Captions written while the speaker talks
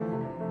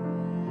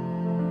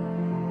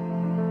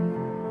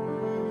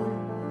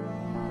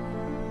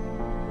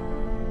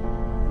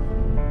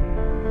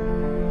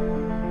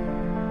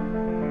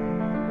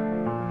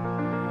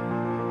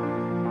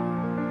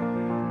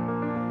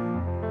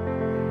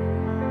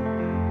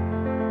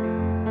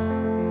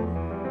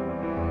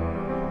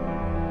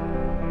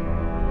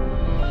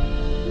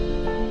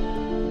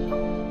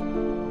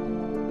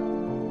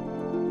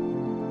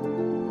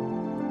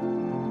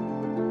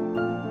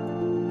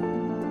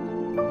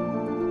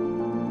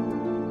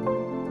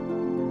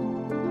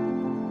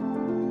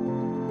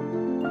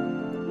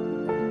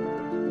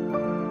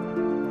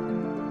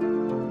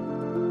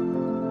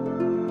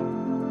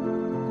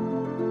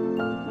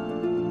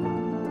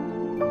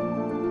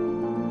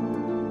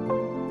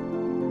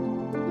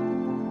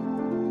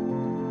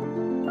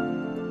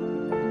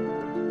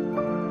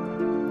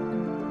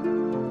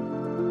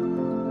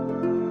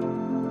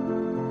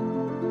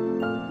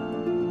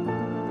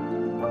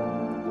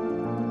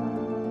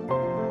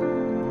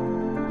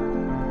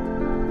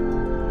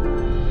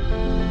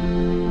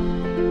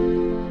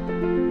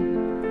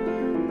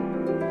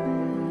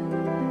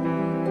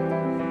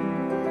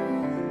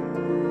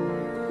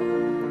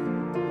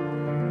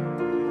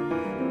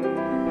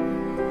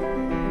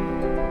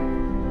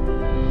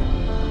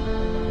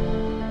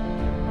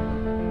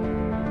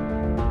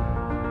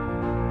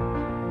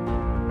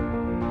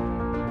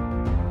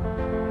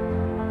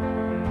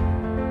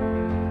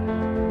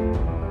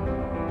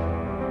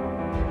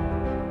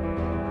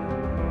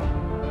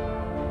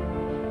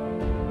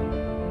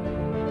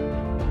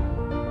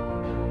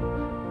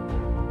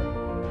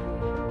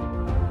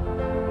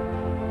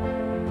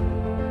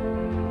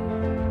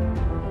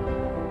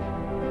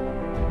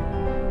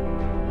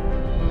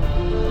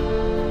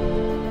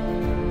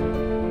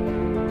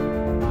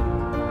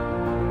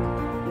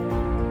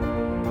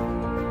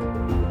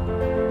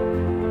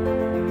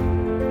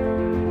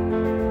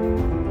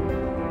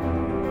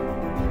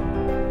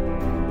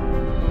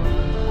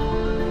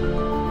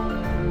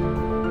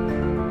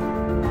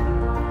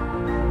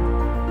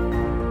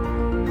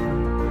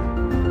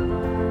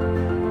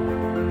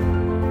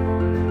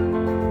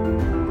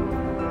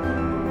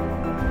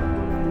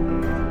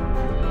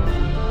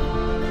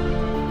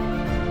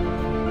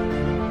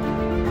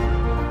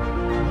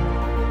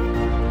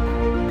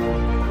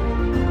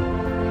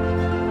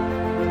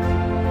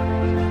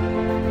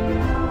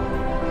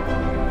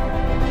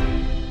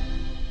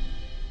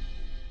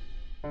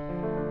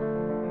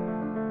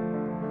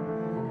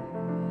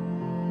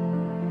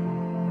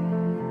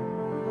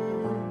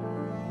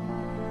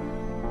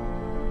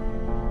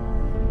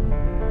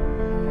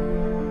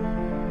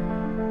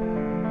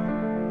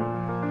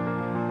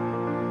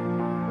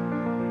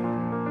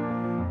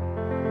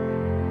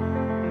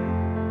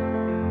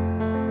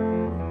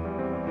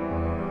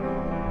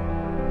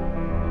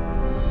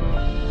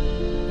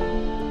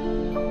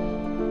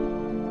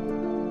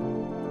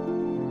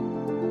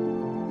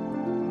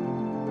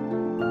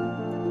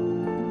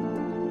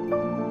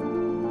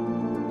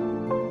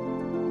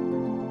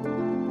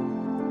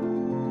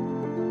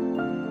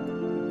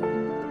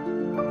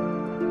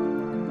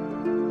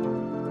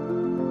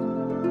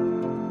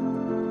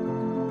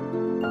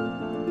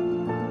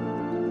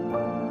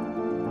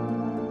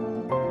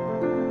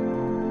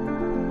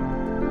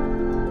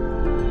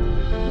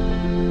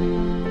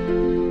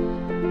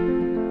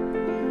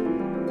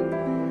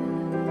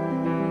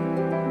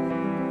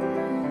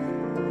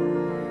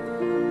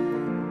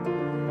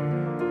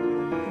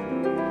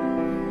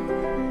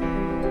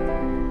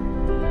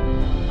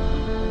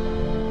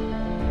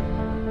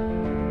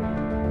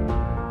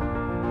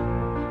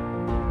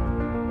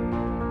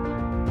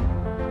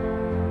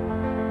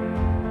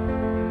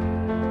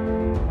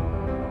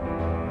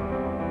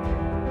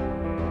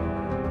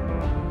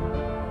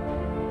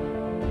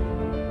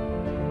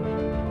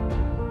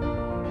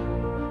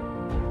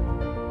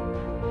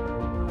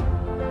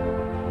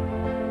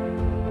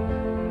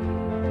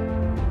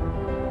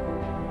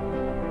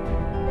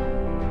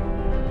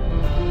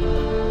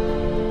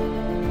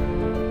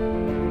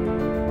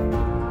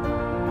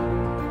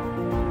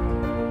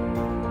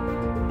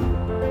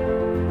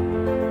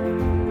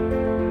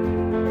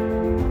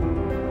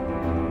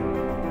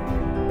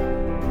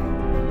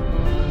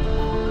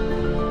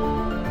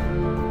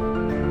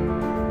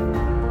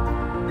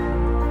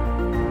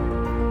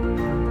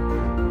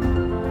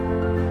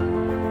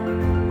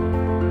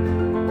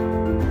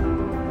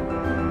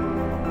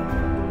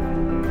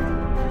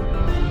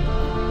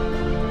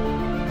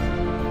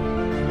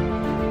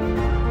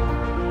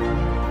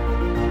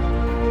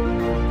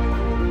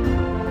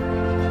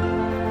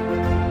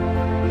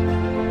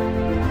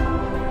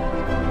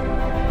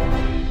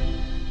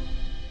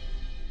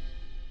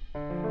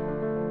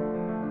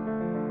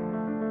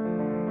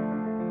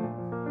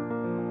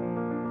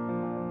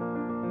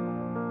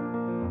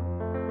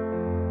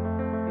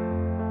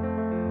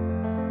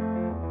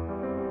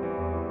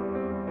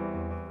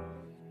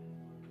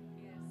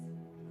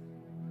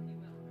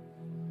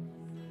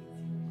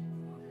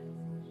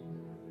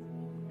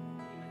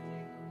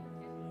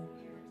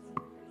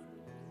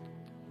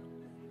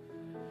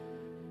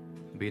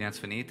Bine ați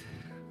venit!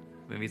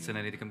 Vă invit să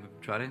ne ridicăm pe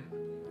picioare.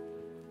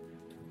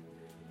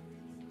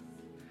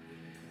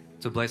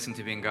 It's a blessing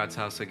to be in God's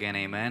house again,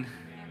 amen.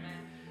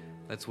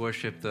 Let's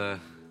worship the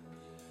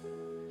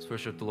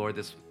Lord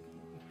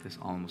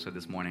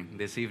this morning,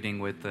 this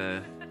evening with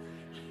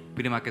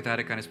prima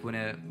cântare care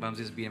spune, v-am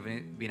zis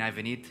bine ai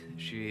venit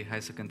și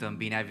hai să cântăm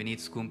bine ai venit,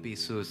 scump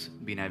Iisus,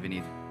 bine ai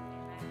venit.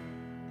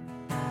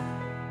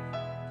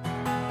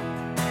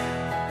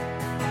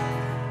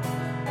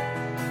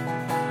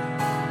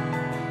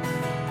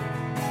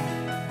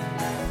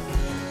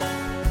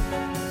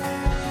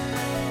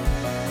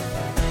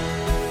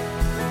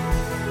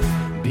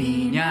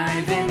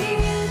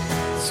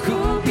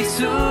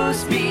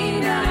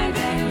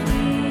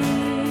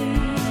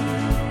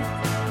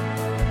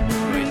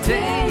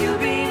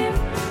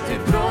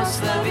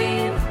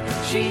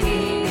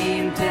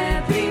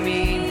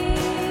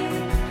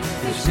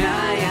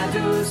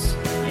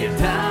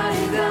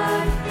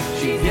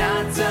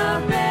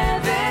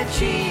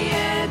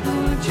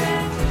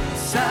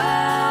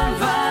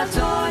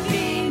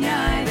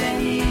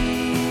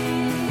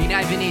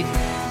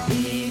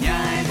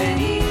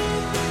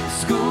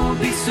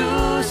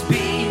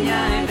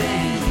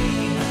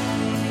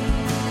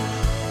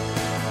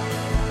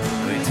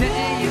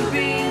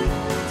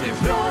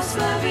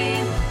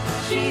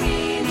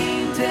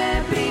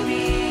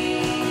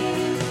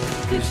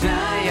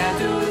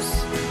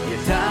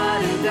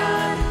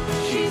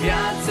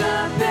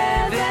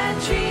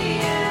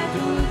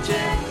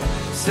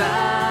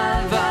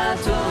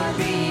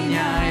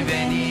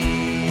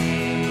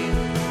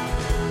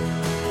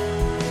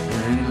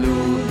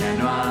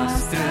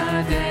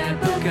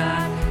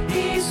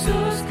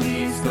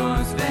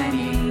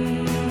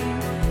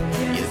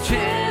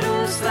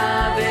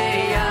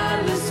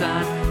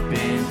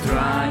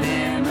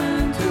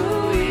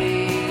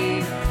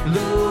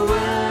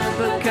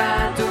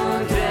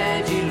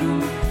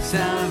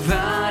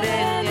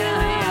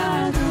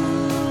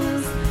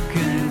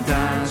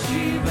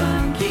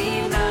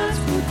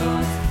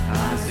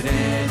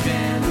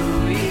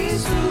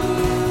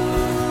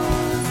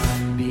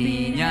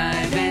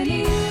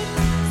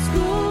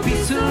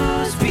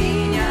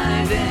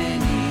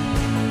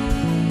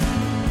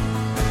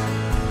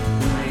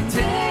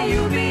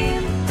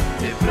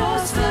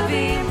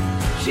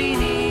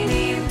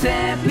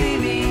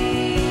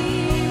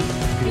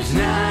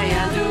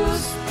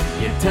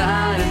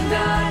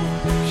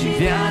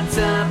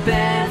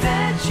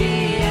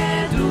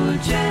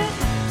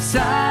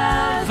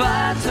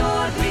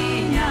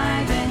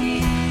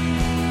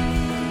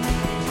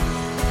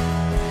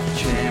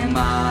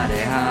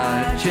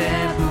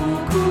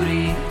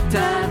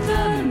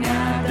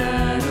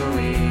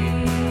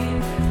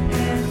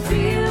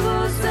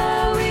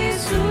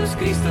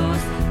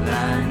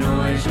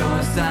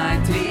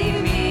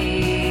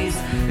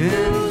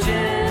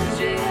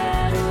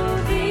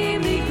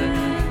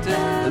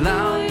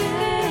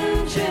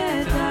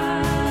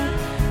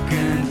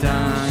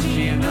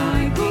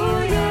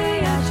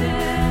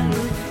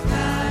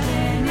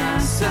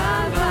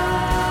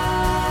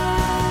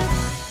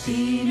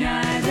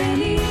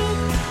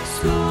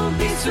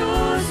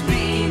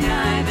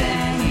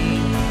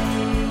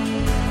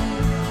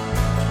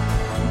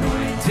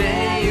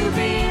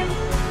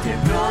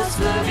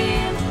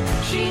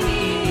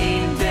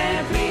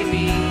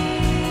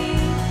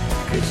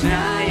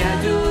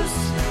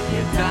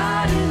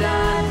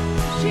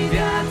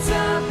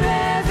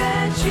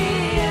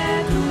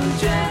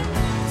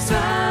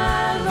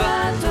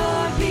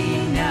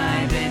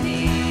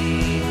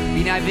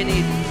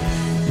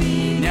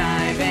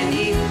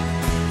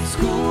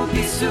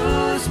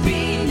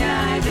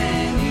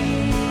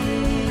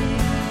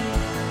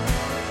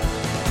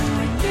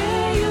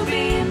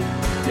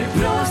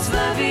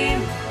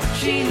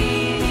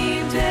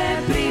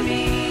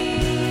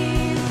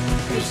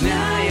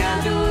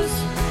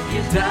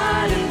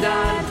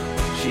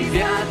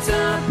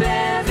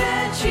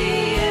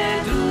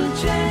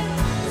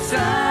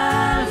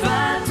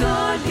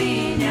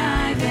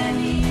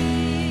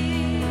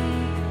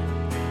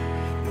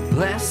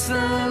 Bless the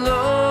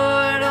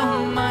Lord,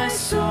 oh my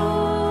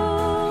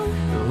soul,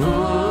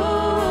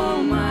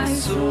 oh my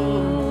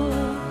soul,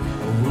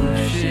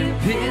 worship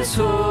His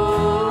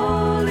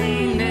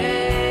holy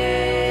name.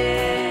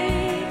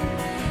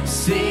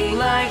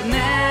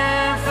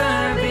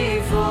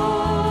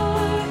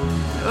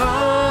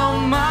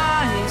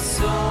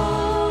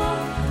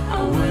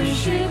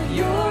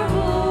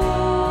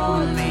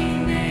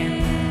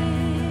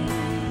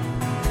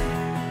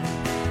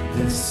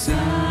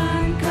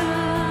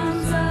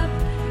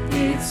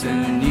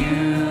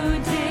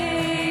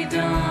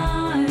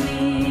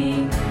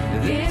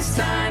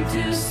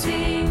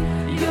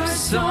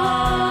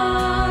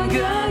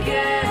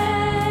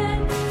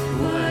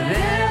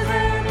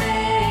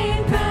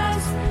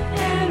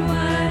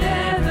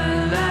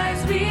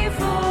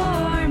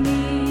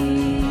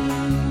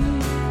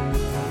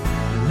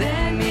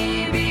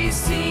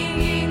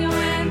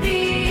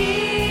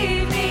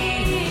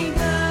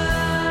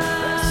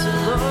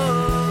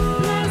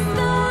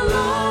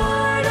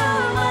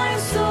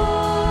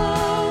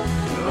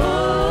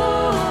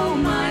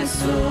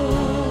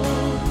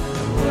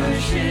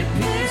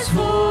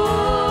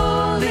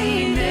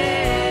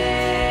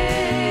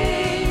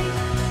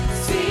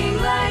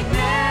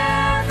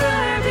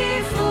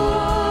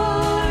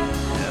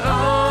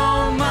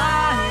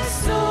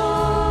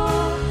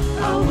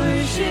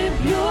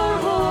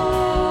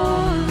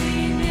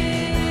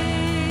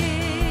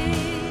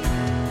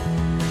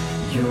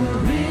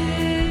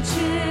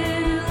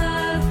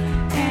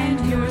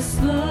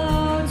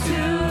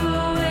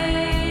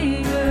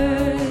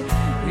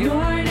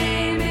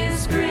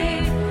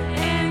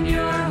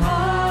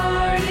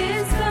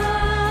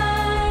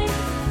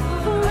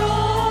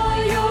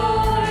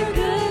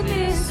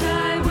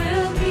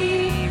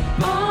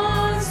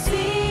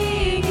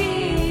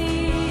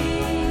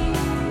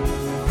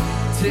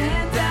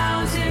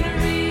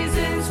 10,000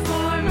 reasons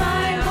for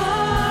my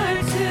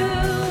heart to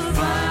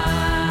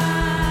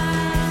find.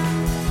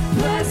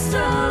 Bless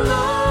the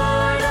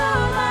Lord,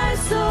 oh my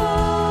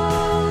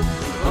soul,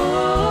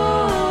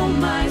 oh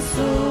my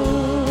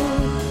soul.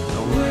 I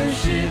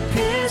worship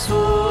His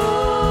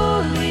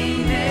holy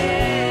name.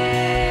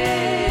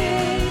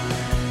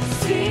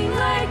 Sing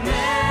like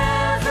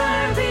never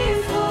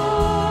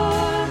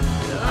before,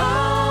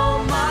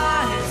 oh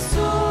my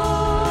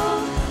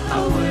soul. I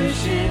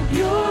worship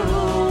Your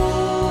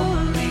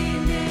holy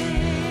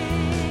name.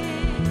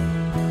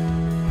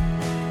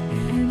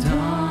 And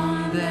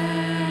on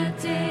that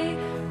day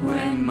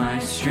when my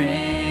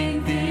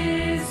strength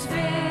is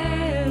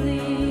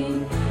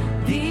failing,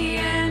 the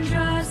end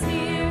draws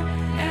near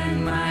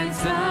and my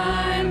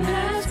time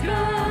has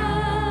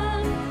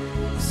come,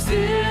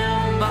 still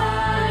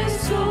my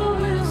soul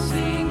will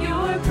sing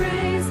Your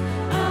praise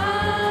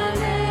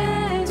unending.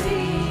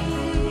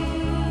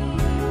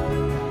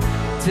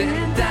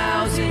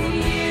 10,000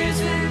 years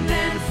and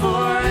then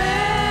forevermore.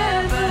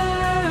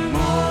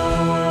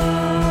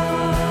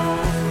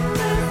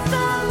 Bless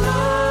the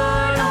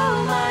Lord, oh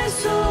my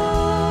soul,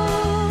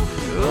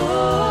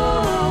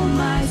 oh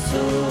my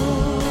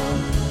soul.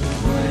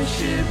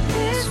 Worship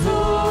His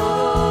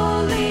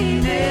holy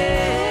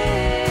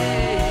name.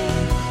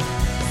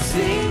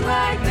 Sing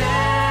like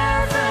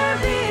never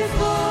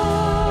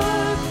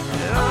before,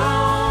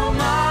 oh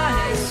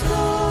my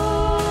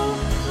soul.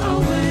 I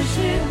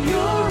worship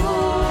Your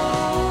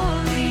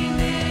holy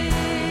name.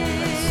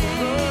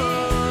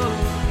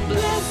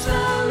 Bless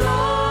the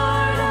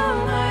Lord, oh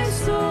my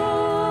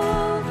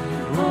soul,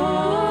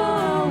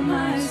 oh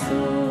my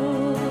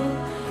soul.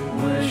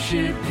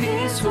 Worship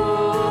His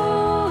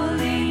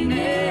holy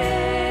name.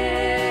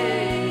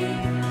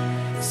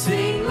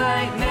 Sing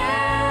like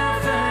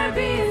never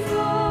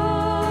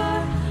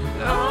before,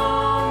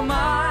 oh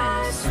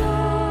my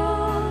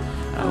soul.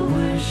 I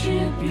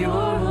worship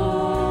Your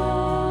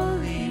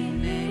holy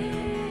name.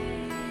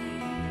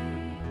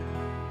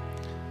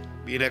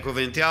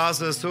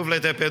 Binecuvântează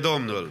suflete pe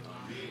Domnul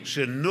și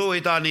nu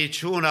uita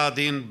niciuna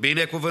din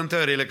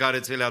binecuvântările care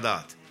ți le-a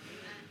dat.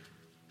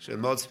 Și în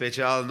mod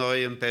special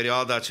noi în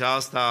perioada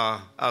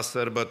aceasta a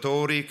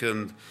sărbătorii,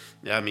 când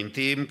ne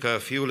amintim că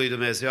Fiul lui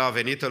Dumnezeu a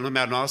venit în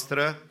lumea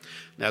noastră,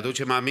 ne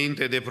aducem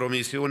aminte de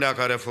promisiunea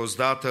care a fost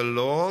dată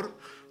lor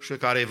și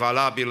care e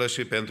valabilă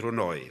și pentru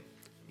noi.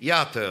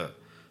 Iată,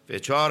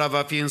 Fecioara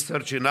va fi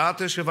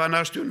însărcinată și va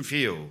naște un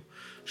fiu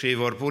și îi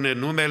vor pune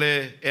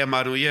numele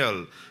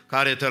Emanuel,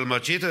 care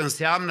tălmăcit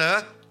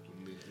înseamnă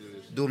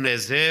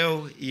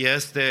Dumnezeu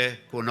este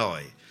cu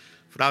noi.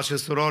 Frați și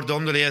surori,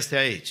 Domnul este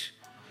aici.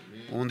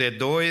 Unde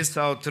 2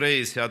 sau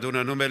 3 se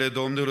adună numele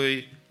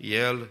Domnului,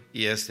 El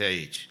este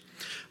aici.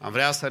 Am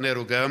vrea să ne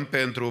rugăm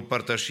pentru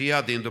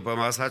părtășia din după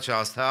masa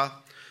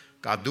aceasta,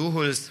 ca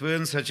Duhul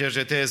Sfânt să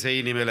cerceteze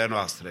inimile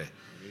noastre.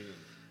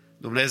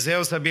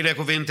 Dumnezeu să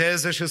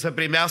binecuvinteze și să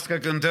primească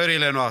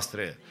cântările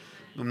noastre.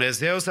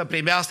 Dumnezeu să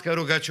primească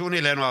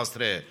rugăciunile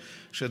noastre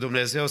și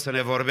Dumnezeu să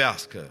ne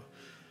vorbească.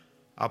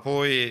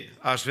 Apoi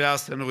aș vrea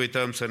să nu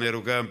uităm să ne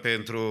rugăm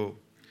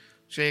pentru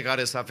cei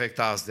care sunt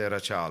afectați de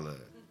răceală.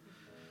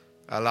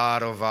 La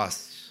Arovas.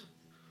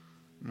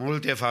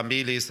 Multe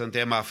familii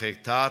suntem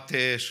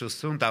afectate și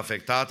sunt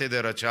afectate de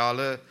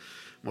răceală,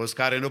 mulți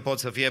care nu pot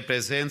să fie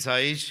prezenți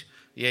aici,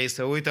 ei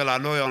se uită la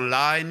noi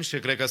online și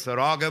cred că se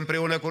roagă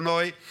împreună cu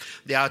noi,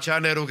 de aceea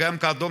ne rugăm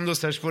ca Domnul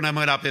să-și pună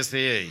mâna peste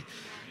ei.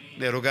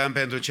 Ne rugăm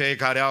pentru cei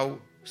care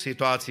au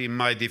situații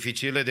mai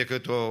dificile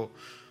decât o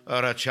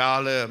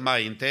răceală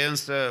mai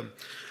intensă.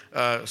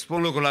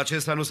 Spun lucrul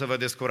acesta nu să vă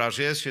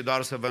descurajez, ci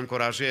doar să vă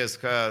încurajez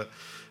că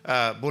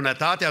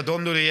bunătatea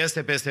Domnului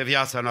este peste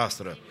viața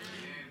noastră.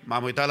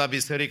 M-am uitat la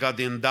biserica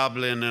din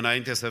Dublin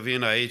înainte să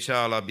vin aici,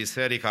 la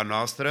biserica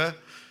noastră,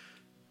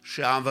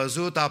 și am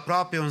văzut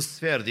aproape un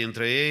sfert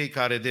dintre ei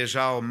care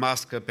deja au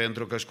mască,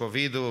 pentru că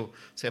COVID-ul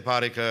se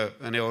pare că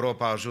în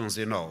Europa a ajuns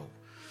din nou.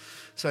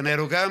 Să ne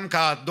rugăm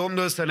ca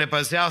Domnul să ne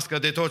păzească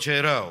de tot ce e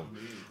rău.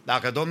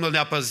 Dacă Domnul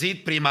ne-a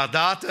păzit prima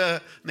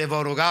dată, ne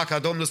vom ruga ca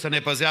Domnul să ne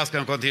păzească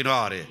în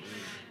continuare.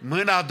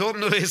 Mâna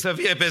Domnului să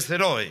fie peste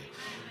noi,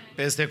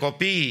 peste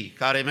copiii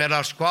care merg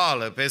la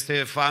școală, peste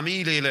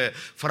familiile,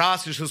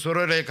 frații și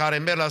surorile care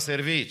merg la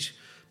servici,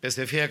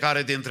 peste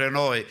fiecare dintre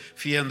noi,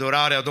 fie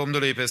îndurarea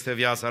Domnului peste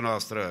viața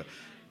noastră.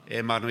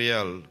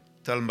 Emanuel,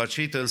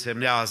 tălmăcit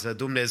însemnează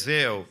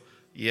Dumnezeu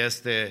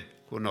este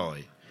cu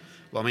noi.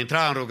 Vom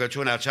intra în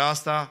rugăciunea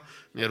aceasta,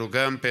 ne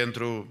rugăm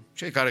pentru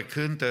cei care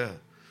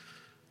cântă,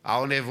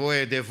 au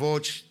nevoie de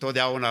voci,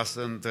 totdeauna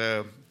sunt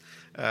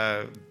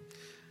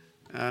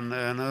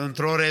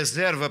într-o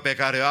rezervă pe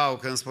care o au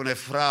când spune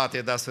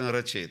frate, dar sunt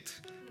răcit,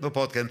 nu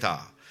pot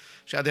cânta.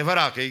 Și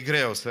adevărat că e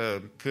greu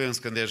să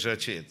cânți când ești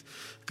răcit.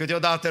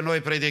 Câteodată noi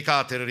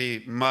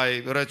predicatorii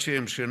mai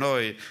răcim și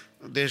noi,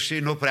 deși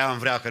nu prea am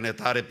vrea, că ne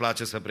tare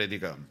place să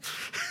predicăm.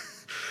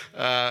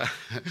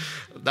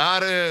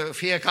 Dar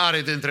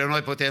fiecare dintre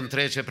noi putem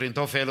trece prin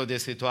tot felul de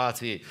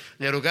situații.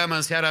 Ne rugăm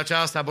în seara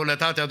aceasta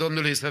bunătatea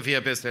Domnului să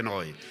fie peste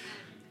noi.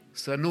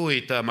 Să nu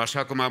uităm,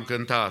 așa cum am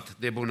cântat,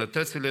 de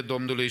bunătățile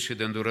Domnului și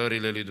de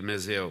îndurările lui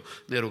Dumnezeu.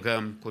 Ne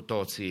rugăm cu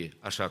toții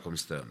așa cum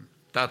stăm.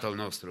 Tatăl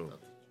nostru,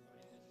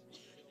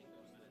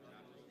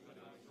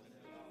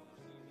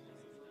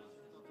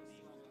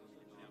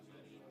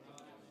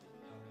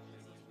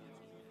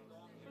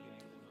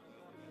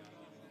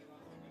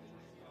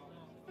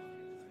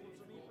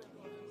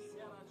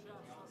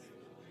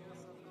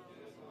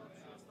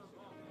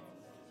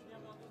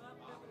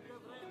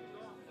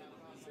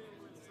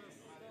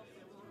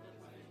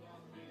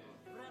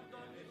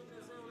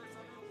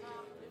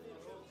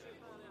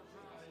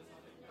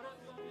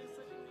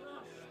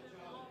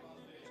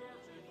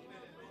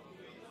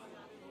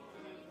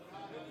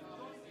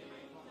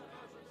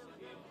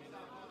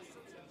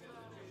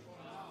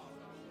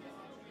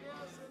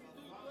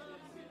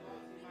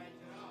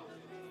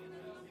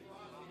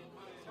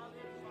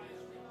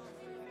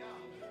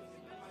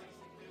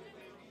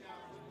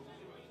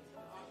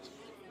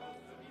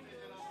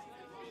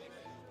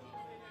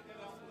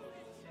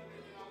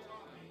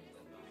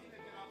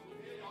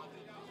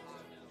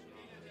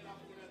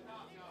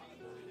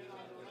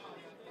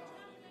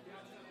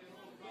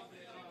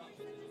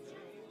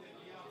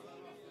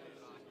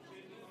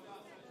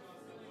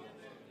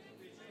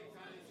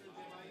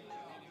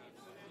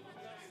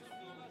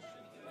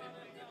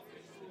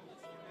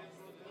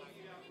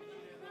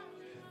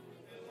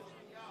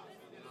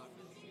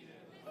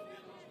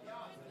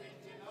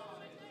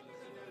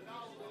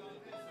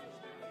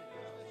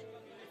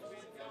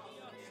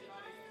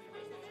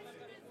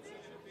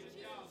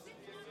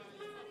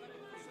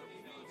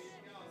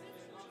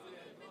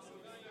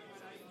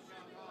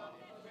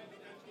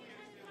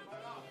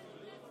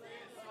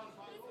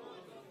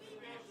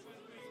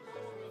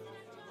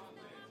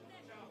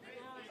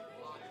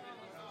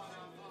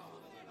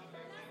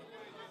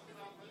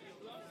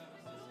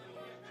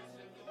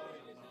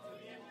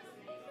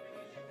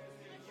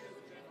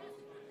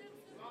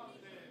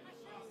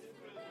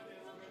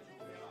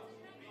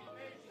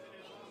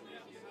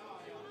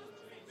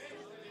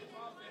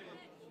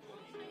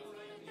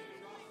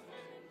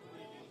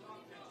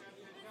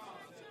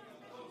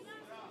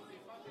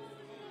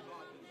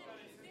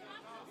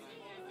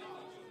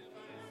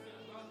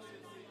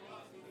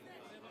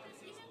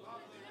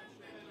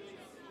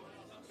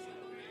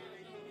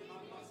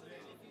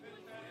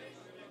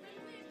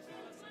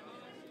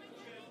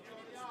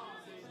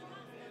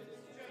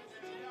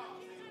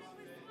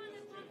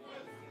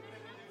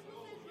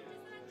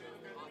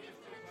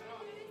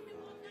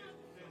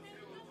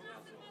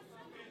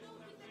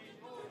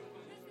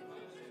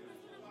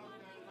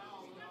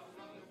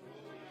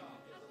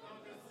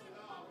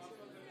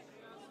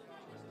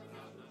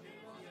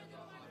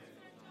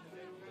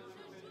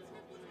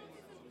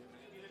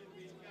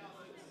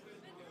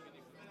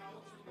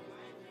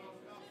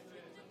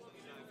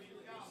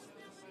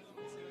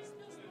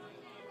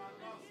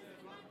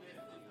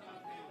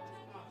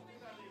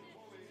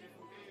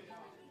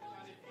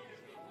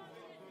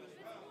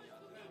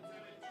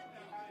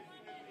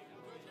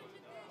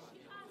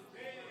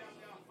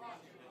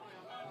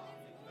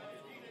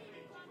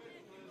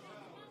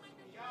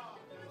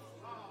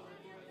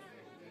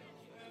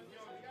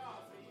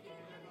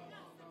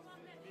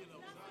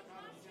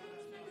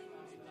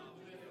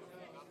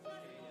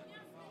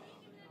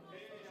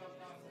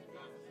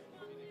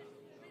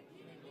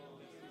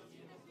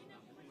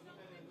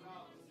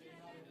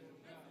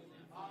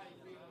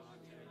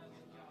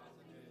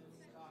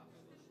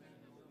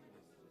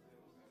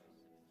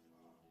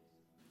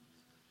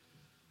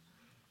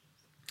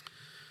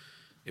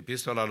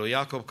 Epistola lui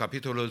Iacob,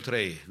 capitolul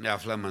 3. Ne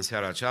aflăm în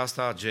seara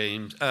aceasta.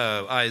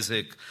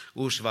 Isaac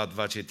Ușvat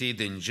va citi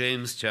din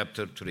James,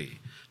 chapter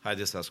 3.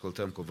 Haideți să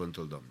ascultăm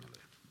cuvântul Domnului.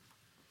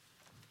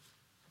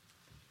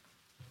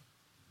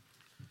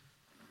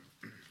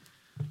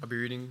 I'll be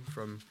reading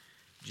from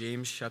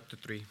James chapter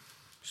 3,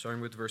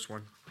 starting with verse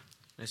 1.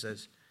 And it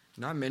says,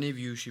 "Not many of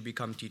you should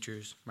become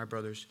teachers, my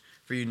brothers,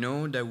 for you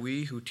know that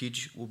we who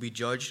teach will be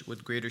judged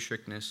with greater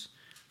strictness.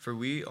 For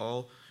we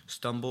all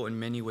stumble in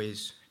many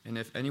ways. And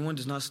if anyone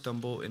does not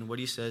stumble in what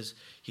he says,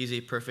 he is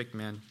a perfect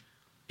man,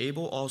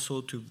 able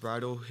also to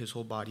bridle his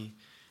whole body.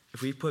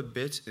 If we put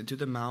bits into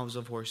the mouths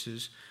of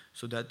horses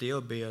so that they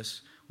obey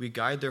us, we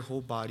guide their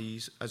whole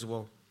bodies as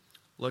well.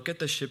 Look at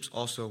the ships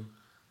also.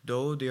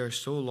 Though they are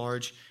so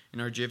large and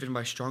are driven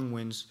by strong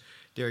winds,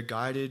 they are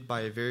guided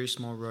by a very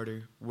small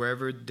rudder,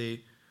 wherever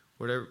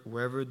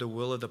the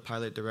will of the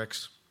pilot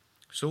directs.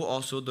 So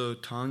also the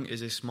tongue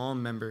is a small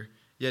member,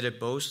 yet it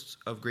boasts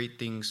of great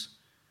things.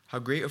 How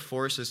great a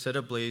forest is set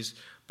ablaze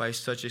by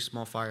such a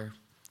small fire.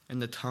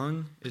 And the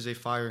tongue is a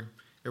fire,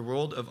 a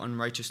world of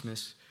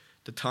unrighteousness.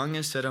 The tongue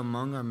is set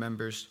among our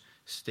members,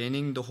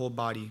 staining the whole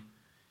body,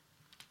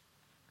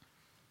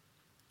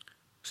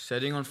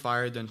 setting on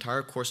fire the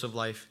entire course of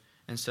life,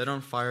 and set on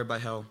fire by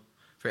hell.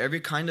 For every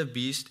kind of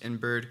beast and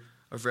bird,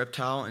 of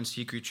reptile and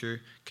sea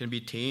creature can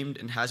be tamed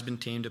and has been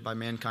tamed by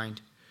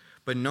mankind.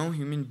 But no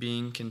human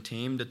being can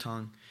tame the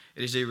tongue.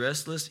 It is a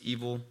restless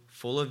evil,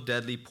 full of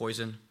deadly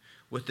poison.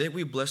 With it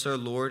we bless our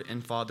Lord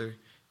and Father,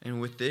 and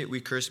with it we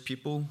curse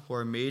people who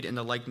are made in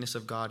the likeness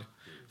of God.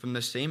 From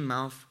the same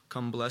mouth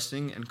come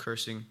blessing and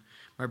cursing.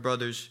 My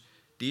brothers,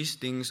 these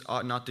things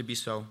ought not to be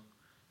so.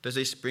 Does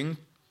a spring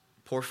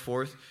pour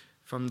forth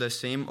from the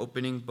same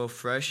opening both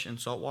fresh and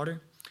salt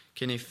water?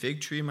 Can a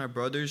fig tree, my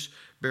brothers,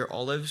 bear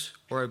olives,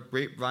 or a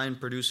grapevine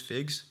produce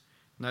figs?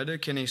 Neither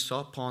can a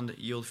salt pond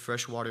yield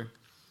fresh water.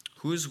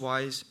 Who is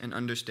wise and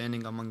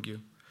understanding among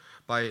you?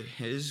 By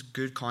his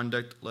good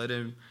conduct let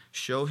him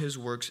show his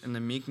works in the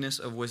meekness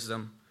of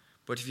wisdom.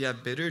 But if you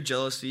have bitter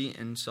jealousy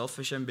and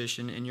selfish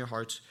ambition in your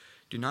hearts,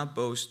 do not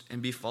boast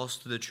and be false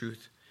to the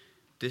truth.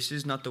 This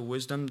is not the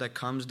wisdom that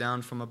comes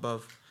down from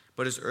above,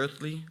 but is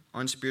earthly,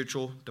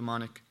 unspiritual,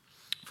 demonic.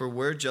 For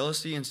where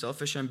jealousy and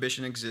selfish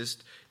ambition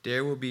exist,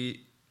 there will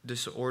be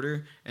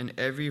disorder and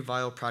every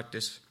vile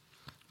practice.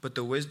 But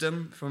the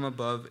wisdom from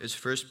above is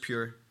first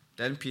pure,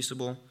 then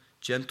peaceable,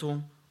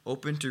 gentle,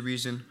 open to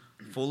reason,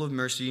 full of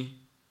mercy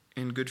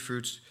and good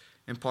fruits,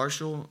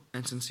 impartial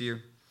and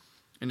sincere.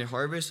 And a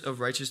harvest of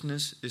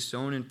righteousness is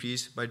sown in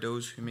peace by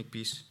those who make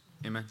peace.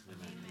 Amen.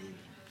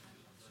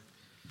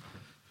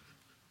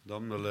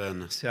 Domnul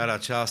în seara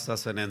aceasta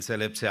să ne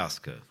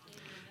înțelepțească.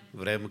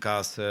 Vrem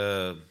ca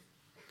să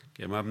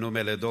chemăm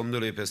numele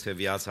Domnului peste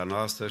viața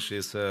noastră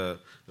și să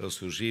îl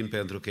slujim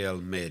pentru că El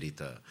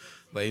merită.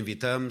 Vă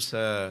invităm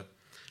să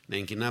ne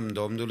închinăm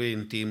Domnului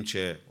în timp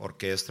ce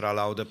orchestra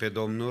laudă pe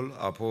Domnul,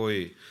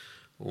 apoi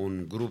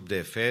un grup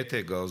de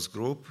fete, girls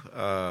group,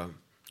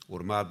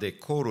 urmat de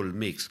corul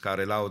mix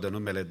care laudă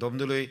numele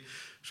Domnului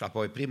și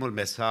apoi primul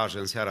mesaj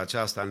în seara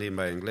aceasta în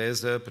limba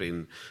engleză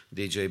prin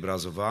DJ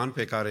Brazovan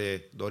pe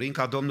care dorim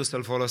ca Domnul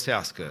să-l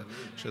folosească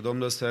și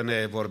Domnul să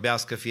ne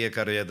vorbească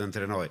fiecare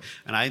dintre noi.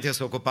 Înainte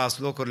să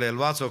ocupați locurile,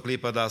 luați o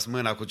clipă, dați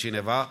mâna cu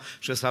cineva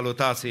și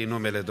salutați în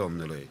numele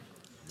Domnului.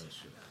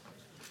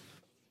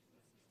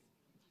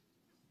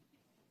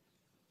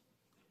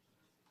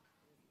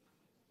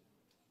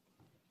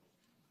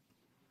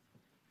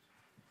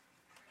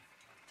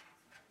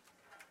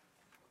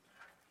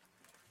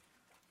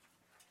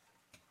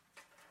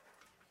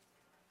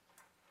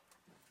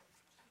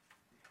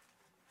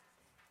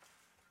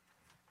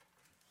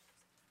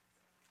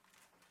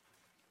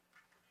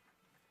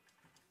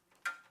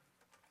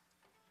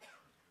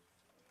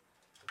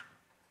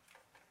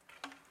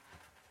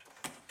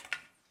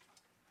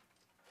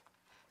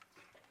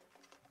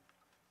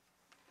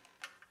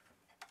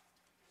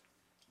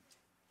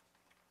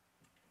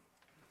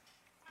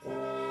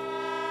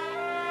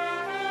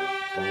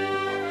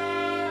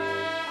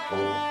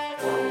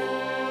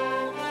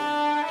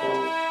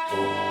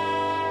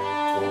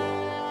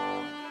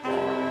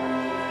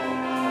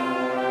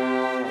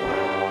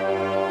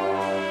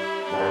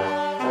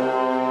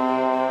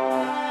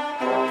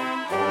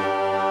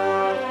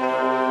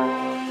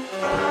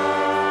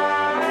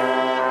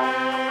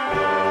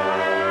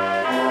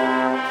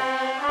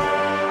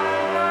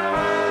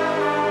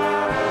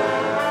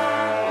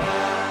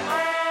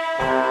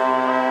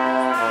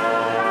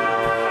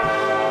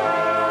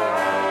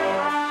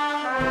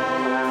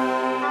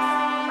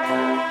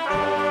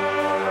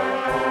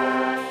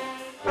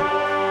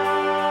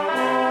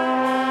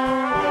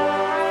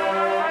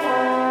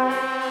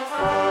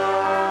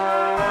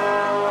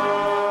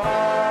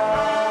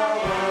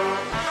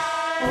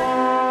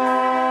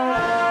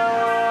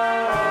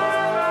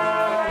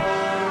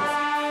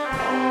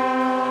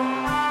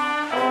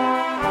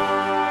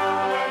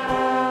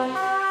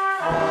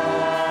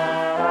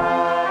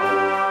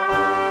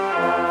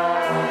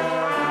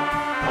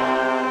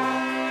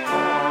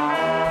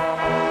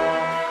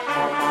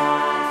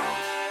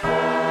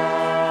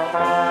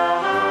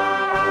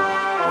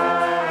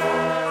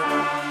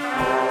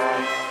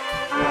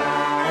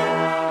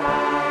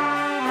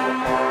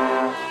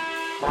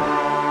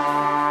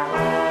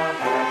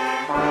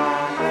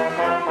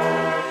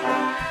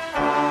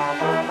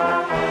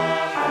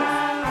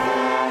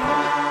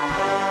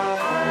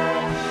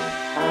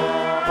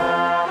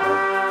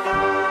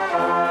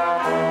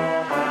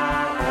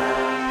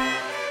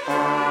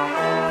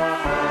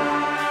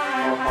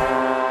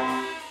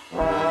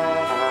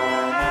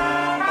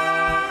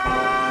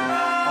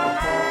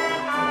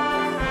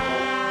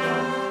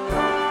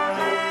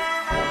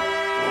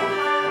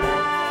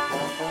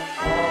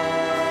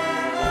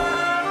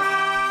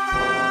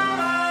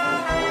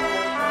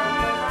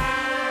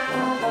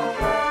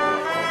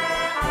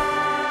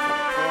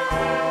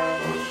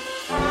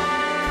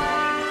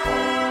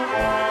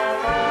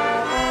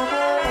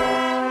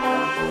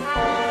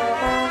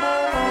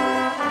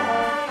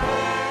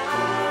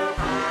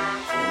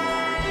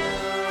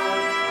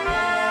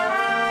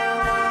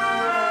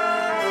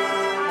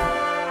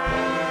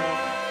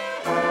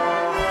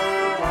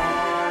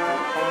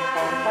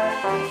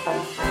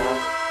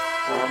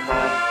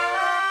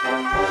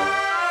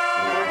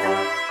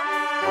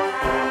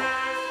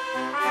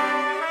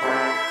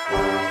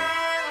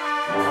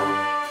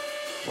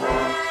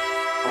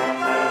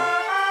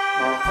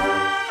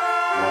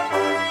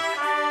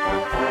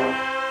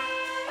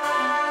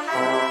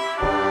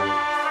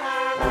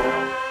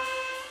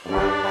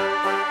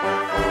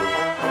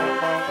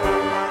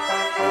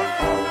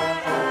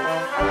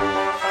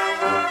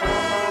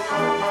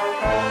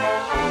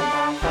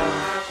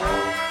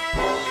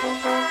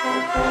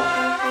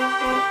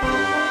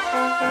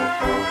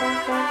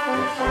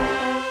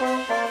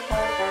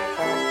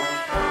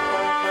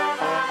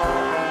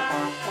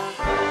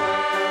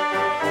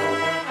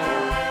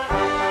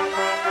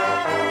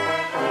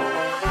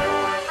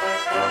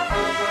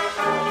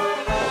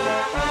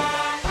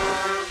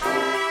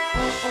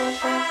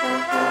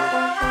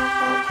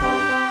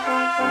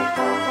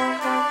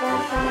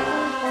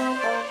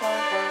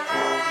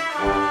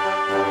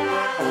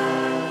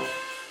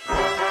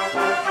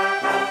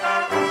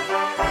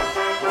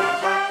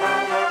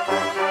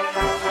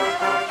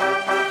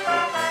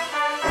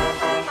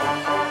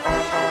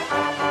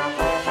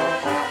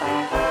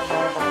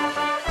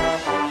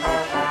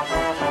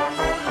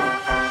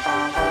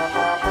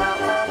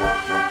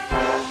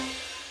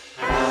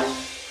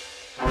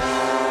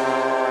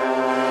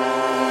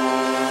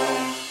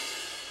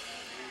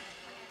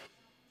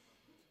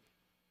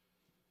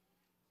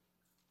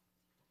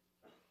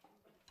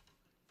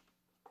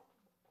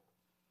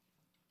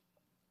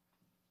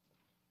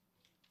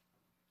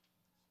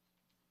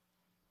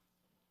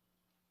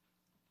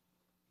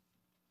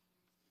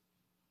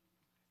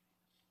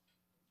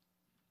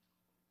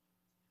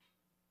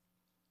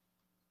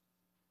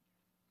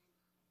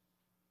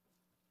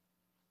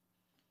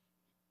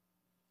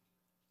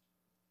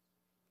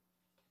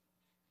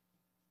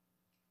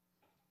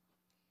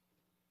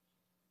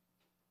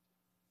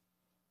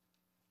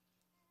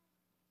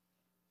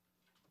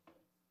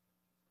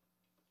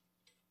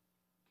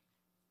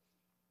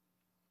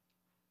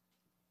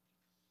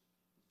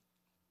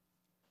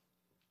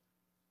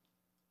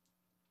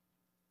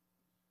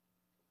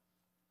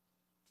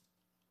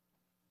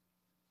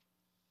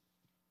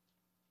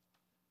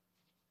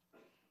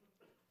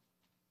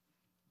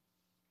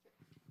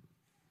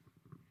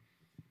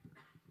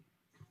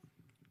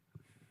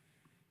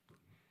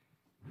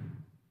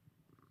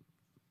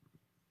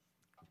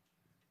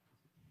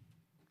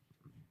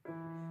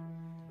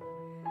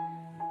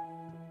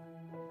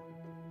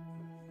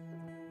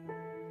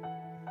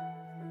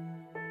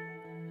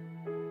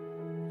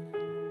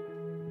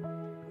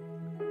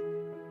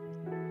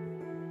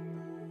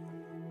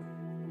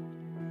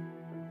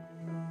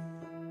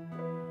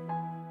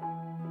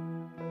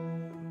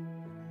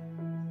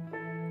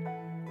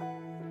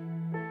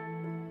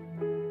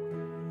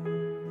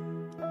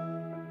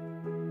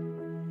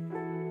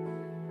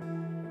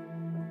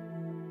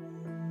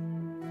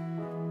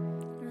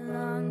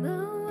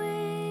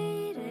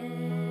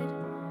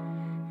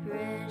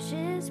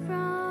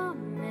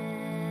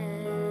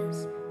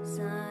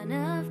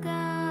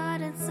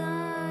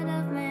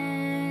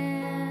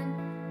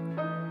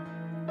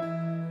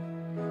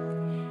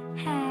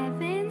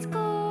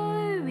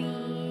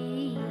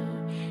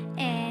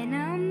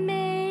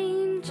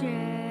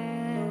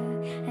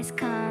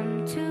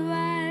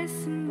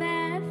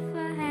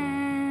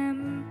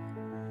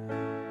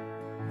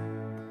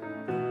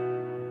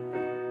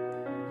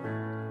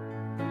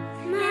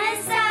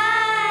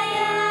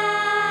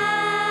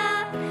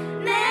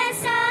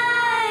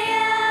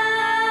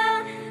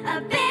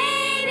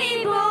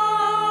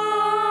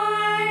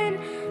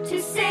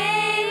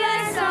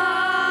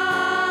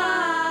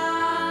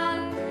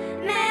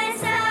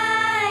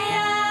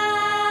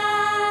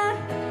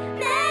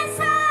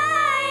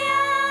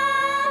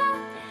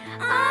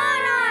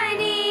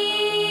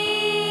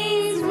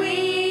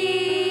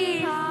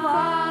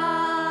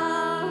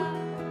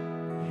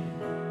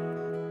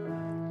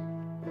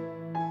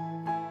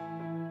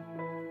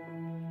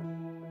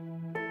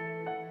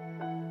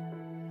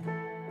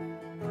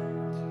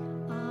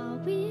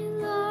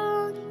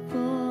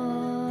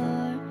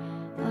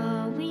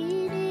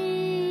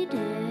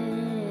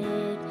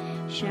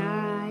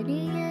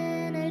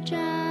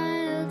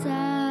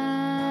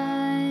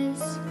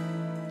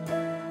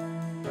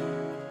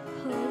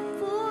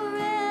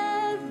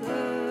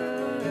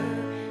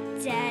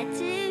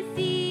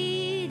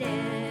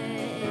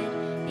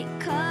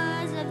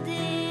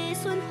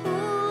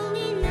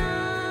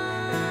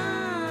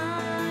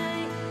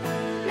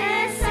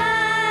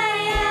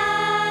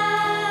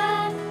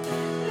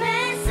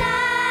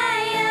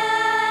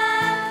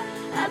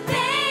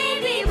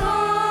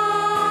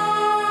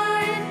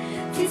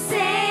 To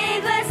save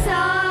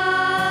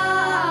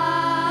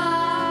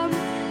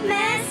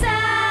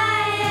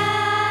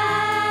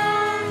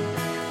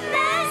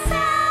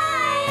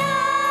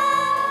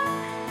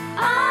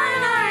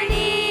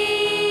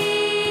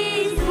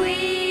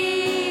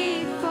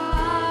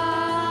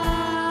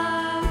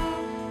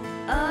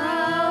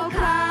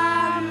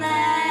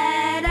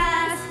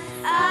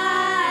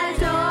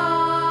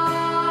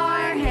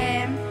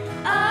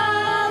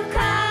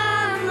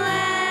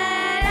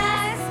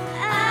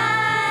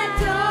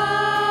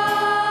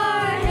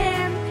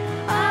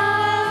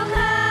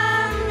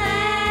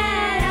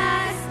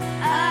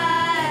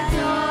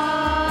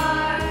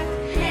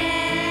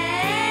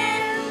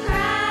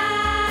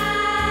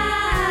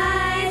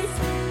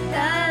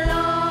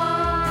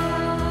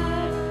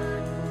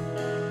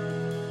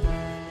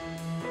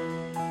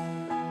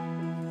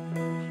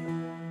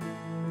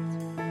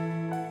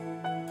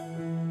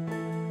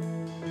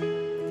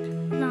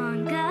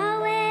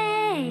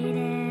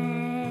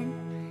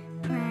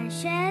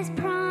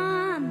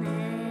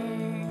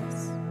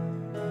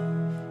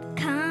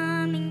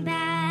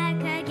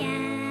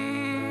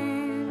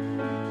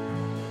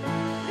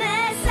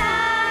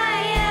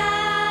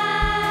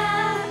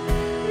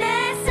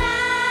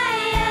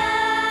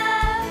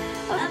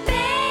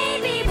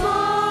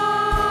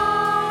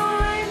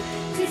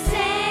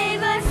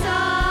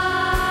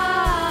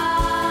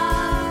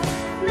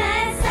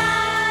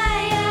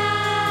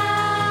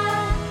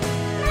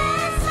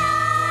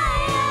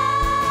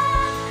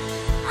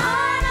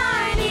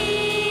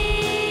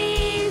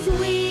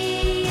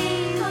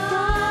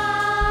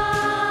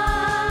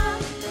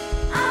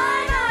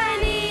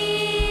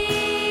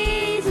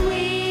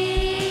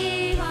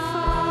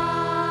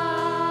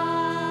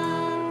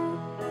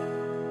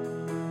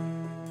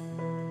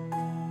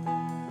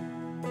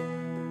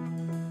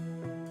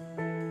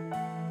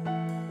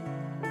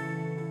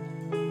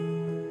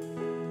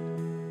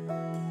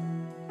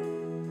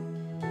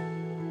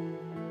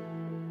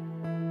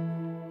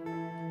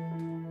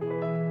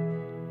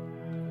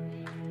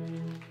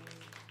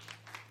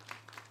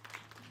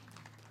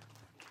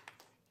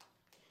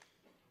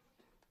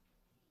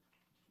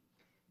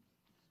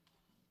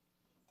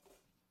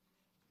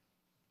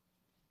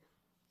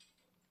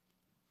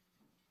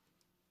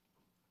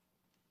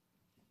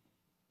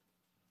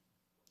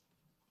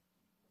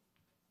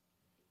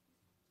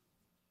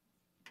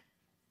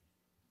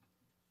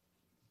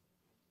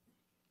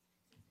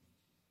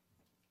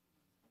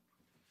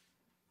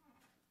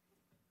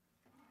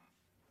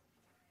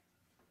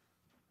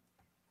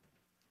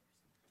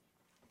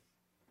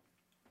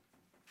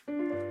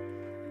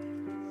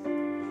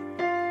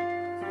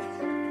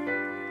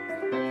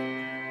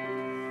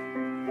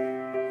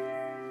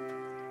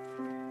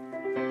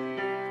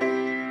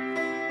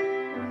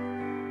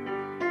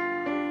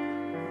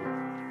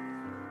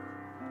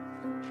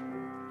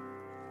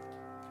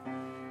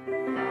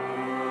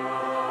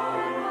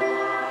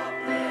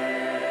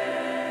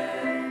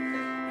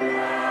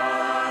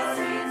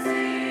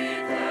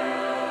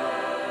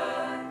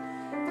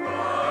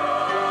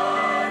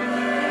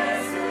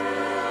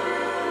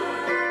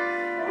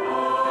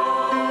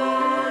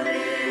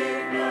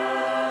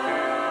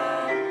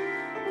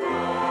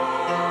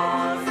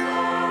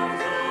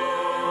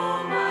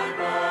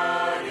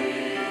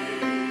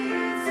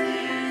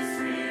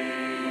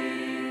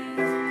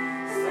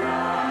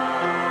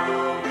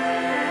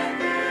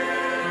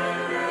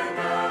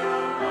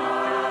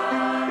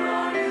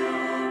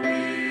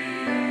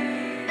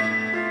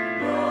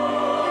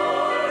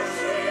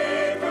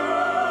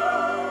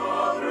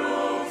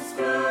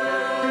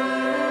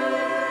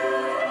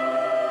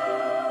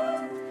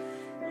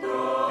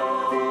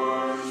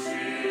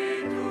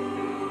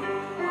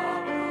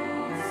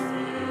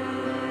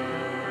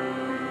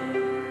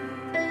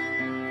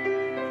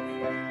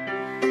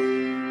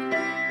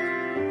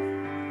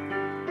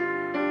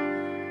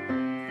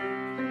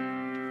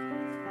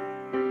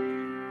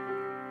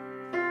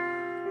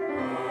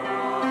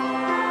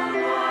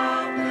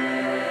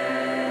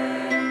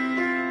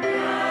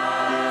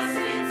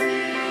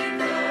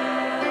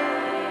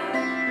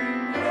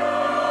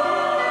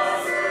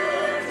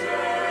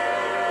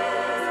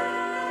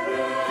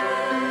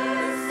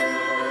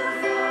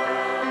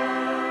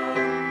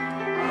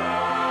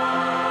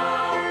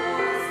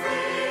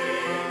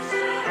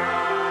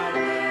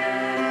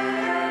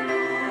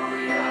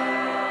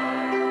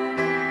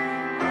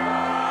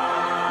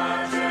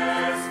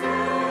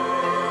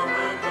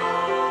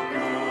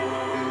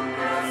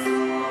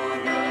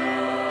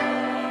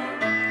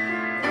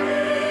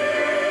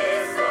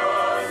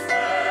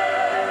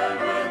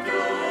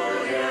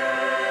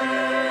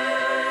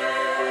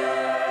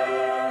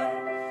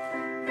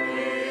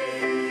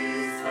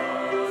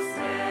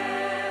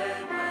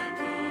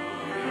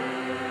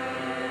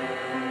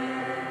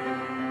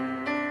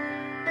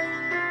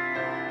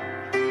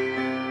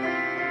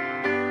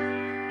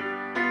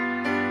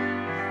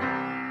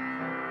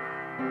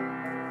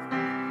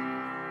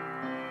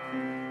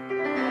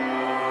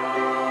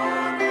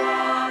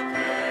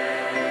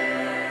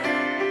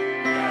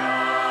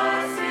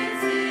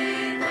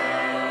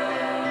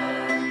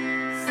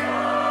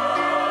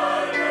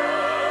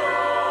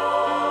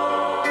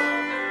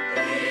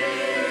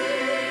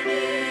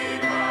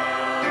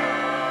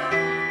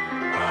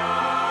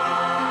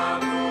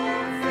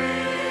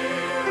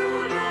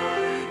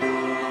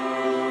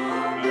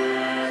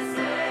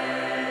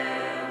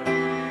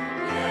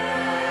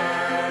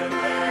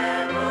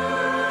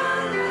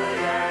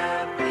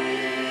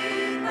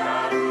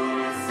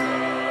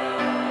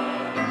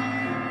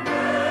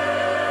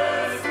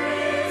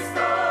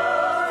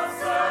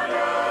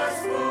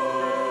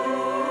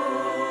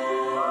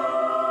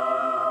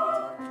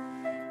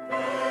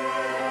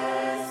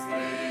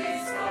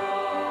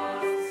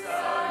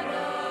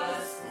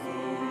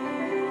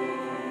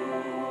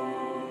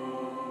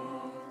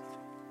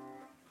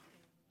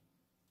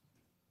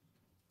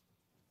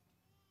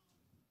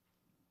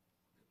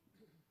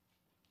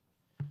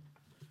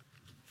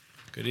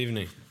Good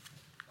evening.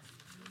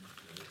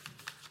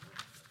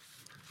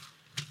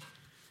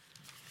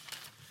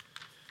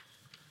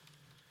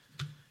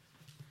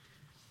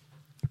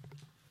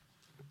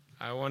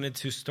 I wanted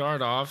to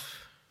start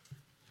off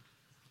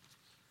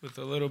with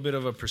a little bit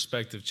of a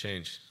perspective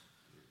change.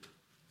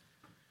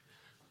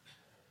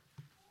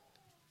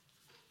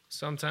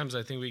 Sometimes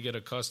I think we get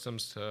accustomed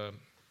to,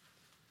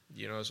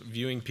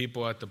 viewing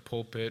people at the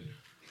pulpit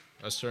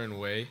a certain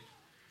way.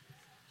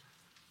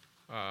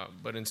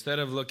 But instead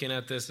of looking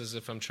at this as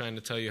if I'm trying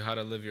to tell you how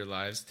to live your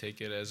lives,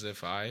 take it as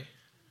if I,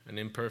 an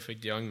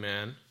imperfect young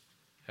man,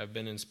 have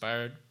been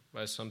inspired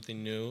by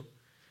something new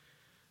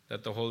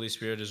that the Holy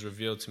Spirit has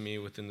revealed to me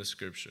within the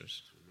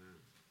Scriptures.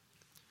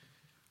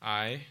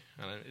 I,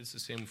 and it's the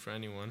same for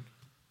anyone,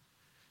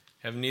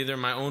 have neither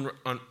my own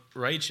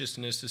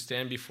righteousness to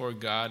stand before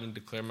God and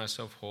declare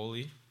myself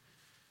holy,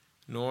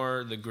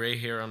 nor the gray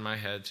hair on my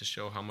head to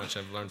show how much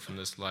I've learned from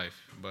this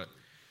life. But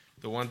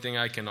the one thing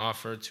I can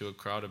offer to a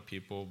crowd of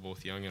people,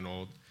 both young and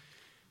old,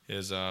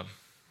 is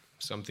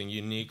something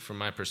unique from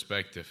my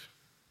perspective.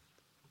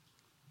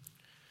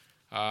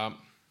 I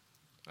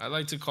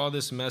like to call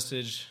this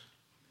message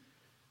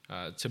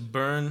to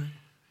burn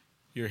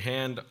your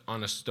hand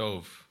on a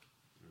stove.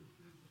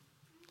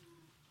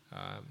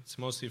 It's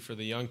mostly for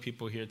the young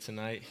people here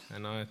tonight. I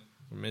know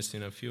we're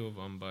missing a few of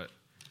them, but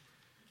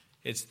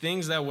it's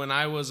things that when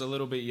I was a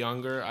little bit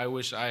younger, I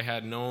wish I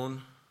had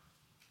known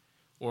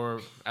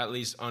or at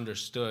least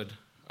understood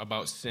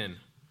about sin.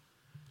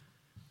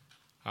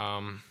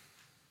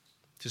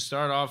 To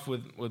start off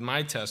with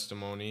my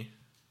testimony,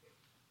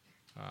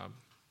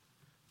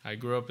 I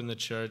grew up in the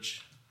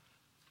church.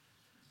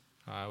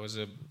 I was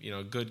a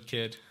good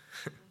kid.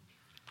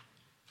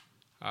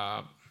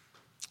 But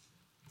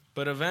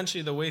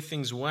eventually the way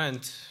things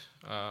went,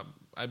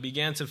 I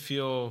began to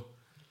feel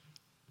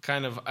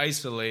kind of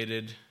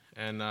isolated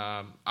and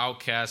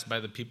outcast by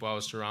the people I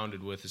was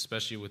surrounded with,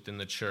 especially within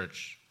the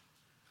church.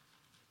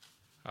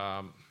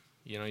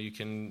 You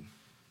can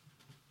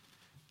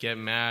get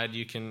mad,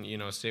 you can,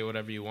 say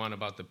whatever you want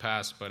about the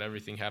past, but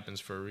everything happens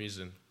for a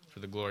reason, for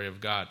the glory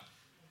of God.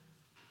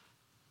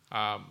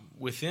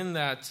 Within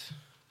that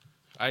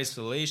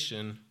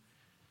isolation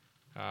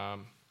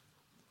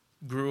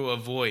grew a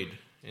void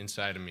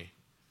inside of me.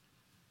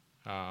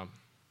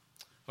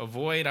 A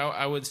void,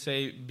 I would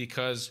say,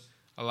 because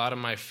a lot of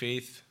my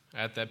faith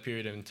at that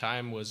period in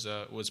time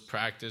was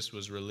practiced,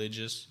 was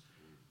religious.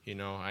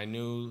 I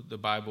knew the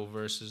Bible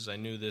verses, I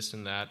knew this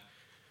and that,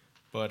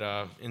 but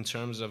in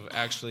terms of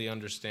actually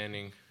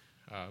understanding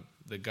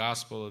the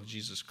gospel of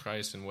Jesus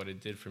Christ and what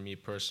it did for me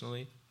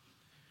personally,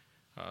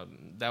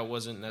 that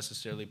wasn't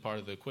necessarily part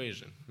of the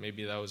equation.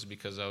 Maybe that was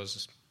because I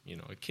was,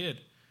 a kid.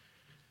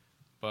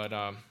 But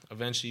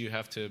eventually you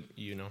have to,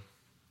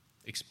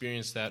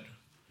 experience that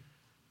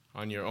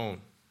on your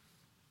own.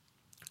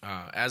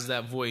 As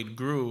that void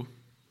grew,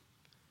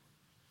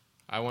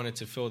 I wanted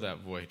to fill that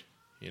void,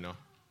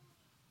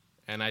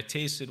 And I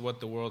tasted what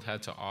the world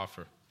had to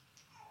offer.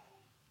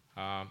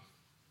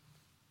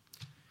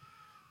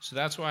 So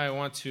that's why I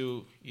want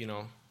to,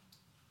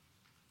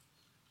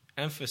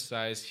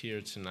 emphasize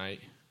here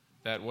tonight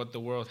that what the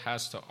world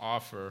has to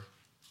offer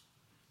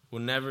will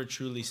never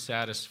truly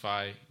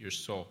satisfy your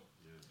soul.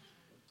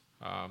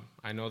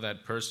 I know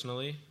that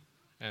personally,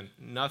 and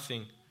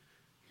nothing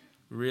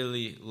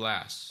really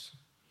lasts,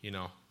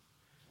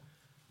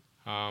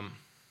 I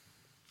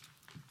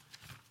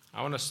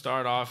want to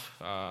start off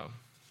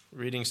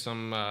reading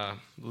some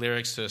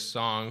lyrics to a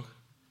song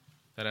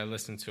that I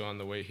listened to on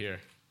the way here.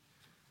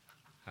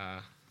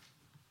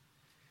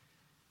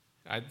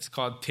 It's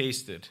called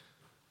Tasted.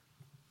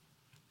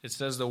 It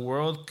says, "The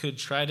world could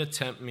try to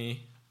tempt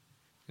me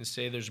and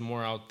say there's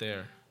more out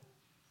there.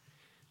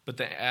 But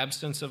the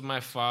absence of my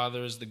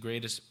Father is the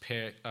greatest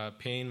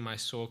pain my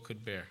soul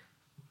could bear.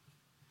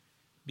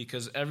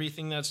 Because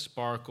everything that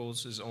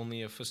sparkles is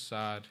only a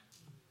facade.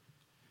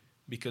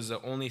 Because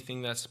the only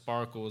thing that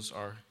sparkles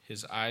are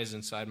his eyes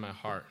inside my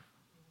heart.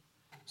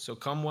 So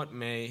come what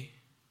may,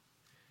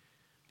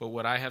 but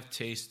what I have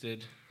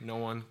tasted, no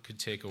one could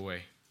take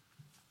away."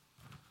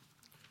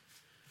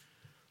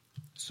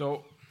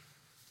 So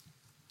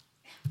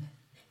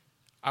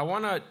I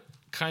want to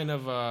kind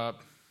of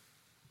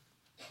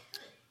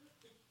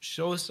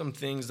show some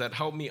things that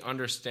help me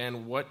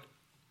understand what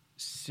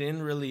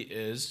sin really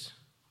is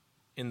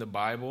in the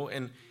Bible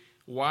and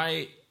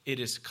why it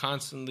is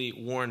constantly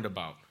warned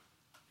about.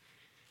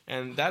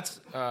 And that's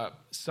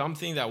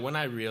something that when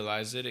I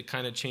realized it, it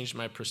kind of changed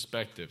my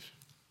perspective.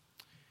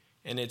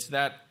 And it's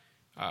that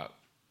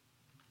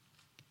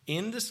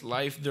in this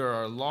life there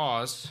are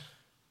laws,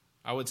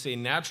 I would say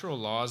natural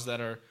laws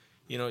that are,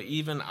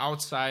 even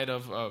outside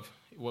of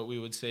what we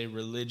would say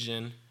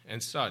religion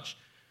and such.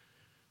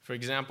 For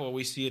example,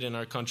 we see it in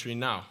our country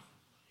now.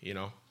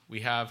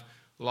 We have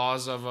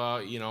laws of,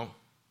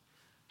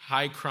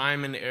 high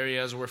crime in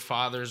areas where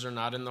fathers are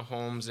not in the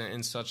homes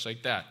and such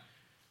like that.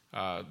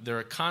 There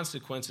are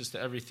consequences to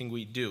everything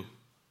we do.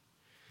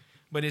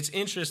 But it's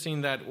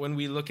interesting that when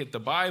we look at the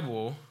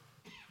Bible,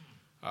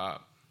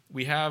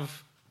 we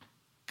have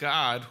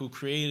God who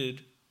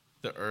created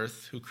the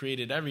earth, who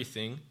created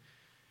everything,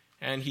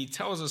 and he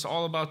tells us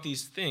all about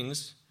these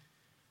things,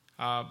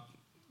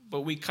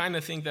 but we kind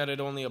of think that it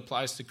only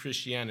applies to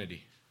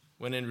Christianity,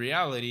 when in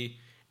reality,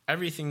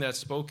 everything that's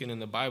spoken in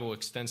the Bible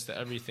extends to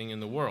everything in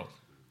the world.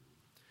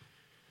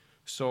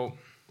 So,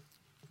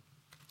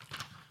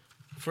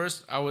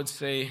 first, I would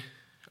say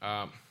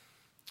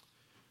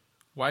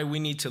why we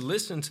need to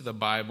listen to the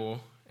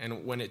Bible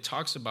and when it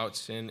talks about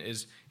sin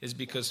is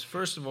because,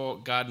 first of all,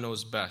 God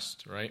knows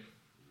best, right?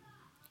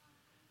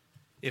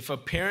 If a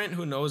parent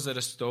who knows that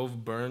a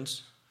stove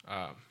burns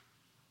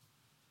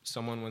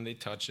someone when they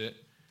touch it,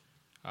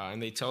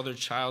 and they tell their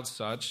child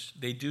such,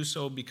 they do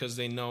so because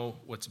they know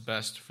what's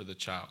best for the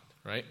child,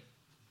 right?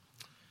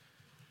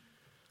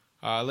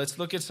 Let's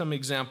look at some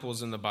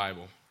examples in the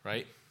Bible,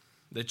 right?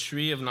 The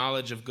tree of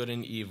knowledge of good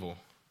and evil.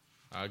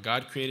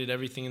 God created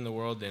everything in the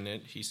world in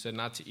it. He said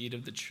not to eat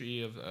of the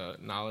tree of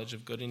knowledge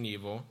of good and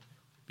evil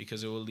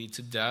because it will lead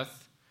to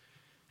death.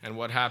 And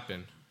what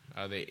happened?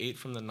 They ate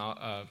from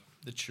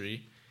the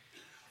tree,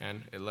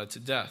 and it led to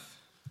death.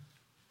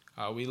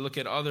 We look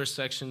at other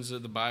sections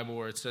of the Bible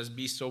where it says,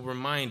 be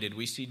sober-minded.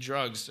 We see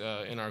drugs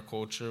in our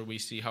culture. We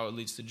see how it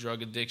leads to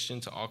drug addiction,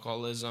 to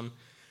alcoholism,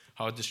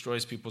 how it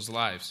destroys people's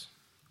lives.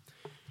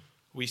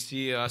 We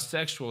see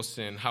sexual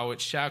sin, how it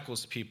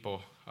shackles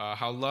people,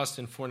 how lust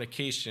and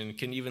fornication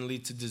can even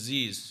lead to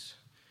disease,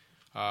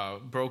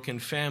 broken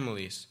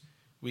families.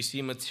 We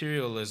see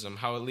materialism,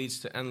 how it leads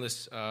to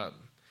endless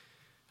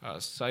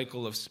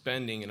cycle of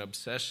spending and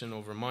obsession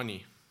over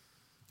money.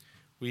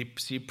 We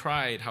see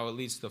pride, how it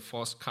leads to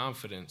false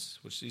confidence,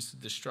 which leads to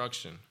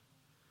destruction.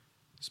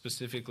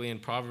 Specifically in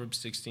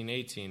Proverbs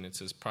 16:18, it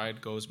says,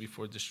 pride goes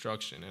before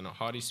destruction, and a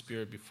haughty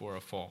spirit before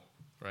a fall,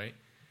 right?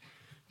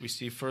 We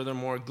see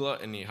furthermore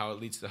gluttony, how it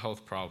leads to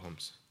health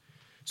problems.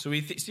 So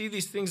we see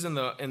these things in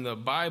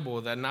the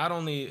Bible that not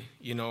only,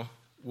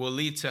 will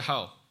lead to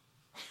hell,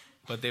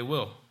 but they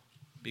will,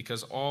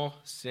 because all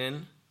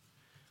sin,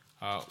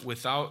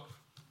 without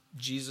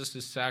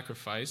Jesus'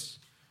 sacrifice,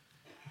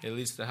 it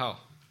leads to hell.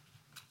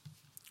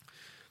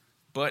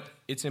 But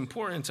it's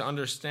important to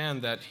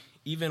understand that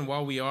even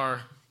while we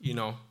are,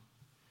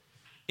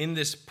 in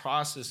this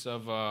process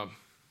of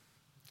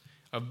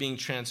being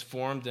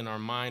transformed in our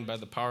mind by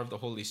the power of the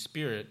Holy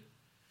Spirit,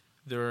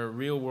 there are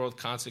real-world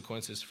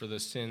consequences for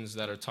the sins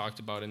that are talked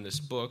about in this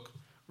book,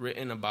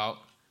 written about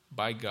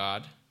by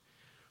God,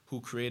 who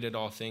created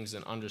all things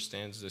and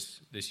understands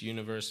this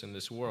universe and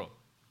this world.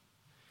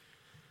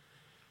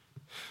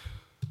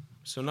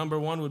 So number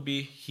one would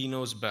be, he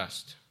knows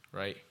best,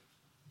 right?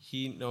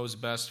 He knows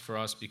best for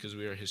us because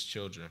we are his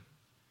children.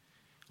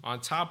 On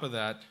top of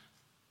that,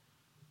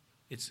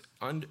 it's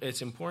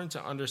important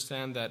to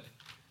understand that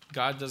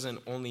God doesn't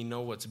only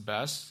know what's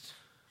best,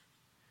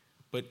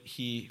 but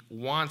he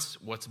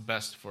wants what's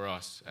best for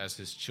us as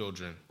his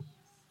children.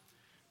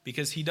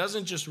 Because he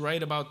doesn't just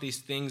write about these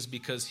things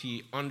because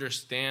he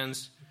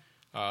understands,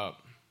 how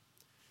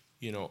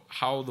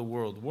the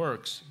world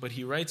works, but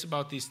he writes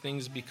about these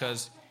things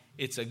because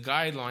it's a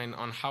guideline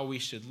on how we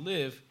should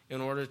live in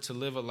order to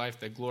live a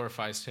life that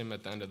glorifies him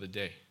at the end of the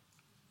day.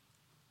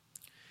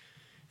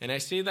 And I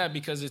say that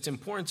because it's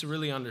important to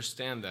really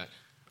understand that.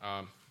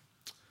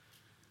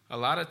 A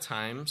lot of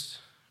times,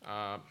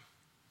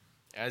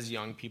 as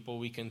young people,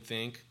 we can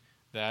think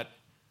that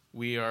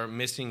we are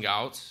missing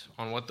out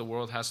on what the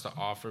world has to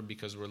offer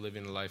because we're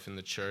living a life in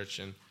the church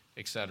and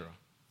etc.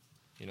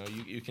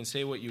 You can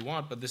say what you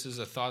want, but this is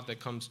a thought that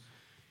comes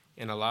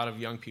in a lot of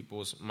young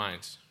people's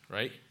minds,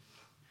 right?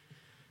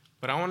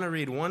 But I want to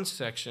read one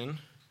section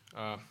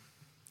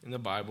in the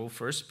Bible,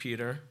 1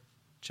 Peter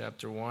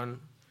chapter 1,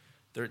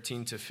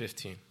 13 to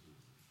 15.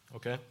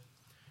 Okay?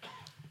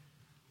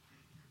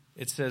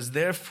 It says,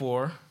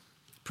 therefore,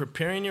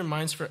 preparing your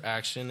minds for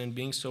action and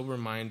being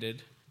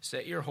sober-minded,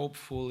 set your hope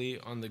fully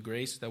on the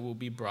grace that will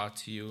be brought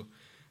to you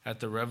at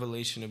the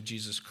revelation of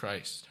Jesus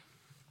Christ.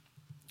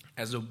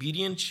 As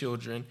obedient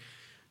children,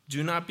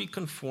 do not be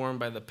conformed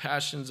by the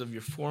passions of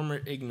your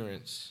former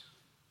ignorance.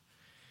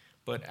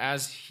 But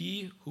as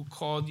he who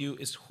called you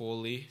is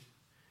holy,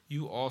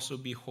 you also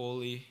be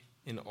holy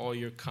in all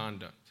your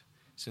conduct,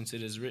 since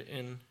it is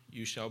written,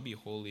 you shall be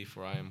holy,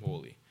 for I am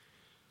holy.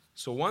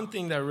 So one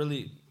thing that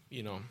really,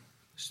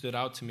 stood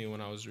out to me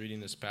when I was reading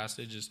this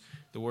passage is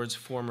the words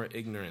former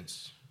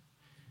ignorance.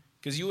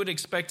 Because you would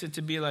expect it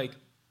to be like,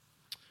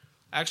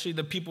 actually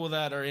the people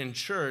that are in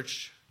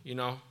church,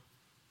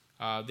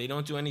 they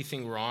don't do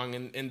anything wrong,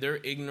 and they're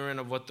ignorant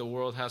of what the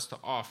world has to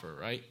offer,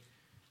 right?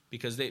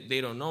 Because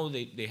they don't know,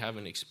 they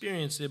haven't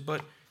experienced it.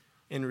 But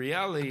in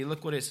reality,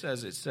 look what it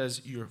says. It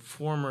says your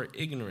former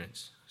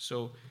ignorance.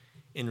 So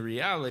in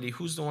reality,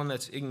 who's the one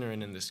that's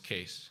ignorant in this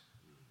case?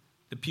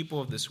 The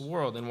people of this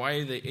world. And why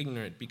are they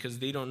ignorant? Because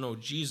they don't know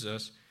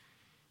Jesus,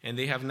 and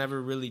they have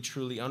never really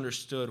truly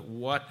understood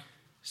what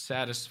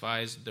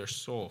satisfies their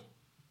soul.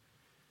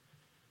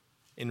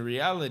 In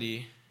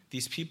reality,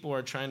 these people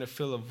are trying to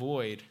fill a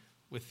void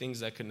with things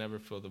that could never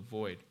fill the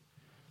void.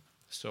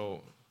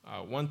 So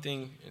one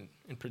thing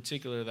in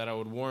particular that I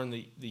would warn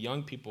the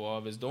young people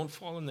of is don't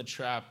fall in the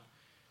trap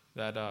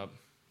that,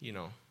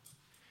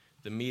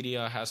 the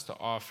media has to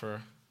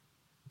offer,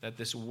 that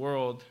this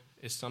world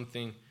is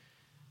something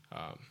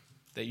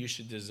that you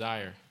should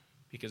desire.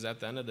 Because at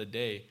the end of the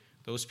day,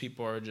 those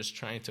people are just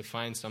trying to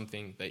find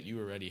something that you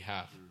already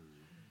have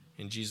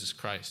in Jesus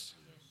Christ.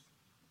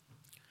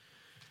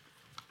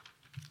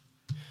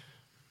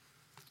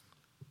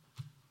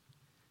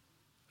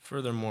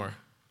 Furthermore,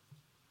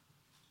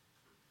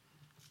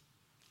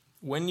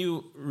 when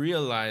you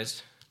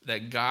realize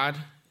that God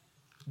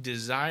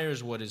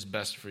desires what is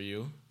best for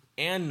you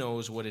and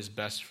knows what is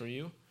best for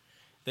you,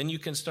 then you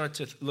can start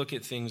to look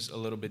at things a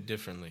little bit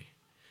differently.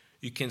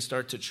 You can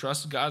start to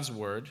trust God's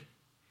word,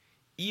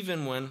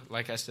 even when,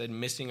 like I said,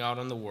 missing out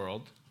on the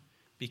world,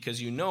 because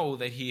you know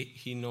that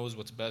He knows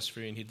what's best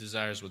for you and He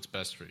desires what's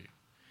best for you.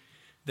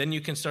 Then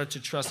you can start to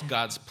trust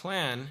God's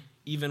plan,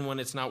 even when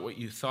it's not what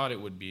you thought it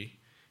would be.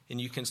 And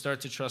you can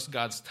start to trust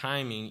God's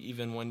timing,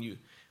 even when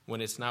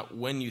it's not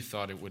when you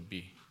thought it would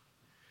be.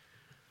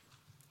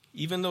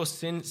 Even though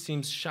sin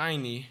seems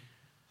shiny,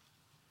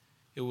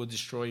 it will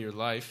destroy your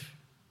life.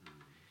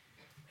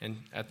 And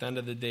at the end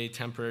of the day,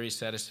 temporary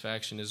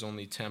satisfaction is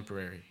only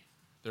temporary.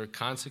 There are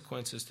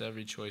consequences to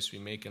every choice we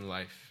make in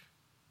life.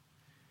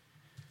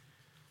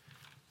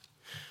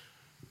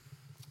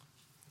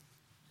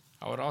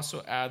 I would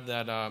also add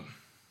that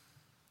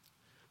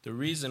the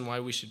reason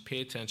why we should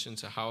pay attention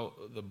to how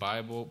the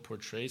Bible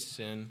portrays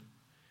sin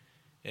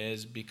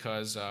is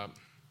because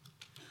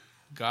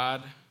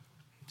God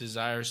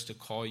desires to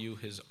call you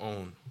His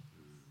own.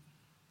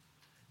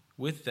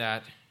 With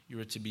that, you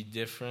are to be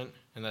different,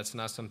 and that's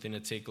not something to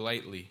take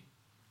lightly.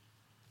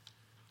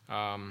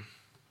 I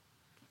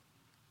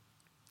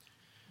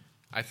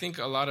think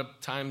a lot of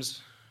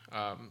times,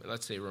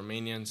 let's say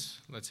Romanians,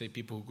 let's say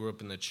people who grew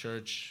up in the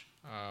church,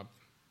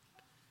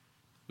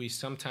 we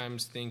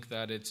sometimes think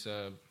that it's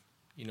a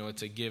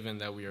given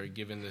that we are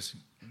given this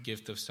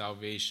gift of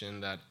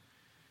salvation, that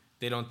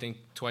they don't think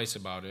twice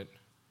about it.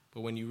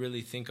 But when you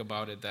really think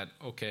about it, that,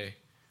 okay,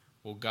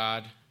 well,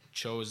 God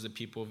chose the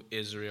people of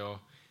Israel,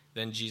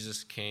 then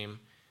Jesus came,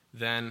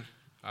 then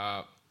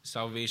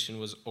salvation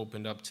was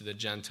opened up to the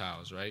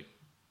Gentiles, right?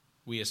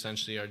 We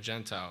essentially are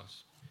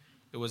Gentiles.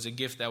 It was a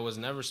gift that was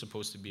never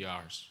supposed to be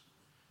ours.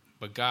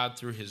 But God,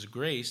 through His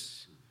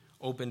grace,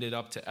 opened it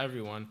up to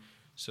everyone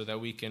so that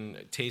we can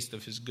taste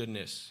of His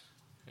goodness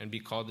and be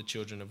called the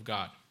children of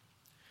God.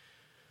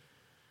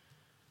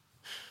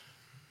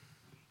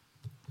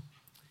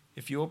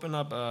 If you open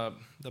up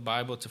the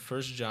Bible to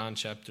 1 John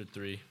chapter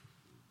 3,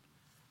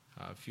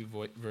 a few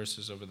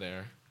verses over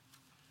there,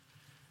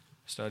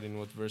 starting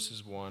with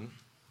verse 1,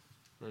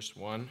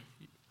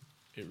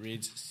 it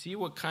reads, "See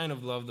what kind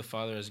of love the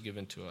Father has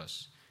given to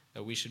us,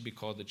 that we should be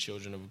called the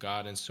children of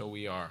God, and so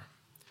we are.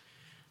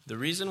 The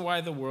reason why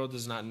the world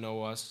does not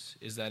know us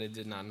is that it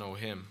did not know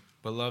Him.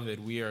 Beloved,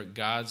 we are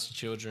God's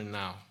children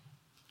now.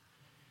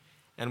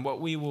 And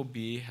what we will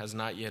be has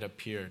not yet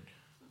appeared.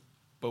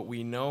 But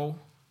we know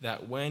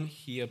that when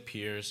He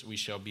appears, we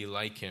shall be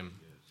like Him,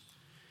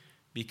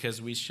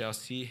 because we shall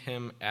see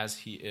Him as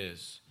He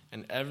is.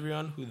 And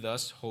everyone who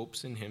thus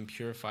hopes in Him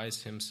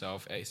purifies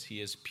himself as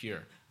He is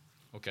pure."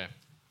 Okay.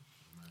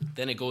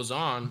 Then it goes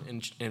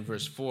on in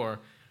verse 4,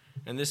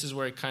 and this is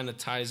where it kind of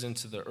ties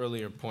into the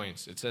earlier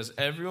points. It says,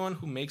 "Everyone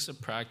who makes a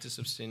practice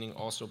of sinning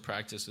also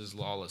practices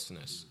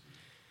lawlessness."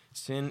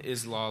 Sin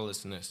is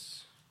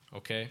lawlessness,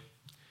 okay?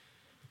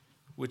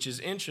 Which is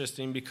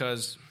interesting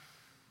because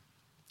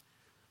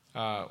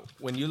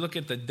when you look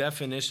at the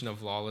definition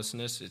of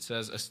lawlessness, it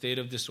says a state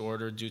of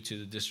disorder due to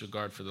the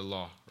disregard for the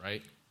law,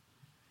 right?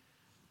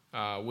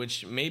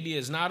 Which maybe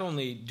is not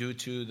only due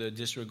to the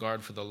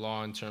disregard for the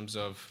law in terms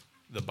of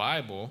the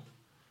Bible,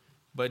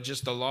 but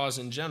just the laws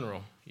in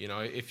general. You know,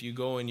 if you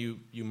go and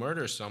you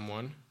murder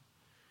someone,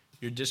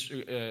 you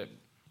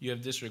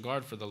have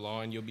disregard for the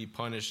law and you'll be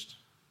punished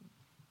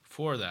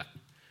for that.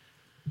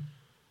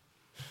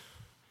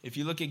 If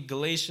you look at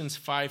Galatians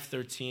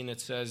 5:13,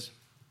 it says,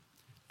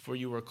 "For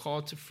you were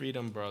called to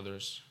freedom,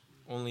 brothers,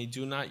 only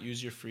do not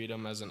use your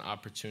freedom as an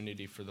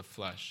opportunity for the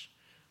flesh,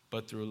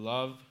 but through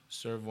love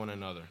serve one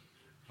another."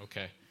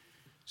 Okay,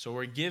 so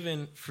we're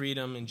given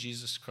freedom in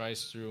Jesus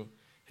Christ through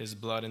His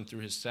blood and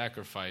through His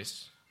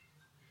sacrifice,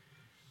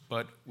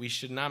 but we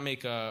should not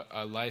make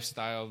a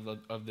lifestyle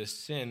of this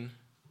sin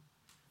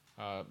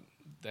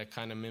that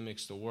kind of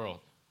mimics the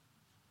world.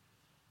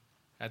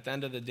 At the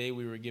end of the day,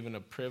 we were given a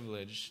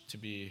privilege to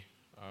be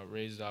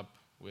raised up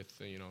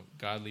with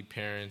godly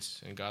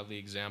parents and godly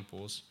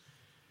examples,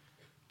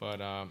 but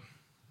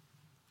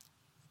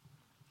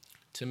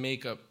to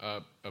make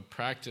a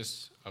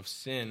practice of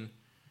sin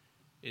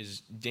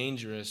is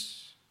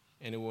dangerous,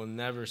 and it will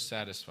never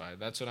satisfy.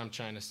 That's what I'm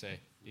trying to say,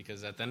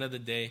 because at the end of the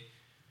day,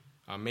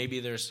 maybe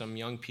there's some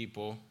young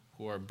people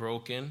who are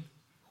broken,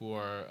 who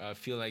are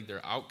feel like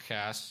they're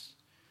outcasts,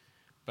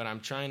 but I'm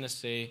trying to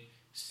say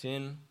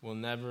sin will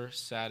never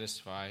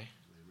satisfy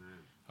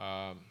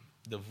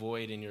the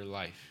void in your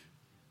life.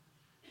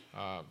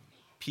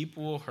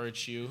 People will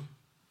hurt you.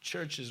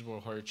 Churches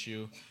will hurt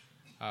you.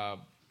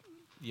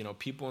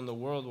 People in the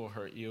world will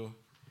hurt you.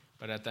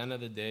 But at the end of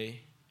the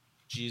day,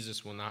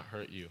 Jesus will not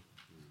hurt you.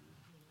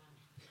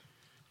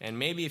 And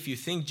maybe if you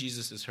think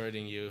Jesus is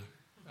hurting you,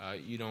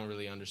 you don't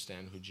really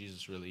understand who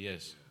Jesus really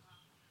is.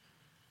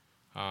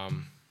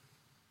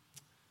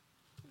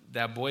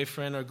 That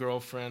boyfriend or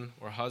girlfriend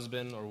or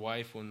husband or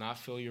wife will not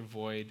fill your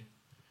void.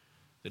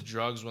 The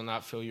drugs will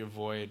not fill your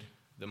void.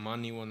 The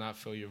money will not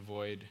fill your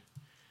void.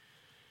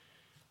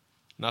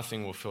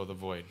 Nothing will fill the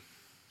void.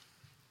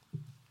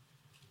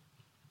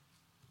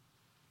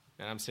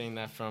 And I'm saying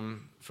that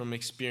from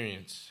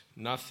experience.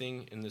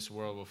 Nothing in this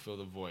world will fill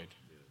the void.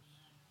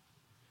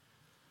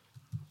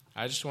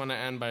 I just want to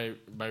end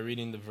by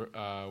reading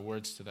the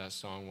words to that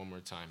song one more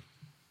time.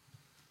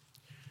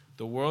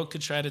 The world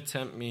could try to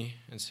tempt me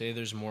and say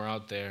there's more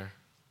out there,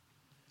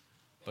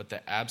 but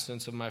the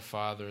absence of my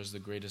Father is the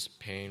greatest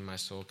pain my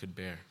soul could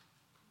bear.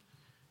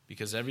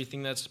 Because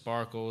everything that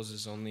sparkles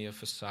is only a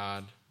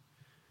facade,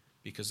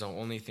 because the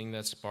only thing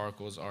that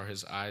sparkles are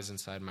his eyes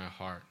inside my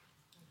heart.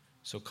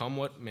 So come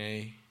what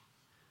may,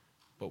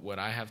 but what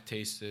I have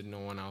tasted, no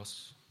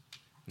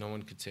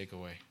one could take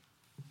away.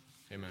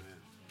 Amen.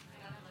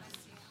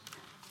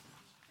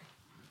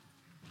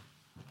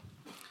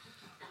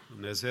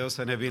 Dumnezeu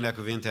să ne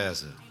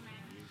binecuvinteze.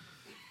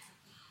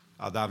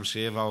 Adam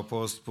și Eva au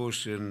fost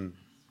puși în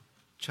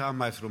cea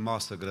mai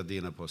frumoasă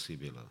grădină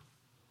posibilă.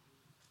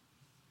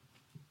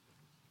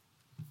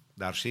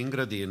 Dar și în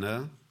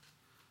grădină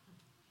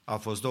au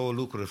fost două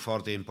lucruri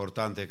foarte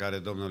importante care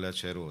Domnul le-a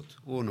cerut.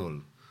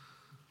 Unul,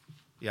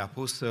 i-a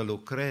pus să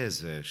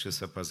lucreze și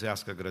să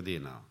păzească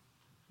grădina.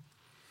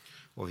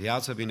 O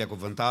viață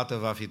binecuvântată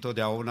va fi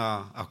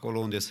totdeauna acolo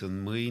unde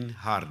sunt mâini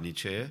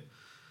harnice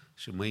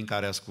și mâini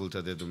care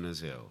ascultă de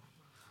Dumnezeu.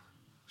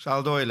 Și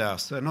al doilea,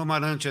 să nu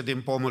mănânce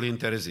din pomul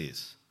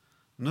interzis.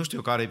 Nu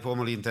știu care e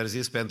pomul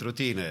interzis pentru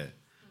tine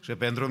și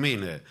pentru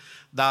mine,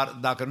 dar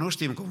dacă nu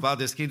știm, cumva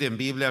deschidem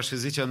Biblia și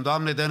zicem,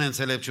 Doamne, dă-ne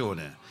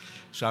înțelepciune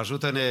și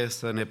ajută-ne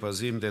să ne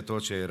păzim de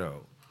tot ce e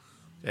rău.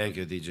 Thank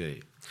you, DJ.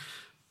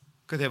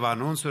 Câteva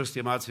anunțuri,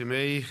 stimații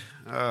mei.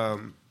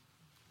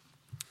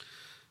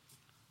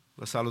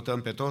 Vă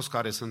salutăm pe toți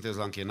care sunteți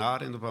la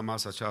închinare după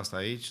masa aceasta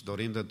aici,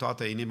 dorind în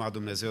toată inima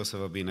Dumnezeu să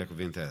vă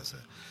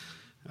binecuvinteze.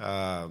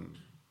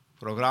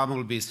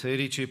 Programul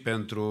bisericii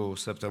pentru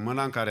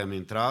săptămâna în care am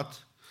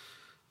intrat,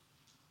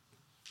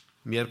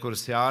 miercuri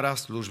seara,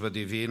 slujbă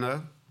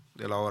divină,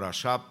 de la ora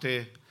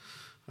 7,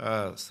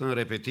 sunt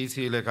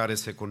repetițiile care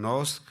se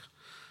cunosc.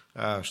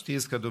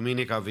 Știți că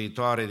duminica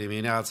viitoare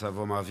dimineața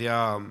vom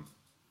avea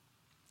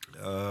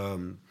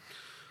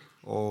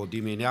o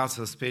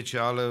dimineață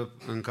specială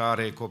în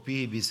care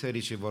copiii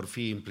bisericii vor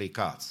fi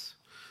implicați.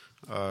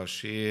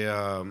 Și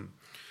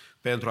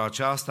pentru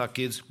aceasta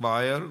Kids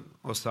Choir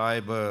o să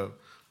aibă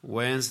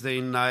Wednesday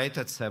night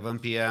at 7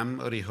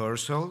 p.m.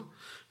 rehearsal,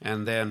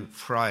 and then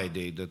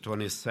Friday, the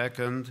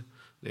 22nd,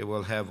 they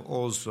will have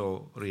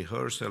also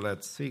rehearsal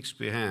at 6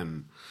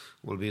 p.m.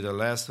 will be the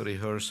last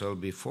rehearsal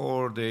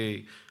before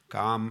they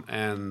come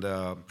and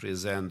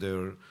present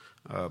their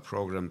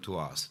program to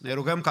us. Ne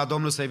rugăm ca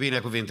Domnul să-i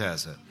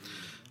binecuvinteze.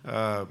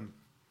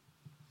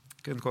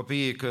 Când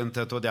copiii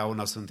cântă,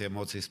 totdeauna sunt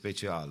emoții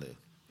speciale.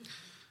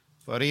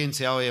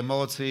 Părinții au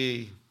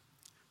emoții,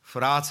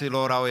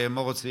 fraților au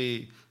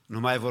emoții, nu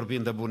mai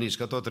vorbim de bunici,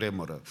 că tot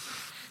tremură.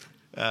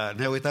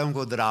 Ne uităm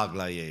cu drag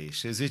la ei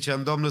și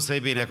zicem, Domnul să-i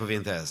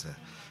binecuvinteze.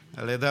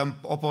 Le dăm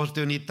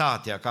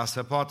oportunitatea ca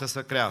să poată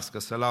să crească,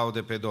 să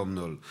laude pe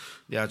Domnul.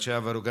 De aceea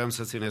vă rugăm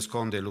să țineți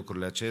cont de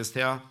lucrurile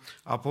acestea.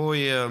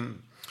 Apoi,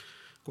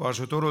 cu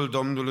ajutorul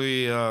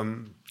Domnului,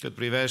 cât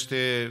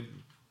privește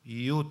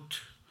Youth,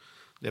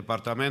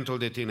 Departamentul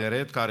de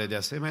Tineret, care de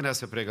asemenea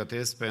se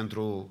pregătesc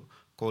pentru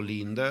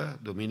colindă,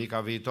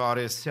 duminica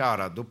viitoare,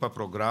 seara, după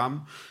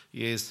program,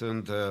 ei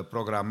sunt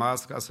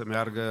programați ca să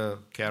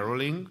meargă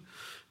caroling,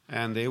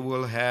 and they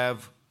will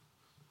have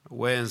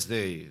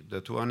Wednesday, the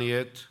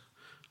 20th,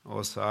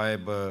 o să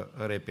aibă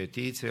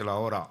repetiție la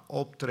ora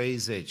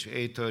 8:30,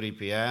 8:30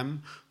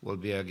 p.m. will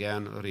be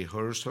again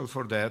rehearsal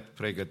for that,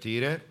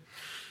 pregătire.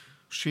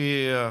 Și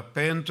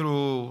pentru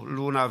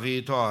luna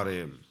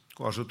viitoare,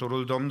 cu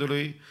ajutorul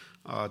Domnului,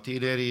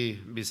 tinerii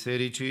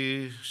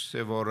bisericii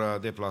se vor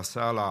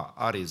deplasa la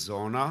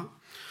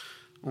Arizona,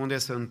 unde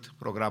sunt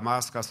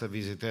programați ca să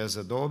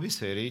viziteze 2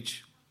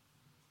 biserici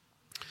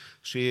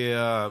și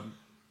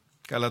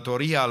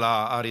călătoria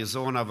la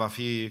Arizona va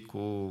fi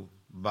cu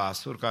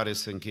busuri care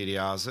se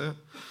închiriază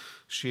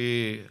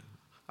și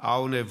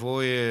au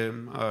nevoie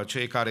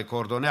cei care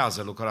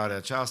coordonează lucrarea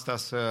aceasta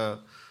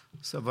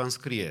să vă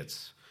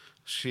înscrieți.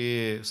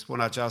 Și spun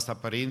aceasta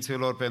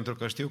părinților pentru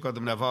că știu că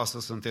dumneavoastră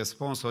sunteți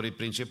sponsorii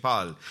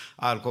principali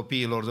al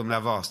copiilor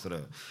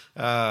dumneavoastră.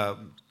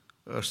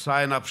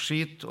 Sign-up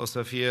sheet o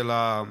să fie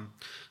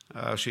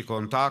și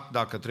contact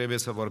dacă trebuie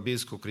să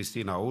vorbiți cu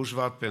Cristina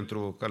Ușvat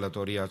pentru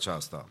călătoria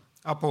aceasta.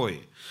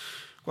 Apoi,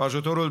 cu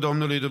ajutorul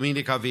Domnului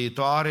duminica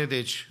viitoare,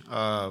 deci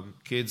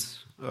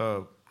Kids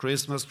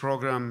Christmas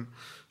Program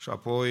și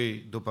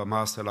apoi după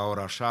masă la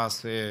ora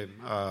 6,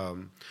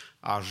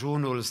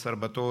 ajunul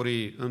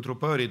sărbătorii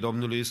întrupării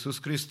Domnului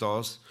Iisus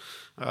Hristos,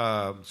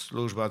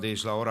 slujba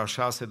deci la ora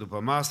 6 după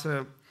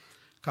masă,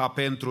 ca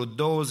pentru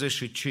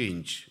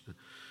 25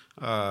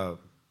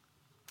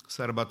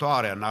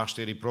 sărbătoarea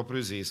nașterii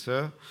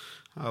propriu-zisă,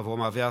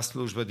 vom avea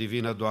slujbă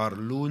divină doar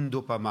luni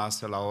după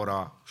masă la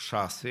ora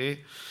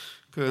 6,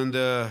 când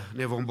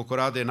ne vom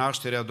bucura de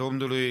nașterea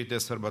Domnului, de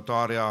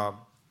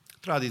sărbătoarea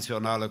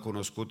tradițională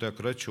cunoscută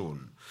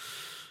Crăciun.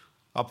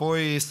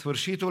 Apoi,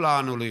 sfârșitul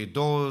anului,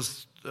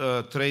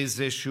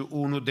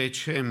 31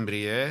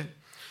 decembrie,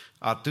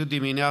 atât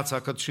dimineața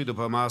cât și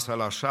după masa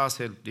la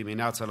 6,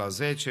 dimineața la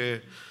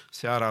 10,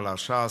 seara la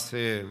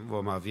 6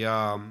 vom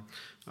avea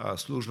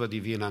slujbă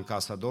divină în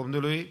casa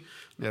Domnului.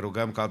 Ne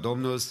rugăm ca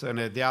Domnul să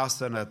ne dea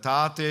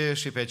sănătate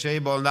și pe cei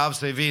bolnavi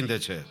să-i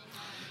vindece.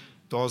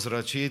 Toți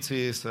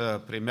răciții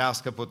să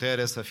primească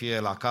putere să fie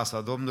la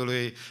casa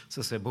Domnului,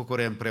 să se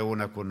bucure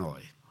împreună cu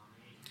noi.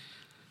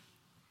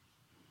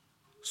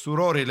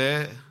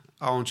 Surorile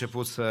au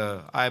început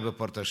să aibă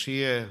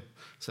părtășie,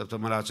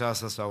 săptămâna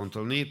aceasta s-au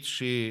întâlnit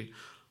și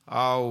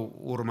au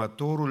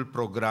următorul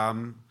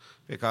program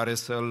pe care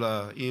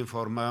să-l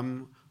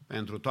informăm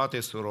pentru toate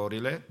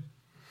surorile,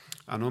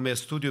 anume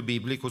studiu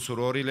biblic cu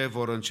surorile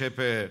vor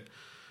începe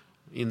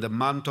in the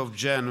month of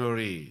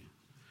January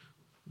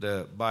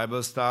the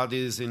Bible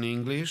studies in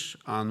English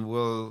and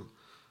will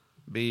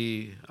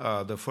be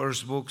the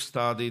first book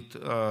studied,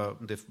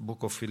 the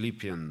book of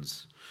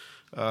Philippians.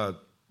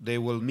 They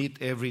will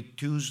meet every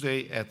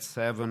Tuesday at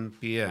 7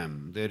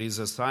 p.m. There is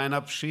a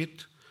sign-up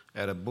sheet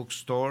at a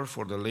bookstore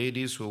for the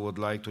ladies who would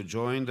like to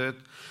join that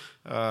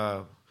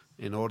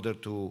in order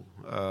to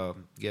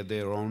get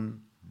their own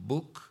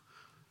book,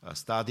 a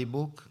study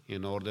book,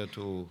 in order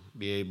to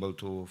be able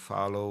to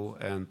follow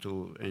and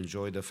to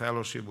enjoy the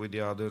fellowship with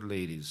the other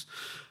ladies.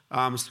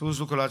 Am spus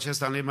lucrul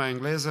acesta în limba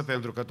engleză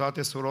pentru că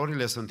toate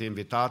surorile sunt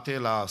invitate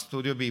la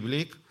studiu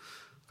biblic,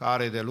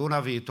 care de luna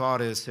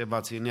viitoare se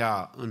va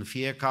ținea în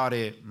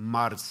fiecare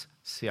marți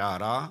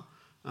seara,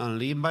 în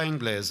limba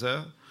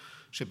engleză,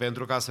 și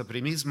pentru ca să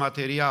primiți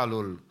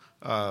materialul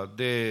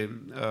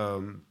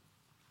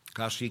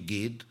ca și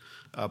ghid,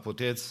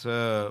 puteți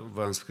să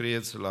vă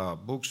înscrieți la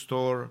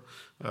bookstore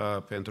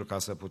pentru ca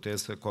să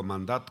puteți să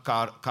comandați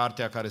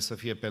cartea care să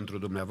fie pentru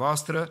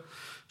dumneavoastră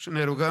și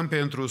ne rugăm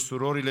pentru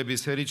surorile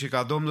bisericii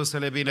ca Domnul să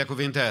le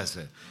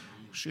binecuvinteze.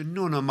 Și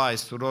nu numai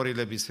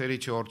surorile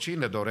bisericii,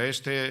 oricine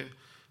dorește,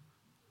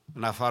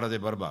 în afară de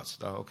bărbați,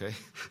 da, ok?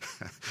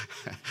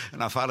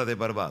 În afară de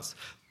bărbați.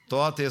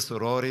 Toate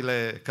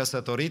surorile,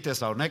 căsătorite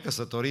sau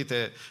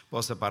necăsătorite,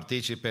 pot să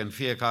participe în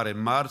fiecare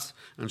marți,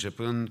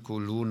 începând cu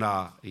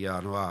luna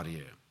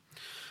ianuarie.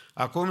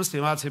 Acum,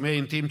 stimații mei,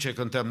 în timp ce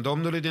cântăm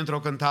Domnului dintr-o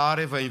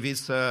cântare, vă invit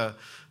să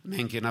ne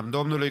închinăm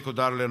Domnului cu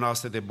darurile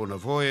noastre de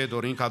bunăvoie,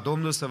 dorim ca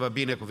Domnul să vă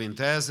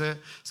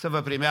binecuvinteze, să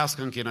vă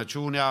primească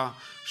închinăciunea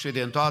și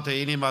din toată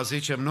inima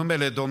zicem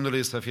numele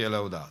Domnului să fie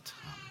lăudat.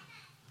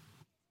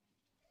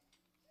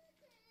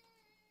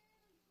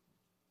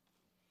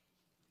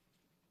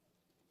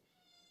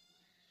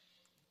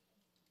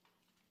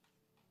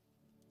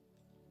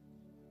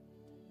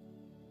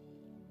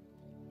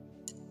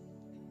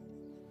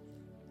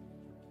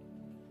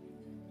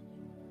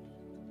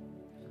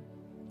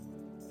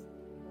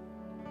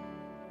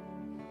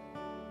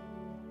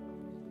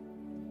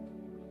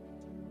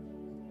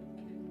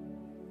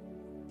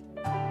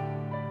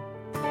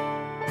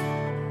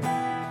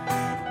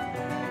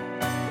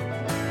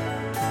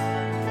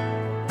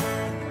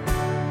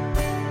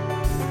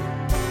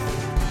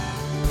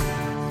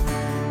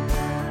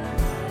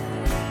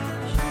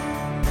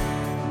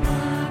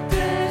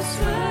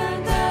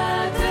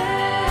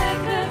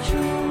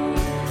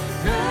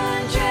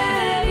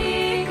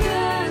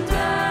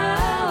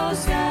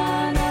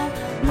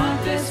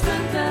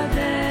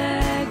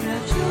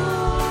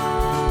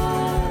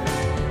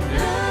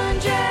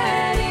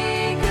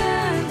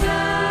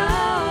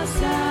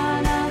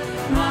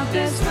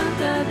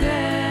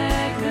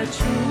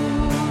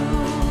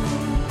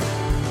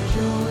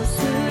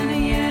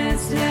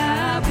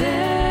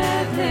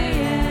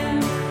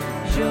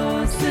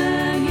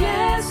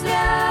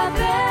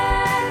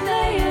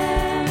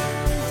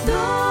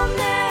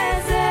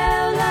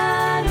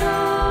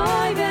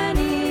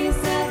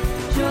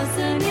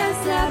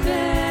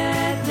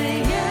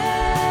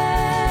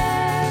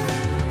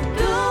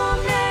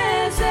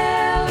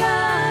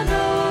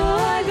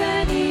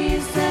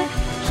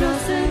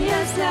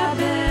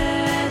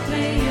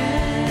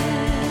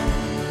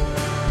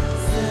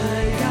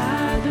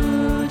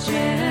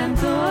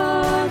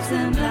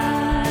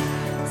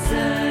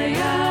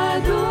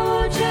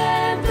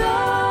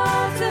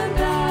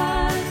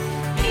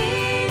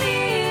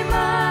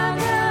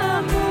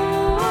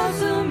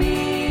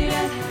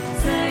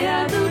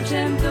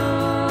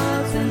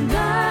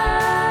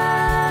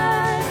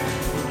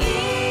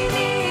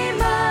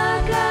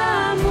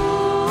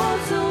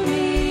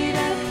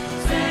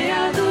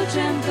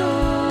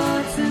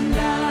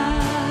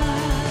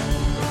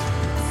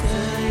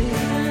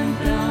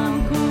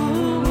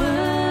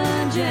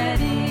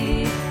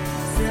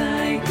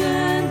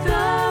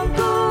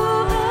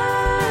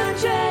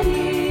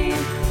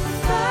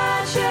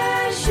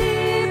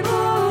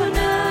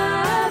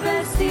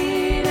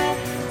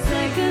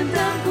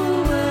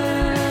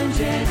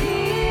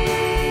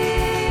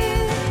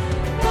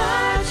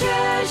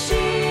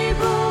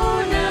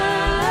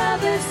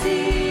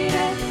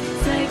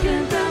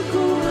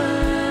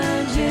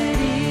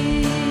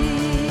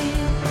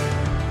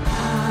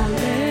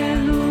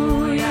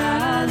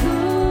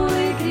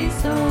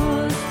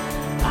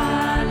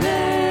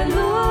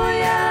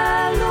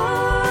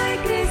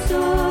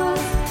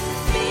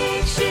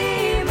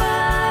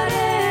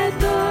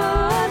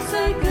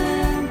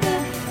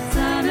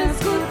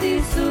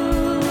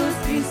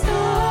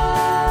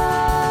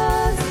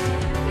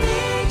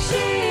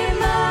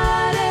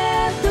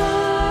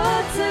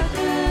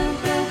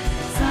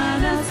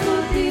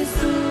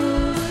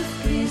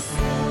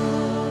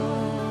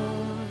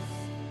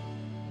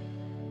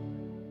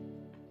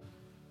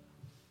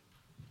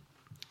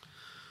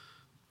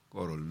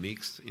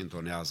 fix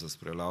intonează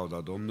spre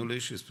lauda Domnului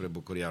și spre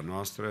bucuria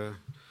noastră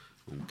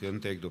un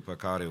cântec, după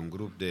care un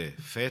grup de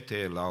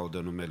fete laudă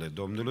numele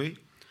Domnului,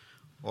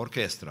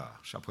 orchestra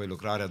și apoi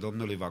lucrarea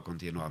Domnului va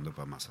continua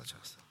după masa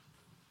aceasta.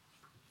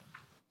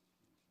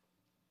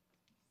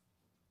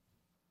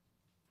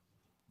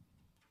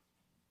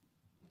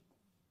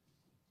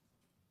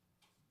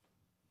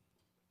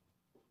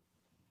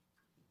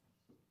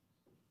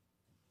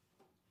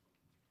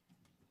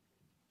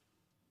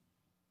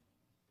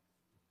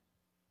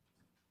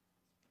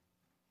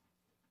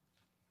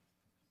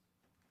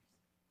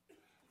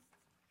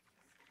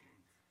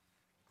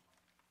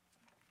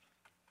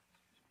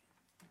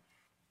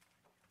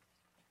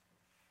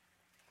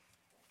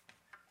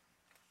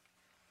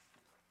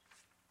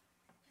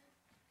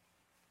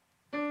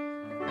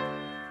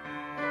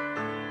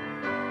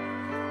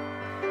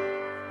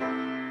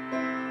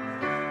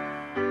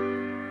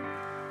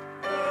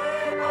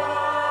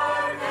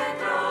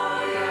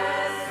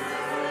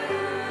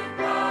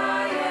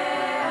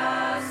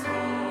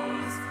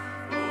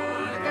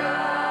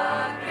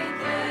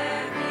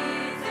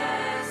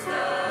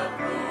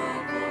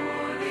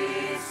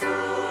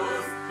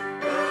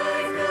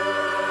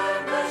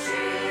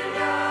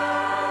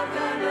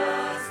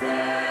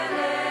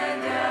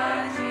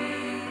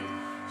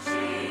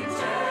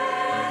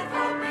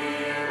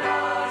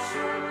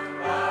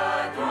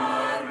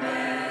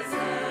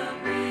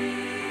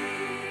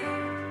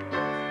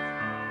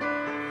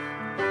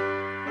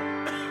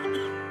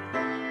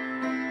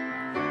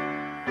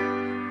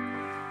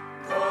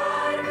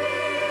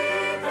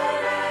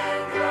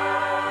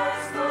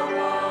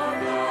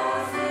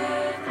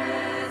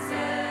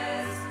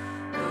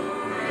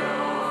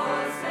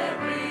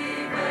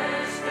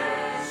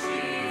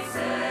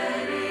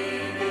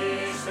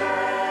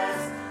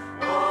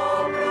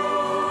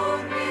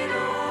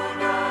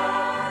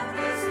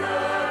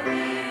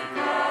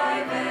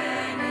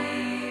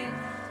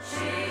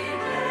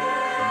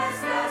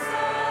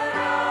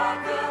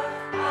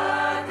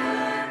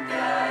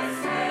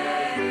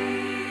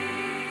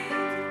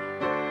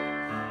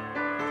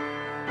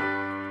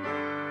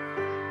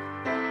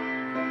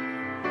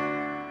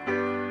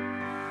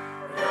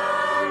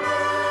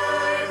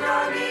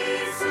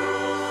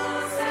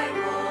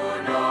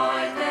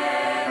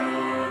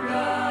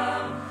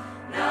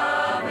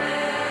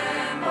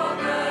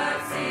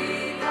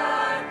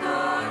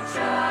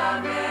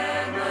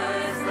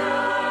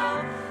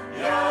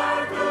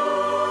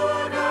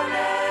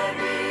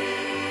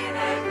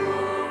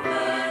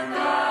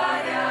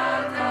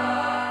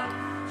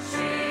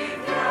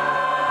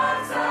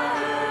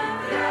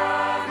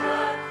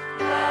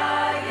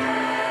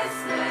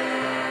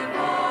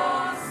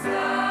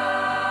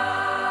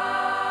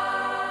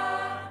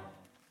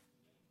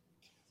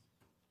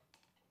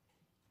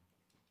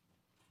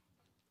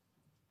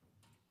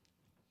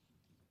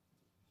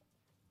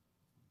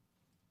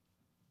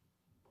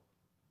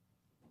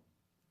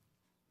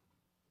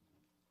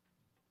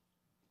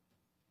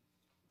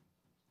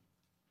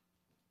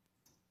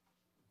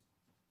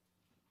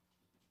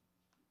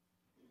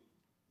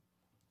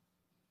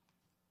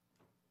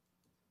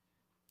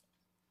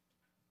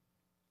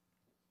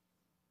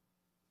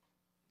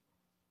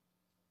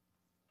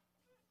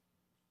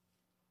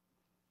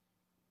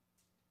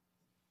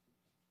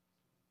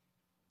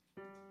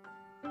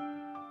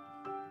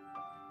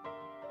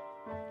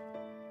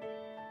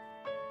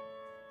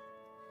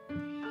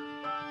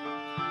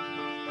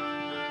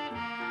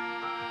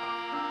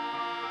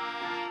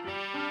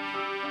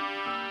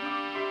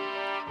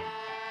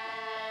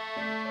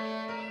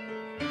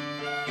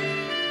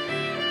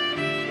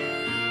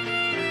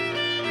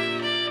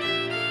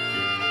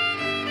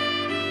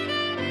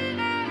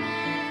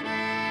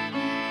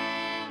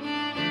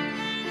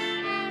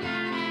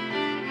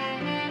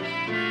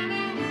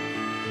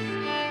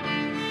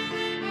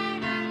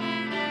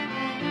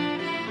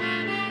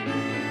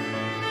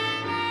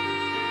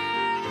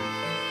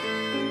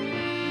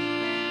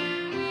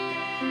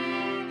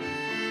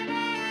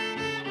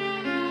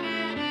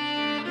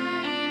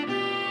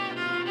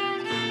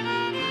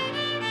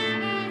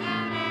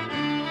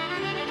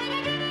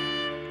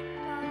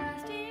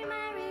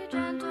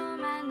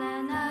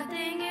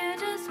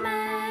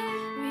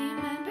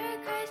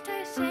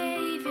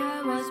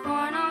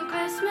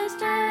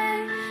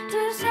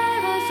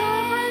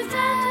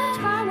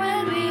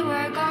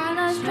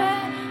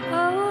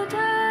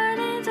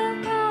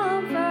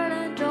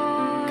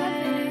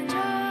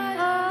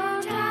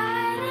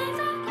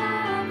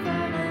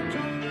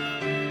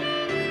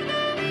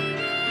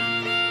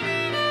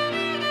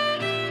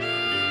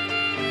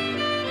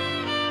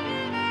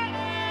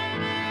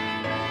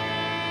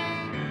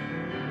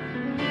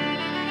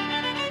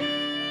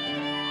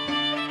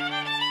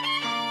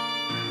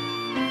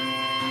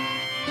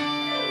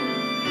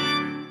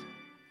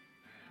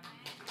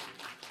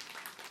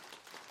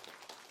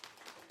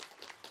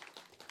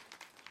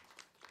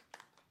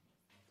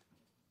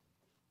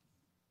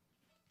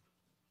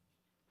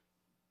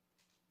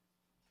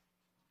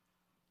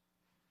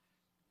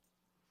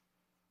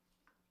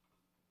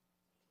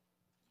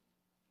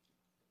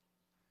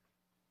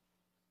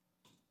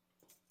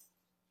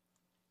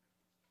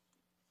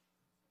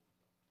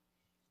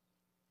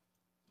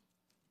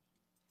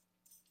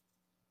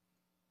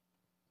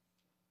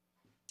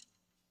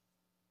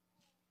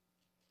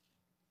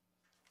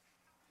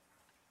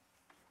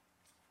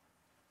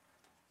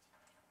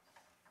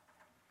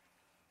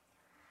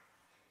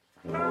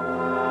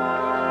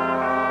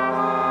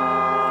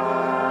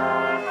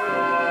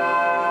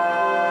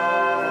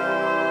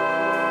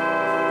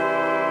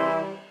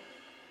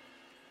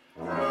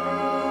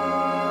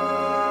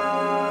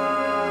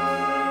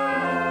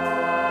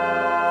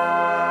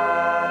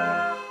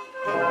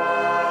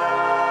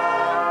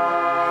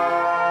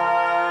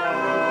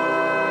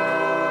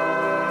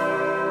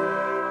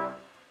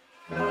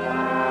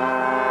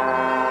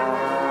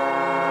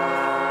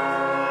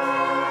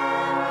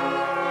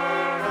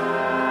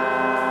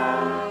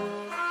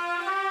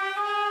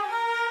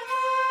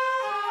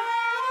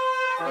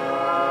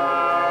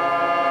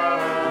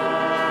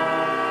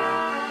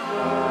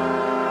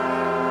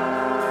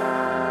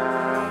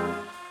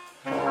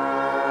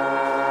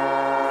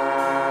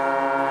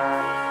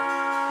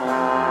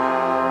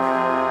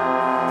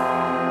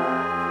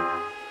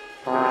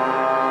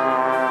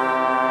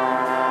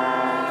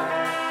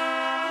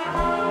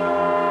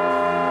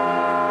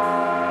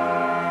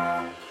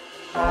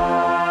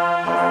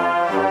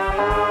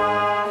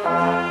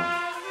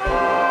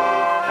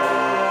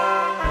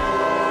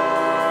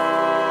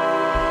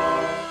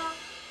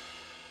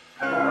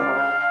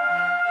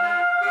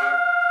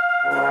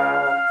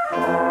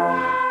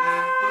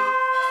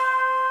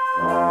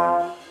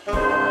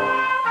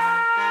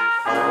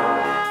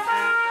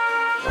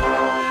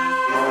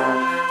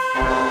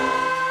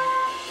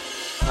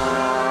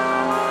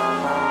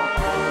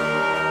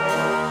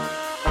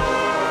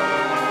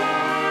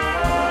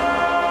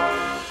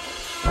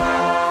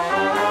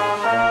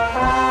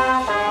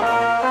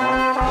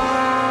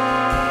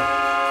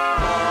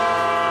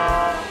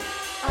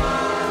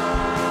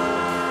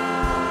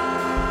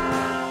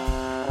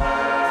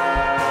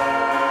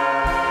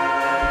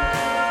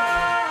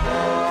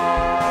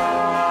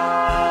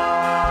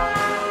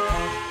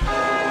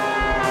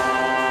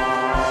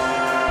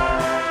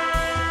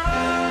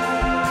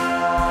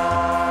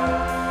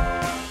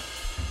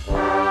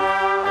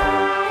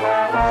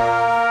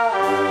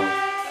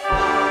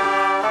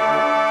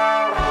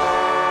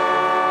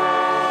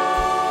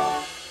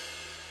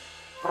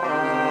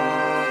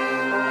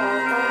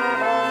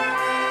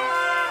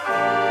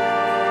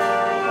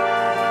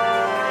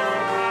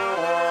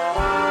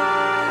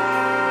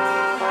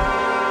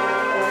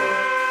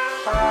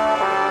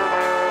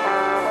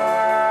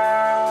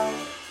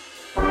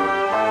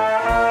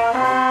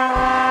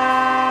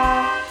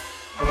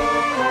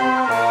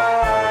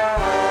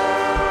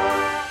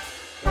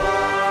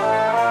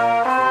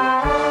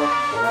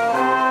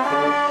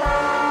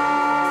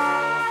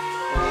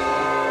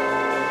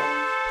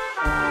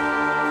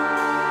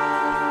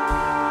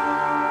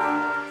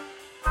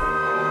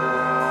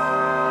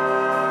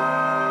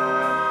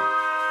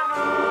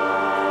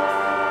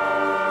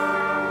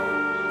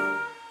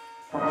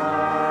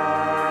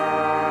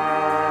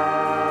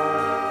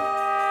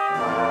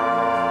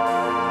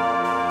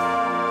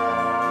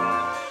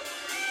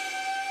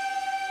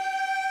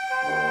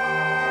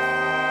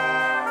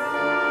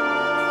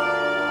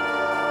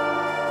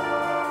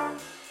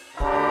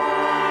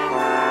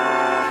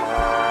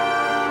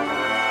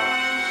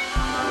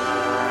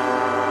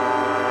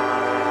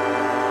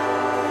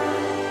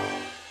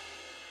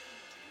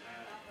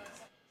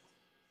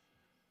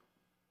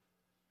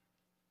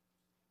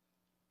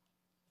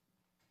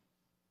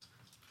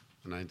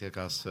 Înainte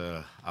ca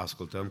să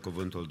ascultăm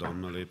cuvântul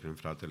Domnului prin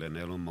fratele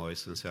Nelu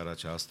Mois în seara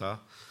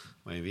aceasta,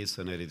 mă invit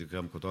să ne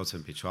ridicăm cu toți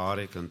în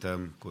picioare,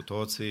 cântăm cu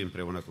toții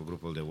împreună cu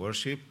grupul de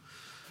worship,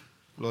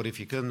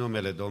 glorificând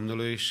numele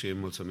Domnului și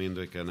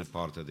mulțumindu-i că ne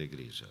poartă de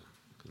grijă.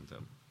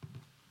 Cântăm.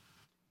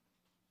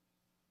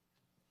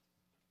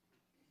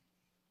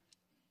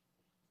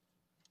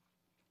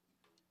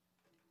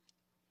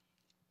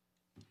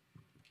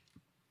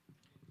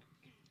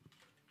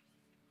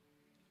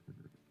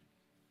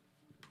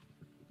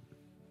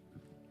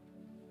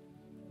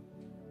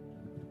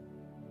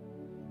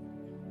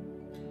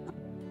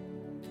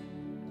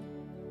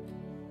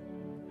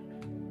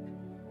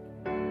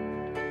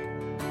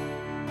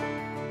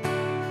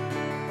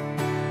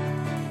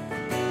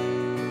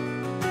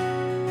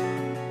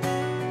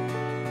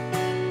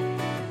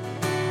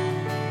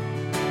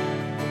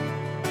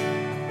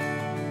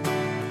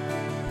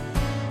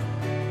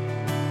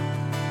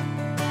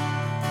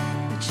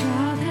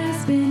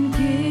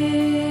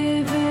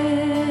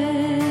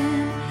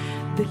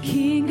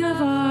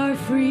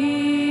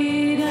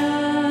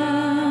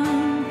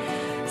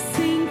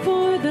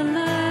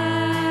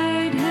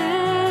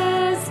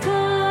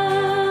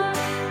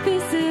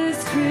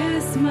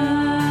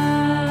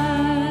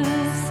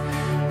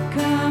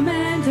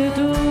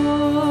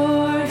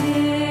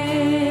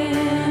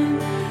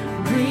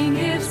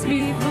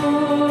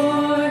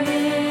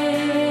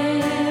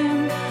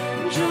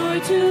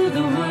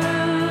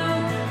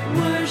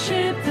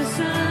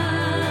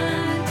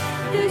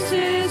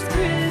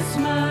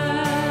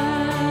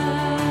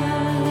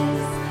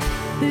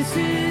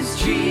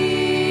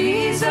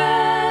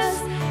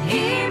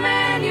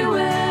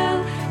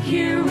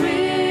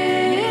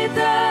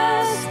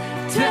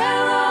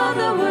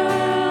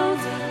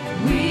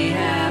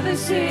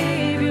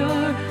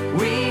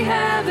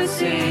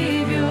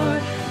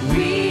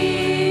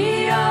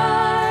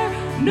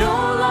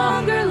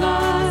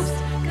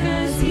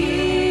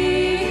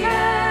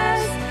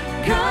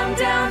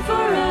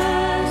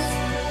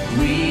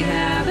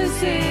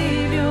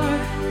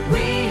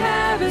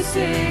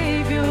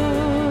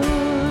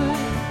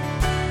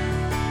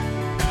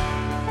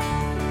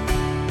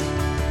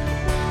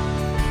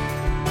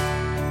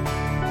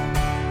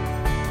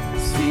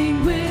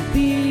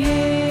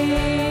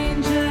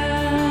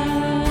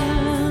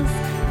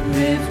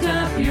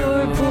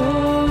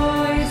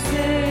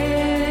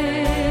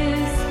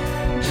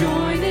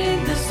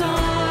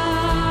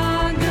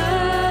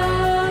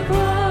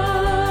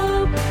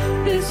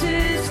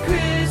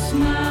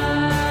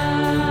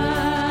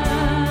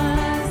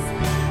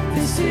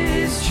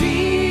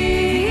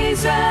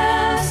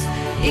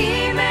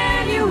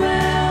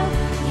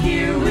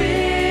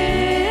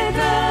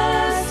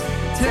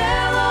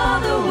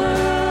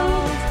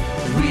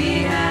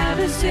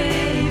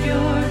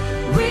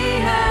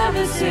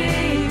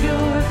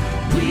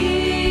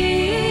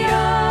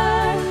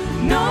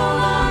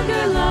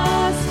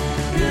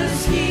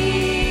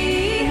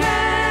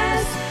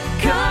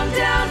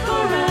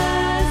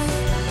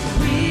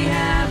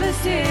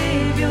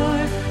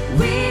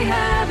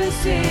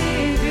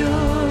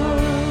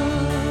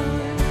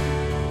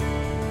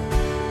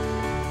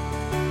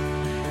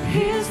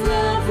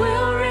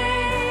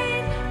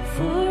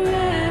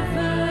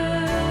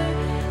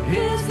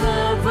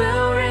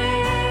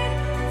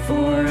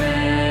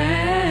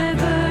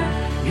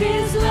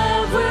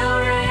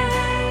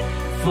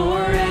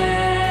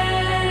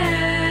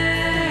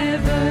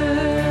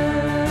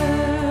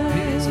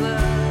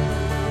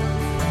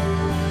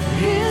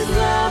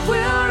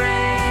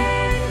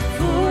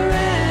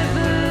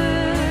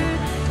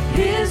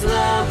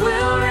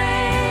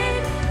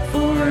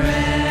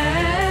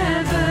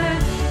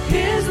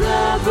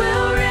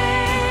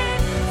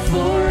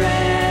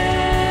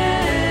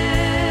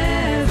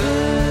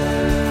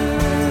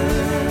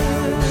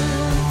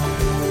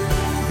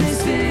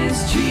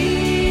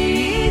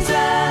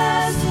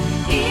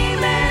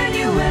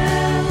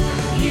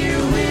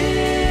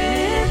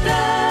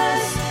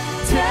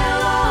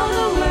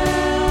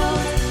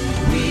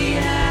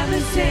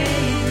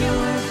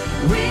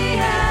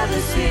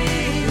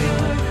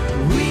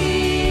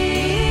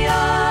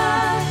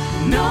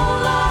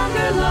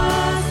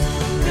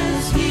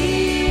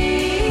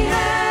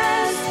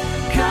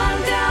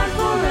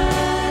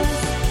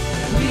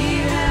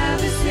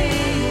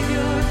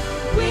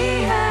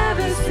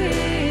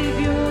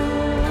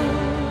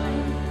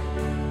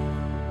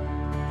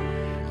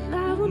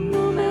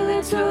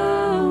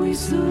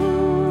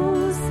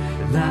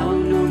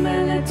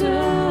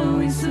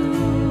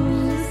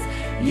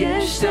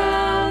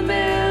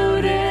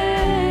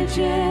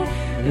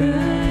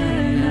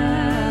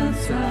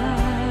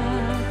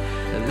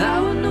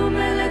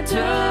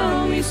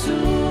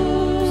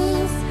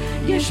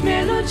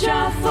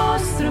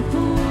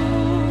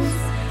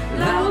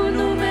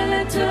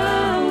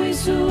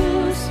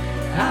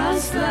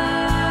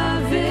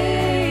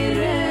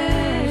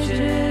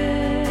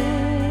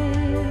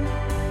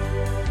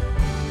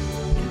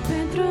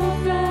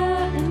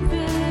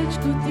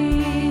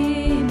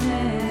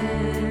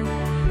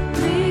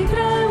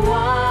 Printre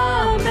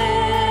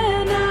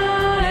oameni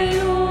ai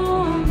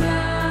umblat.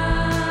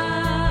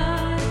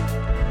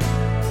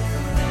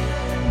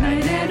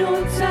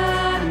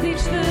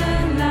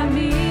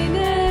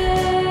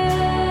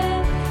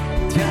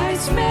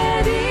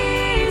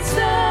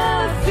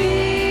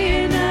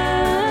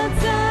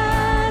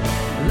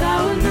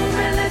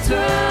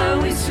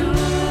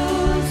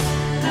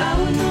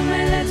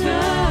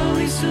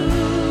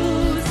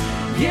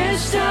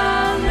 ești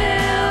al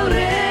meu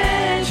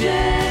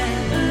rege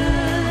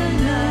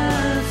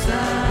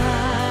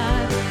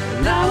înălțat.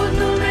 Laud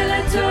numele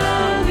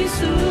Tău,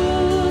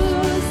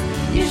 Iisus,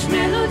 ești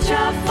mielul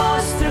ce-a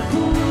fost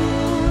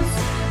străpus.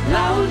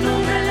 Laud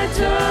numele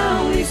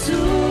Tău,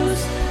 Iisus,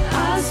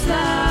 al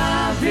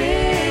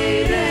slavei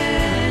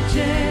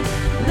rege.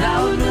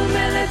 Laud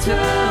numele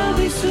Tău,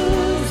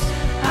 Iisus,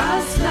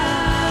 al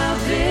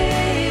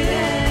slavei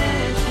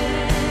rege.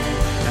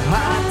 A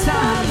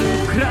Ta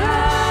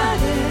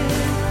lucrare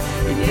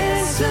e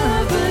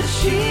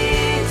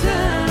săvârșită,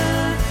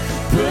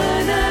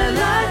 până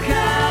la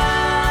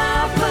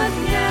capăt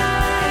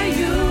ne-ai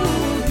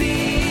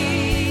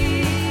iubit.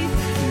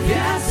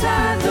 Viața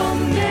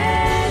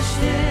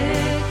domnește,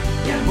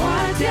 iar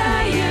moartea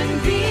e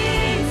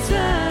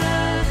învinsă.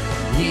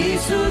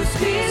 Iisus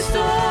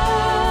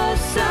Hristos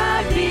s-a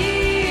biruit.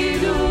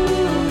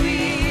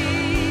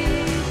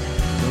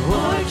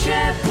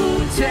 Orice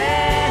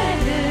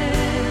putere,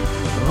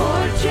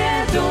 orice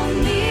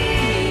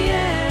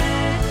domnie,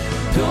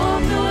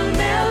 Domnul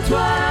meu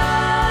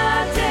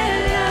toate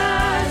le-a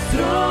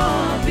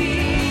zdrobit.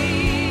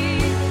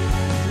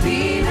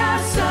 Vina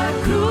sa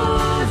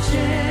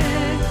cruce,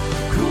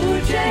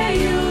 cruce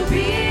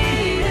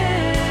iubire,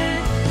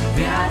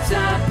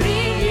 viața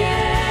prin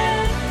El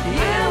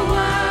eu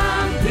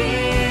am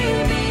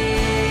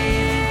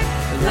primit.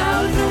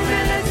 Laud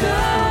numele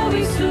Tău,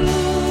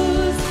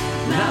 Iisus,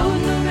 laud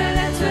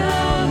numele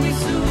Tău,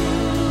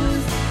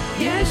 Iisus,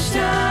 ești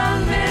al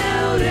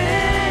meu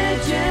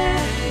rege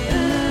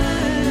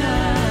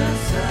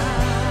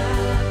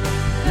înălțat.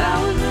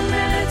 Laud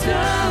numele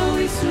Tău,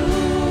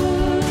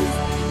 Iisus,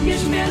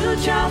 ești mielul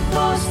ce-a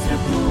fost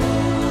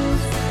străpus.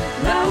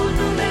 Laud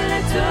numele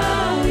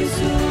Tău,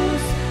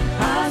 Iisus,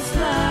 al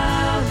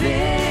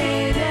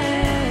slavei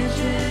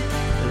rege.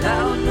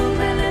 Laud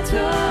numele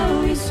Tău,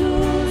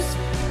 Iisus,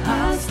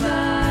 al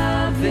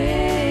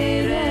slavei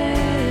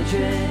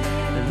rege.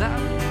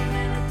 Laud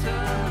numele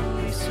Tău,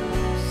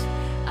 Iisus,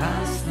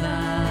 al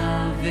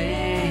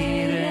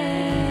slavei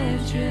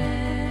rege.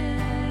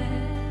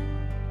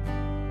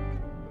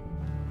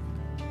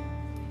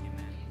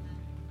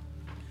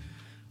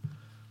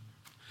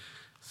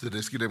 Să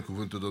deschidem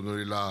cuvântul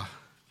Domnului la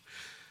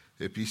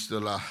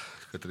Epistola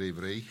către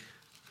Evrei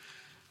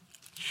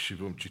și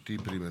vom citi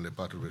primele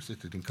 4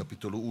 versete din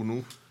capitolul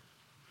 1,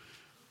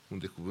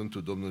 unde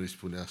cuvântul Domnului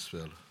spune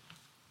astfel.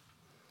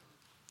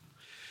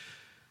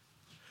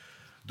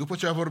 După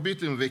ce a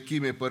vorbit în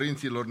vechime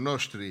părinților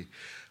noștri,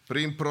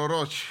 prin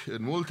proroci,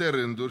 în multe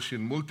rânduri și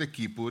în multe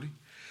chipuri,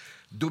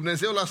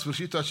 Dumnezeu la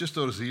sfârșitul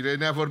acestor zile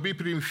ne-a vorbit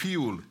prin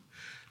Fiul,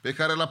 pe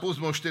care l-a pus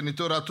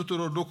moștenitor a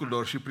tuturor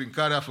lucrurilor și prin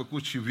care a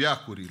făcut și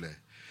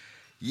veacurile.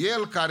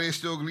 El care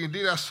este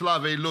oglindirea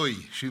slavei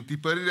Lui și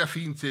întipărirea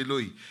ființei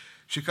Lui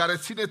și care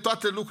ține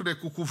toate lucrurile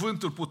cu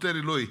cuvântul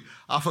puterii Lui,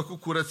 a făcut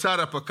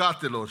curățarea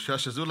păcatelor și a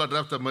așezut la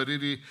dreapta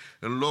măririi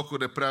în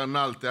locurile prea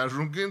înalte,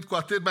 ajungând cu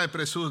atât mai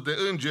presus de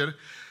îngeri,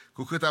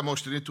 cu cât a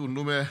moștenit un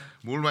nume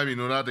mult mai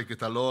minunat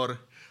decât al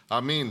lor.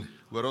 Amin.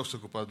 Vă rog să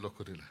ocupați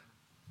locurile.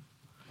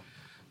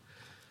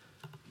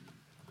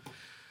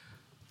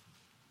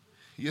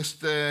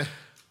 Este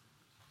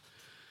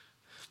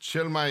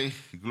cel mai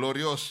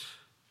glorios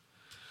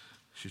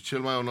și cel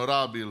mai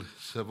onorabil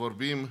să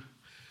vorbim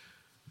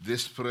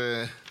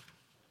despre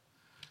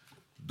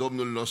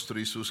Domnul nostru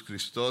Iisus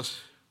Hristos,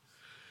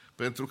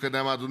 pentru că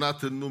ne-am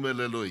adunat în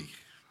numele Lui.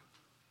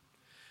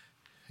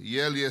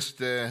 El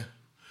este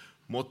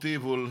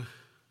motivul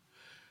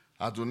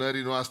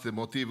adunării noastre,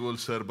 motivul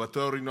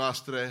sărbătorii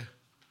noastre.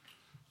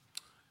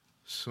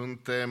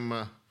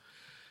 Suntem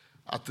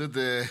atât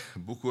de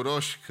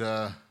bucuroși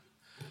că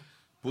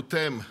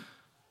putem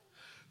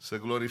să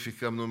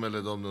glorificăm numele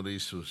Domnului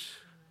Iisus.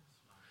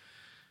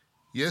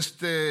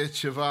 Este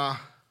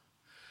ceva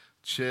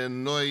ce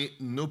noi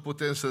nu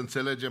putem să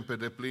înțelegem pe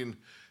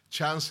deplin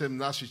ce a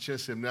însemnat și ce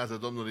însemnează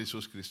Domnul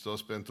Iisus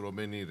Hristos pentru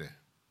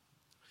omenire.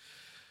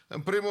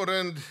 În primul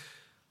rând,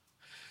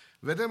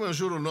 vedem în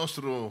jurul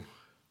nostru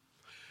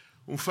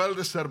un fel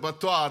de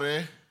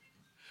sărbătoare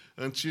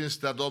în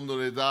cinstea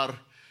Domnului,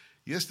 dar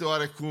este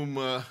oarecum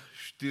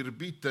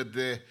știrbită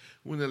de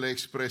unele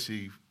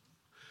expresii.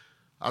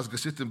 Ați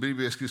găsit în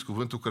Biblie scris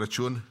cuvântul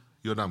Crăciun?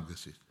 Eu n-am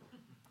găsit.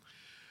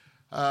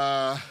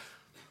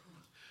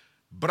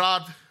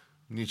 Brad?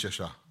 Nici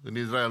așa. În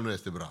Israel nu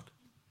este brad.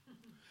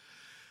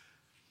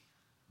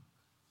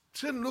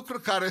 Sunt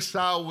lucruri care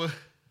s-au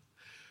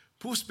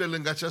pus pe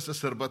lângă această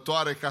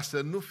sărbătoare ca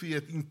să nu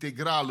fie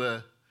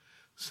integrală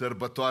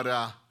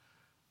sărbătoarea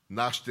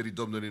nașterii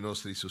Domnului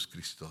nostru Iisus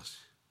Hristos.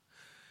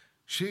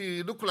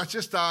 Și lucrul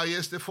acesta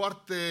este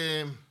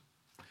foarte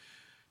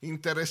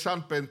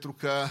interesant pentru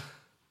că,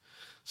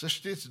 să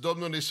știți,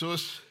 Domnul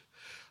Iisus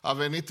a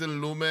venit în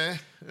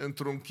lume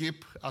într-un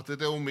chip atât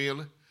de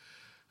umil,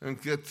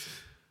 încât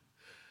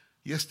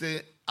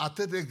este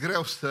atât de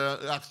greu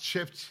să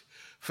accepti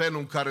felul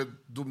în care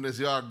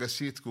Dumnezeu a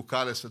găsit cu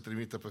cale să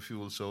trimită pe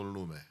Fiul Său în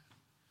lume.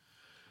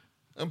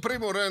 În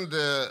primul rând,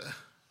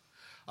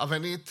 a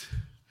venit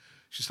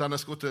și s-a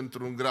născut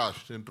într-un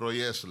grajd, într-o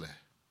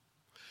iesle.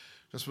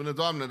 Și spune,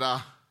 Doamne,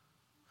 dar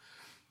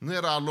nu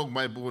era loc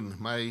mai bun,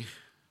 mai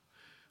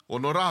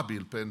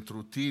onorabil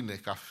pentru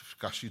tine,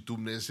 ca și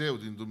Dumnezeu,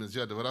 din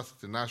Dumnezeu adevărat, să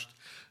te naști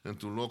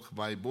într-un loc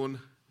mai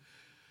bun?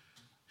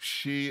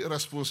 Și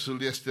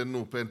răspunsul este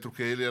nu, pentru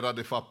că El era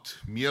de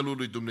fapt mielul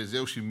lui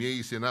Dumnezeu și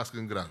miei se nasc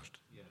în grajd.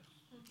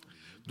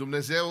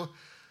 Dumnezeu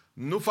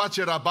nu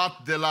face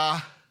rabat de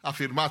la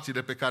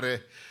afirmațiile pe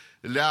care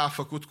le-a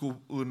făcut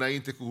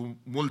înainte cu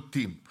mult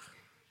timp.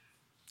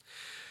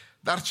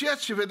 Dar ceea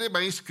ce vedem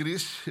aici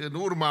scris, în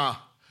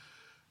urma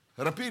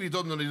răpirii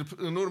Domnului,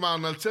 în urma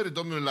înălțării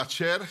Domnului la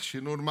cer și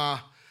în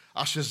urma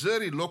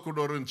așezării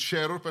locurilor în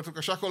ceruri, pentru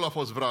că și acolo a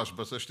fost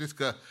vrajbă, să știți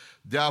că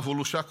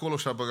diavolul și acolo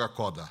și-a băgat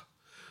coada.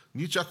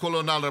 Nici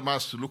acolo n-a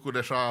rămas lucruri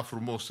așa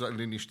frumos,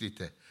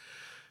 liniștite.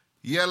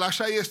 El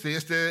așa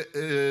este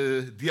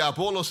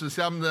diabolos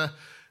înseamnă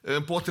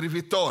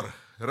împotrivitor,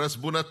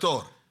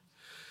 răzbunător.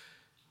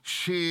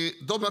 Și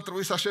Domnul a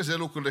trebuit să așeze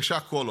lucrurile și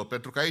acolo,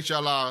 pentru că aici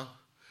l-a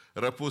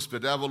răpus pe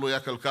diavolul,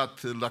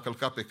 l-a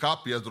călcat pe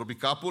cap, i-a zdrobit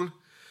capul,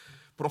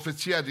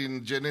 profeția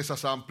din Genesa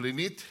s-a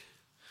împlinit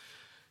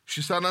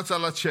și s-a înălțat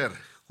la cer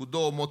cu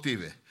două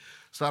motive.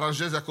 Să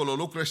aranjeze acolo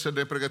lucrurile și să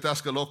ne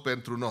pregătească loc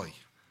pentru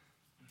noi.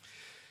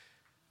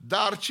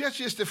 Dar ceea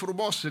ce este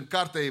frumos în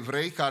Cartea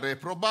Evrei, care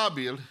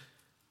probabil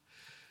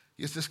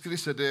este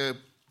scrisă de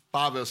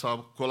Pavel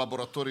sau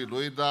colaboratorii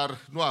lui,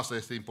 dar nu asta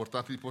este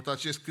important. Important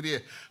ce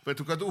scrie,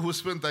 pentru că Duhul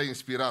Sfânt a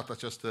inspirat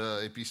această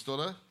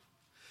epistolă.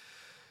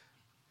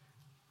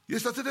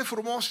 Este atât de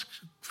frumos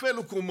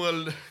felul cum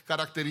îl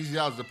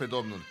caracterizează pe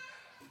Domnul.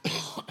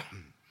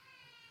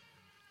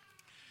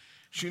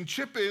 Și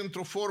începe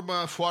într-o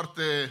formă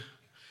foarte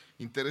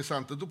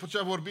interesantă. După ce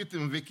a vorbit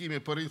în vechime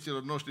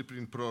părinților noștri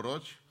prin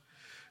proroci,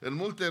 în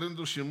multe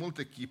rânduri și în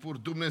multe chipuri,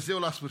 Dumnezeu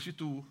la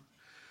sfârșitul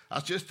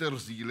acestor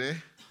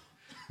zile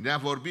ne-a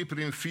vorbit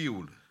prin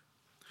Fiul.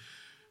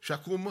 Și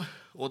acum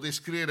o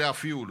descriere a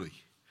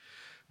Fiului,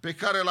 pe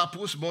care l-a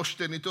pus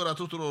moștenitor a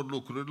tuturor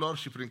lucrurilor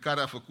și prin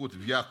care a făcut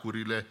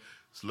veacurile,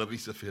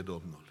 slăvit să fie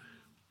Domnul.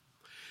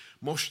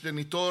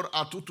 Moștenitor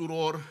a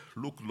tuturor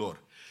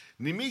lucrurilor.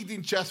 Nimic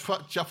din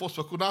ce a fost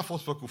făcut n-a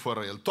fost făcut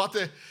fără El.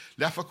 Toate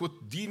le-a făcut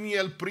din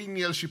El, prin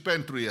El și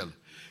pentru El.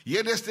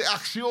 El este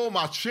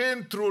axioma,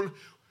 centrul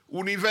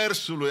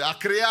universului, a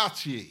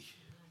creației.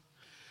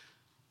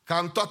 Ca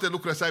în toate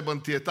lucrurile să aibă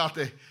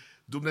întietate,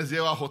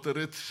 Dumnezeu a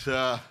hotărât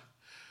să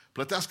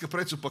plătească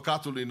prețul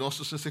păcatului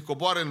nostru, să se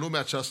coboare în lumea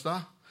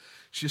aceasta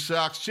și să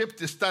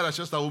accepte starea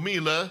aceasta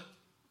umilă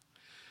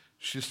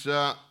și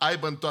să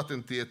aibă în toată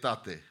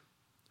întietate.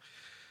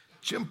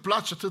 Ce îmi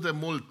place atât de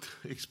mult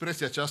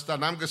expresia aceasta,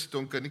 n-am găsit-o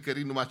încă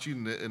nicăieri, numai ci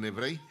în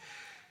evrei,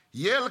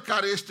 El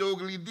care este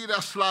oglindirea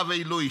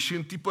slavei Lui și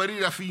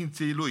întipărirea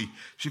ființei Lui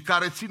și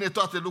care ține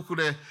toate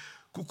lucrurile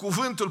cu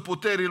cuvântul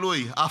puterii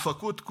Lui, a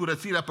făcut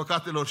curățirea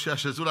păcatelor și a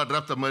așezut la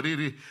dreapta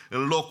măririi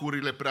în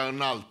locurile prea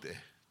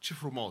înalte. Ce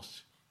frumos!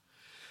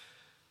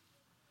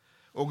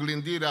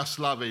 Oglindirea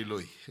slavei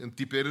Lui,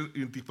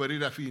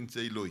 întipărirea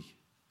ființei Lui.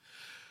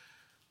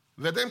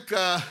 Vedem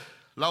că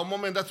la un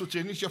moment dat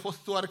ucenicii a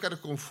fost oarecare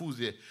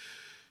confuzie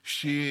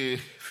și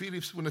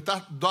Filip spune,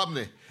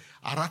 Doamne,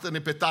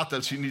 arată-ne pe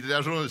Tatăl și ni de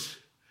ajuns.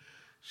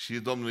 Și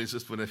Domnul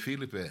Iisus spune,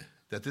 Filipe,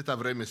 de atâta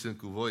vreme sunt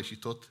cu voi și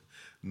tot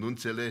nu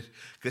înțelegi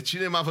că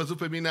cine m-a văzut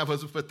pe mine a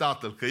văzut pe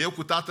Tatăl, că eu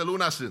cu Tatăl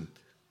una sunt.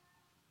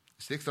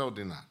 Este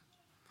extraordinar.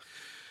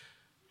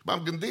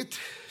 M-am gândit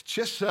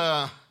ce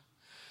să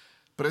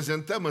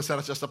prezentăm în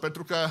seara aceasta,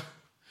 pentru că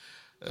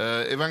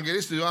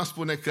Evanghelistul Ioan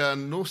spune că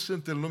nu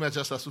sunt în lumea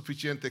aceasta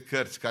suficiente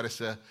cărți care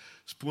să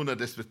spună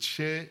despre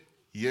ce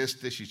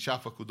este și ce a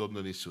făcut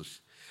Domnul Iisus.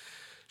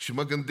 Și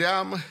mă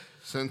gândeam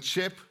să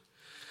încep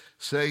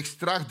să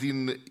extrag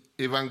din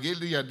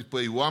Evanghelia după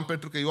Ioan,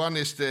 pentru că Ioan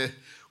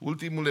este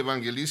ultimul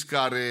evanghelist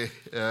care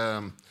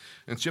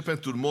începe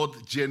într-un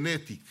mod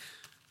genetic.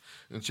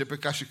 Începe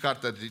ca și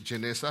cartea de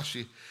Genesa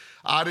și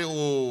are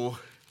o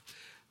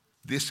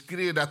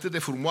descriere atât de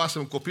frumoasă.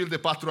 Un copil de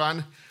 4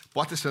 ani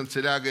poate să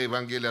înțeleagă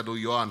Evanghelia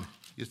lui Ioan.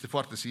 Este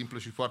foarte simplă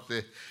și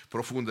foarte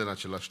profundă în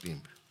același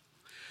timp.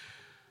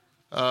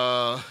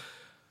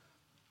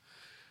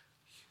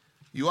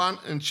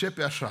 Ioan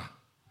începe așa.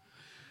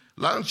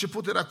 La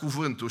început era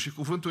cuvântul și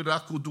cuvântul era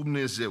cu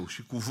Dumnezeu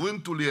și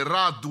cuvântul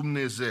era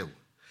Dumnezeu.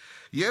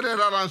 El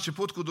era la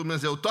început cu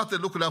Dumnezeu. Toate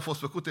lucrurile au fost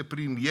făcute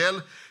prin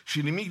El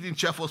și nimic din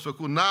ce a fost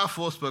făcut n-a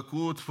fost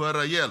făcut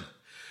fără El.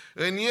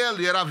 În El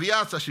era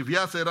viața și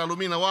viața era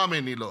lumina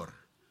oamenilor.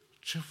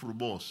 Ce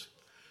frumos!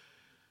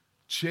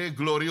 Ce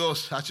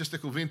glorios aceste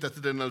cuvinte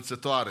atât de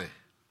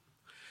înălțătoare.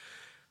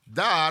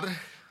 Dar,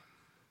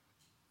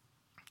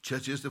 ceea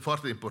ce este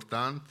foarte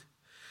important,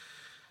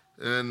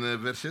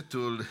 în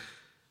versetul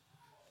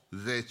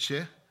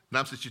 10,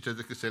 n-am să citesc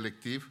decât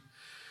selectiv,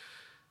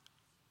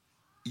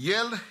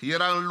 El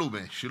era în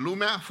lume și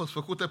lumea a fost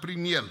făcută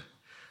prin El,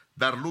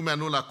 dar lumea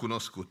nu l-a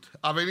cunoscut.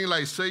 A venit la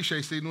ei săi și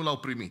ai săi nu l-au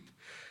primit.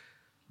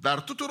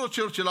 Dar tuturor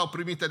celor ce l-au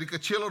primit, adică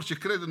celor ce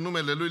cred în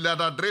numele Lui, le-a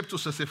dat dreptul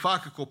să se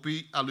facă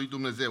copii al lui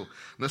Dumnezeu.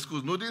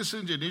 Născuți nu din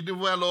sânge, nici din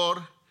voia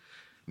lor,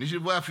 nici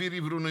din voia firii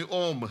vreunui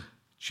om,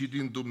 ci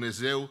din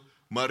Dumnezeu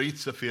mărit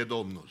să fie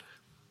Domnul.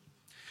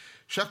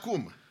 Și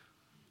acum,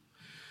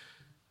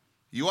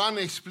 Ioan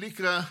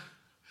explică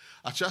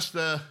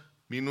această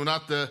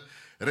minunată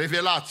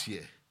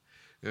revelație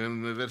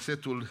în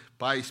versetul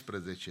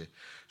 14.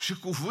 Și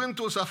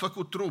cuvântul s-a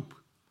făcut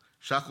trup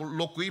și a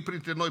locuit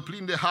printre noi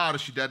plin de har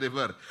și de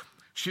adevăr.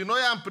 Și noi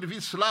am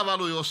privit slava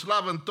lui, o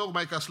slavă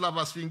întocmai ca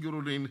slava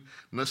singurului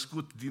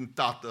născut din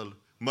Tatăl,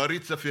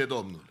 mărit să fie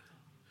Domnul.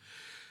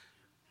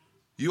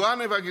 Ioan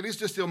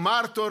Evanghelist este un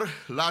martor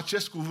la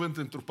acest cuvânt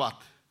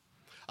întrupat,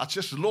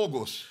 acest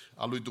logos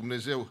al lui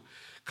Dumnezeu,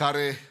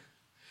 care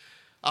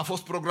a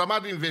fost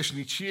programat din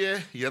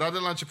veșnicie, era de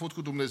la început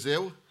cu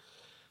Dumnezeu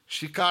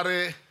și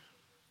care,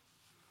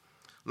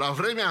 la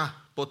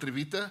vremea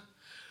potrivită,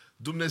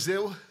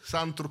 Dumnezeu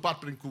s-a întrupat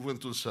prin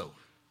cuvântul Său.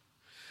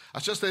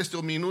 Aceasta este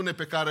o minune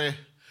pe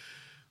care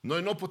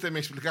noi nu o putem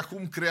explica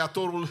cum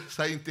Creatorul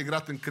s-a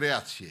integrat în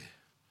creație.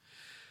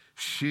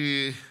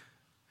 Și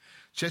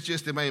ceea ce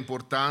este mai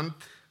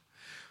important,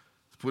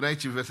 spune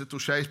aici în versetul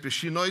 16,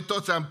 și noi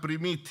toți am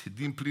primit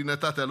din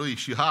plinătatea Lui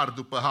și har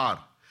după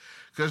har.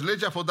 Căci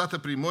legea a fost dată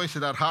prin Moise,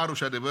 dar harul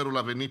și adevărul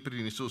a venit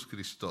prin Iisus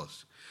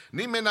Hristos.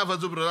 Nimeni n-a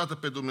văzut vreodată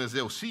pe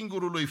Dumnezeu,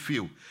 singurul lui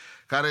Fiu,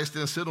 care este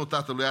în sânul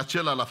Tatălui,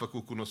 acela l-a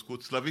făcut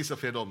cunoscut, slăvit să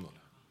fie Domnul.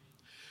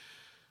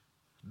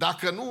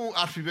 Dacă nu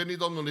ar fi venit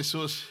Domnul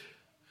Iisus,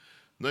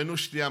 noi nu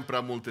știam prea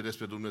multe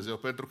despre Dumnezeu,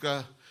 pentru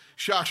că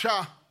și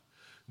așa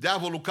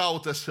diavolul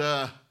caută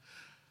să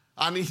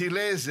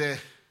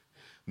anihileze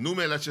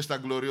numele acesta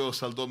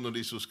glorios al Domnului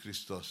Iisus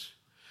Hristos.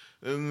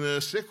 În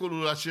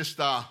secolul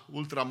acesta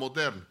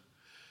ultramodern,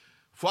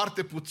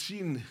 foarte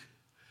puțin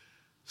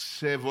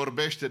se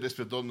vorbește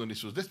despre Domnul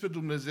Iisus. Despre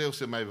Dumnezeu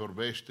se mai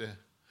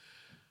vorbește.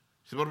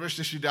 Se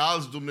vorbește și de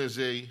alți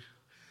Dumnezei,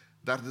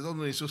 dar de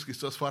Domnul Iisus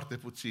Hristos foarte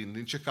puțin.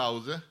 Din ce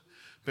cauză?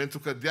 Pentru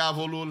că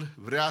diavolul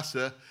vrea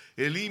să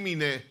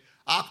elimine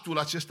actul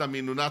acesta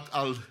minunat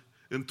al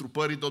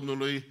întrupării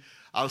Domnului,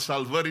 al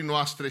salvării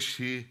noastre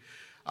și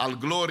al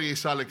gloriei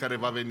sale care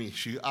va veni.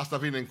 Și asta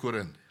vine în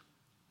curând.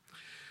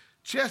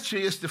 Ceea ce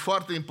este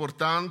foarte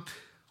important,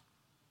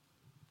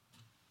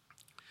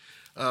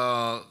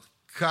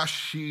 ca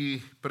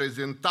și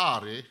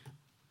prezentare,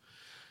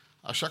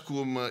 așa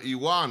cum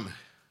Ioan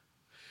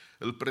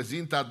îl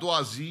prezintă a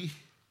doua zi,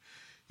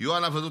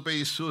 Ioan a văzut pe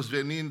Iisus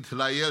venind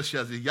la el și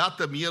a zis,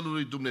 iată mielul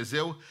lui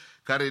Dumnezeu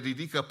care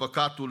ridică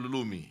păcatul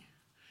lumii.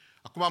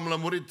 Acum am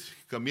lămurit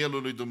că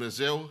mielul lui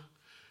Dumnezeu,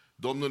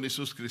 Domnul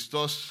Iisus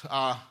Hristos,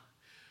 a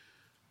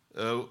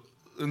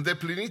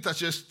îndeplinit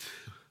acest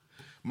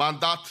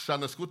mandat, s-a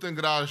născut în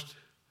grajd,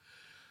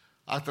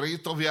 a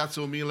trăit o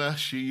viață umilă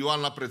și Ioan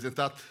l-a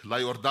prezentat la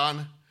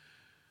Iordan.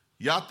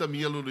 Iată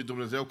mielul lui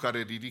Dumnezeu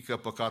care ridică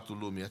păcatul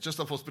lumii.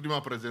 Aceasta a fost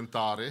prima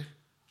prezentare.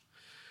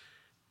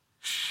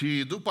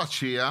 Și după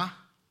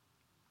aceea,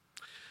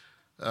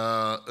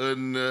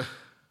 în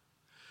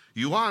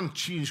Ioan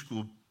 5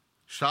 cu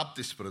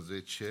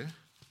 17,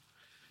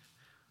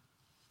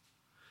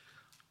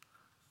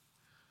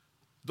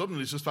 Domnul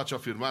Iisus face o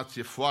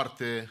afirmație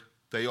foarte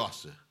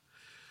tăioasă.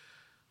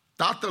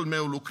 Tatăl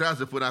meu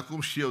lucrează până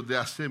acum și eu de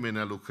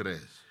asemenea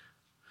lucrez.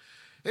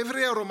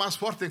 Evreii au rămas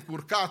foarte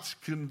încurcați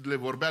când le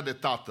vorbea de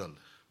Tatăl.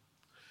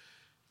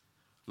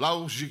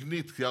 L-au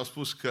jignit, i-au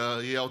spus că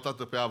ei au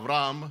tată pe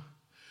Avram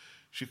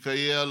și că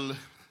el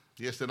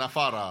este în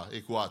afara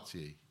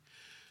ecuației.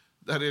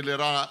 Dar el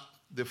era,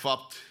 de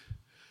fapt,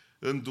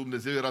 în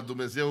Dumnezeu, era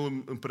Dumnezeu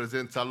în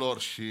prezența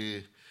lor.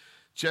 Și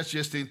ceea ce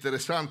este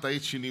interesant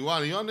aici în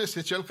Ioan, Ioan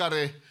este cel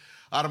care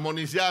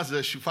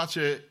armonizează și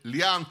face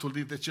liantul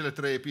dintre cele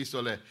trei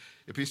epistole,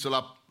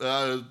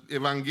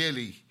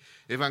 Evanghelii.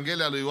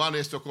 Evanghelia lui Ioan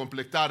este o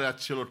completare a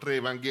celor trei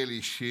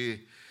evanghelii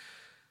și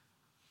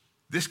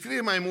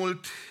descrie mai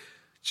mult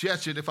ceea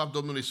ce de fapt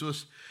Domnul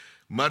Iisus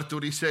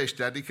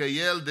mărturisește, adică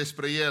El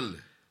despre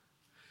El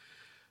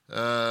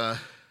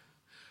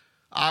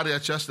are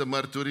această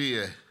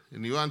mărturie.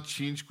 În Ioan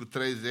 5 cu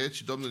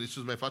 30, Domnul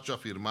Iisus mai face o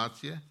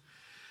afirmație.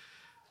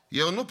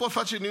 Eu nu pot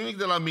face nimic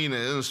de la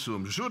mine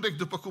însumi. Judec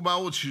după cum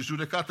aud și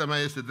judecata mea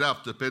este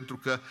dreaptă, pentru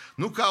că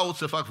nu caut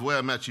să fac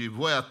voia mea, ci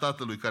voia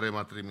Tatălui care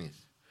m-a trimis.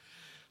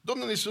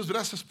 Domnul Iisus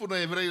vrea să spună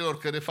evreilor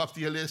că de fapt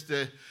El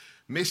este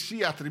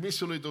Mesia,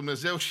 trimisul lui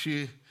Dumnezeu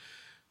și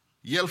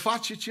El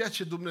face ceea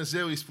ce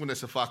Dumnezeu îi spune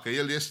să facă.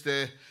 El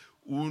este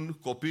un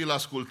copil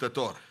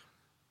ascultător.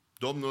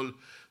 Domnul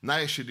n-a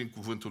ieșit din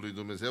cuvântul lui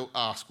Dumnezeu,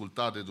 a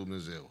ascultat de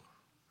Dumnezeu.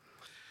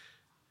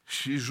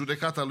 Și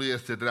judecata lui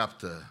este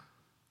dreaptă.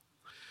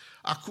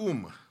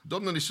 Acum,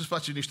 Domnul Iisus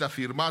face niște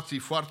afirmații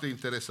foarte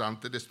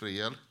interesante despre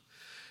El.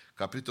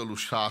 Capitolul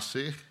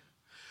 6,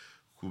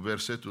 cu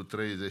versetul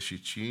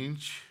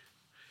 35,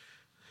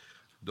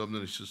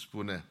 Domnul Iisus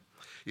spune,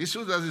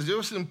 Iisus a zis,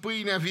 eu sunt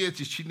pâinea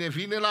vieții, cine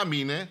vine la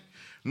mine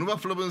nu va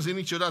flămânzi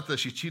niciodată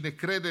și cine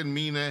crede în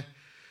mine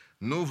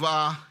nu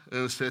va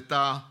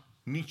înseta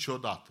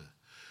niciodată.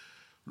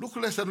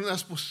 Lucrurile astea nu le-a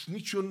spus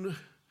niciun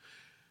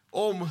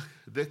om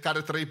de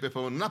care trăi pe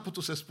pământ. N-a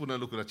putut să spună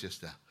lucrurile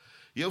acestea.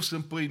 Eu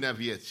sunt pâinea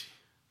vieții.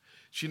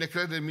 Cine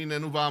crede în mine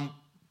nu va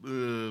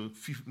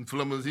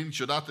flămânzi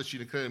niciodată,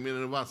 cine crede în mine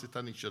nu va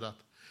înseta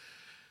niciodată.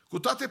 Cu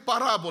toate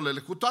parabolele,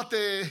 cu toate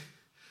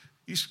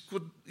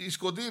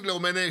iscodirile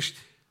omenești,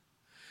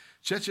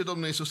 ceea ce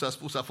Domnul Iisus a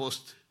spus a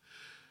fost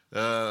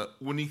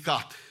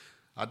unicat.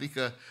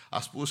 Adică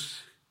a spus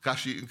ca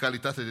și în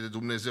calitate de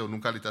Dumnezeu, nu în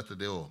calitate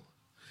de om.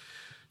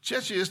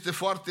 Ceea ce este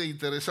foarte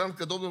interesant,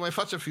 că Domnul mai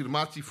face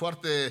afirmații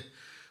foarte,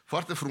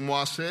 foarte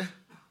frumoase.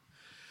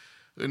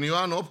 În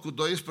Ioan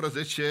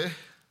 8:12,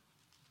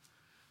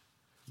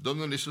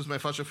 Domnul Iisus mai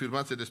face o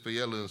afirmație despre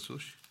El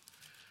însuși.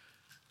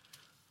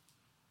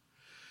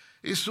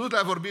 Iisus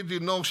a vorbit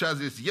din nou și a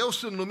zis: eu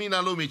sunt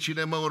lumina lumii,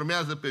 cine mă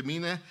urmează pe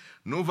mine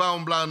nu va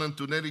umbla în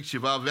întuneric, ci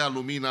va avea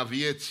lumina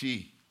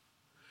vieții.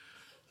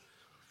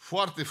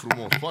 Foarte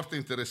frumos, foarte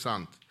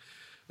interesant.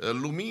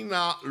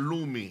 Lumina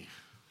lumii.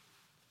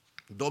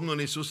 Domnul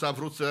Iisus a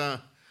vrut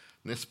să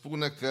ne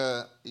spună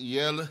că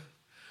El,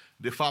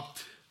 de fapt,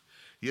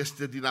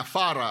 este din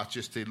afara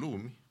acestei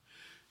lumi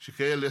și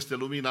că El este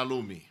lumina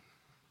lumii.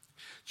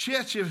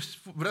 Ceea ce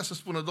vrea să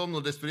spună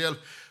Domnul despre El,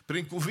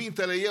 prin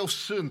cuvintele eu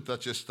sunt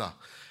acesta,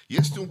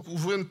 este un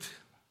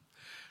cuvânt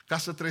ca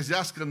să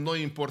trezească în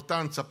noi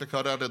importanța pe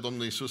care are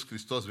Domnul Iisus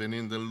Hristos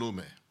venind în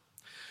lume.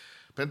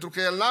 Pentru că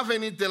El n-a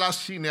venit de la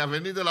sine, a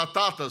venit de la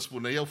Tatăl,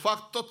 spune. Eu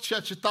fac tot ceea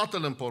ce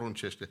Tatăl îmi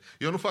poruncește.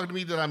 Eu nu fac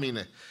nimic de la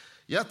mine.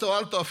 Iată o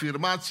altă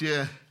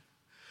afirmație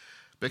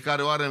pe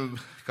care o are în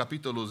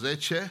capitolul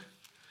 10,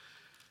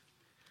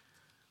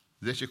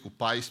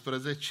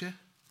 10:14.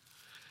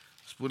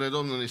 Spune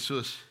Domnul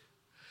Iisus: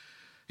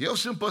 eu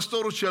sunt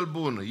păstorul cel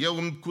bun, eu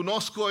îmi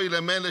cunosc oile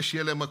mele și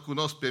ele mă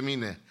cunosc pe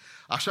mine.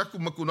 Așa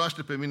cum mă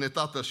cunoaște pe mine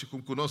Tatăl și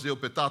cum cunosc eu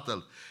pe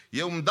Tatăl,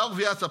 eu îmi dau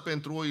viața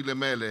pentru oile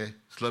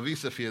mele, slăvit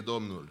să fie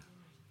Domnul.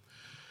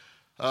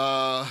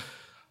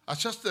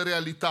 Această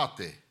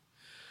realitate,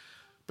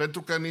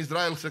 pentru că în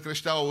Israel se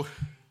creșteau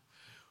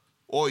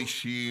oi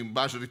și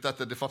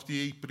majoritatea, de fapt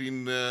ei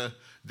prin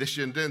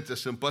descendențe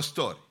sunt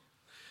păstori.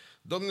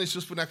 Domnul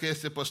Iisus spunea că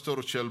este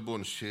păstorul cel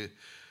bun și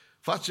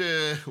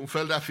face un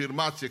fel de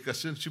afirmație că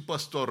sunt și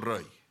păstori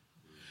răi.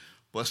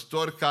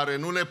 Păstori care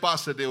nu le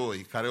pasă de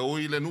oi, care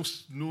oile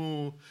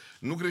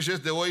nu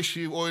grijesc de oi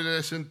și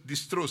oile sunt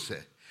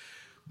distruse.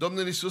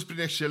 Domnul Iisus, prin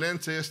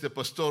excelență, este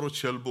păstorul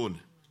cel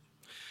bun.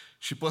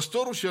 Și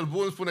păstorul cel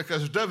bun spune că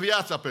își dă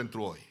viața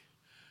pentru oi.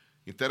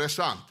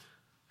 Interesant.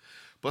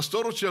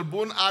 Păstorul cel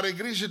bun are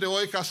grijă de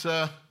oi ca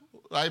să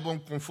aibă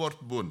un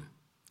confort bun.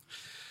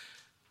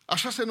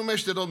 Așa se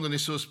numește Domnul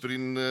Iisus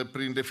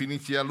prin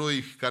definiția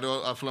Lui, care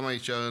o aflăm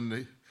aici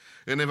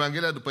în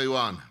Evanghelia după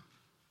Ioan.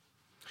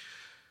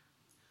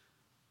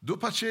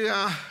 După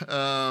aceea,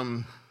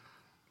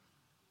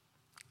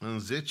 în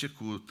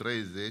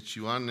 10:30,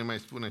 Ioan ne mai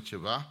spune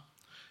ceva.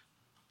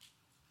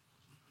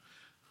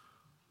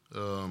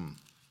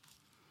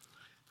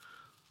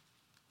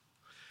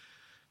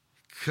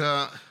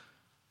 Că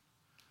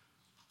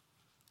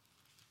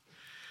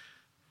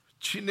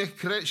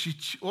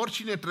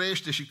oricine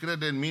trăiește și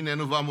crede în mine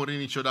nu va muri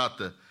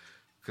niciodată.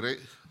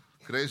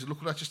 Crezi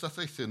lucrul acesta?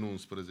 Asta este în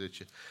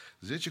 11.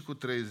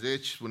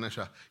 10:30 spune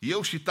așa: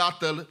 eu și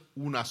Tatăl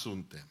una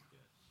suntem.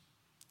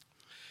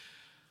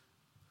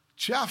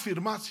 Ce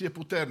afirmație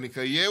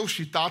puternică! Eu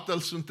și Tatăl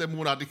suntem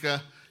una,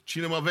 adică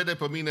cine mă vede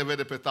pe mine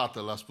vede pe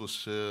Tatăl, a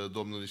spus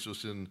Domnul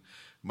Iisus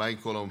mai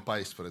încolo în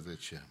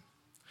 14.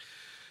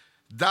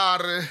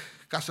 Dar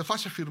ca să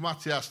faci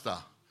afirmația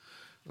asta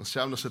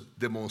înseamnă să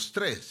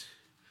demonstrezi.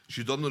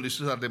 Și Domnul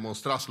Iisus a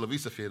demonstrat,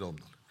 slăvit să fie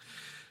Domnul.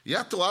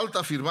 Iată o altă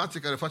afirmație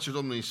care face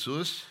Domnul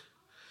Iisus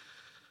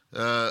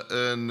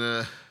în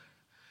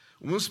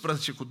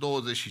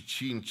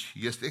 11:25.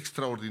 Este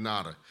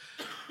extraordinară.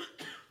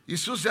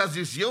 Iisus i-a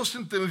zis: eu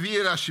sunt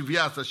învierea și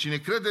viața. Cine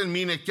crede în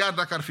mine, chiar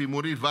dacă ar fi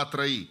murit, va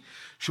trăi.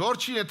 Și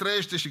oricine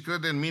trăiește și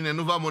crede în mine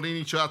nu va muri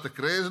niciodată.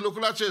 Crezi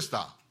lucrul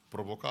acesta?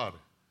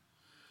 Provocare.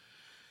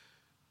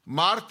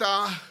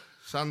 Marta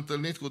s-a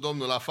întâlnit cu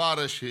Domnul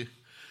afară și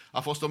a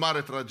fost o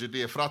mare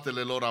tragedie.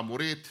 Fratele lor a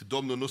murit,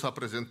 Domnul nu s-a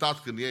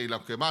prezentat când ei l-au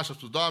chemat și a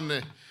spus: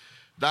 Doamne,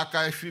 dacă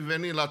ai fi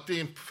venit la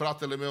timp,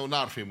 fratele meu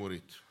n-ar fi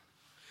murit.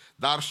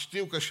 Dar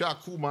știu că și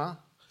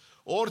acum,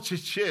 orice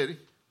ceri,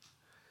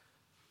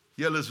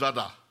 El îți va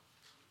da.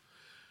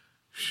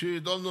 Și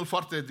Domnul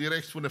foarte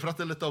direct spune: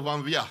 fratele tău va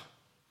învia.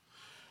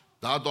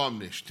 Da,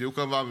 Doamne, știu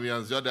că va învia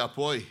în ziua de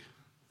apoi,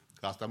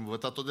 că asta am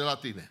învățat-o de la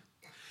tine.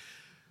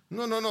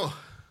 Nu.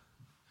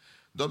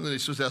 Domnul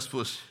Iisus i-a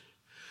spus: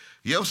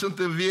 eu sunt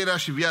învierea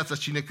și viața,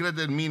 cine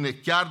crede în mine,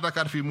 chiar dacă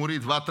ar fi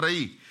murit, va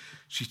trăi.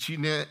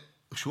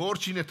 Și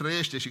oricine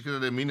trăiește și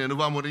crede în mine, nu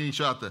va muri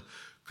niciodată.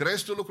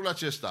 Crezi tu lucrul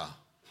acesta?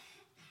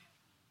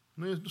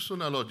 Nu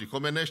sună logic,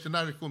 omenește,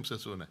 n-are cum să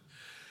sune.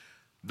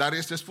 Dar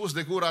este spus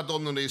de gura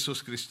Domnului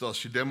Iisus Hristos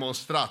și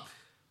demonstrat.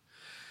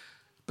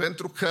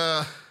 Pentru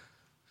că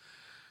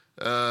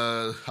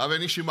a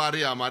venit și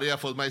Maria. Maria a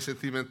fost mai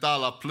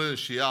sentimentală, a plâns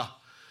și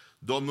ea.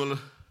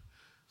 Domnul,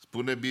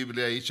 spune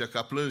Biblia aici, că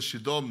a plâns și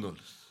Domnul.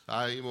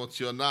 A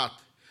emoționat.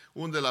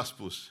 Unde l-a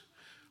spus?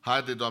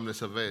 Haide, Doamne,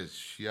 să vezi.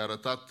 Și i-a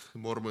arătat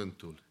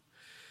mormântul.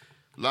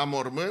 La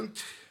mormânt,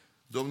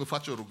 Domnul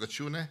face o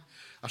rugăciune.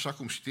 așa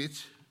cum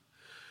știți.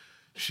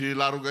 Și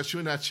la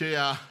rugăciunea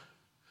aceea,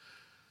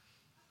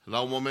 la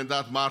un moment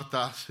dat,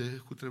 Marta se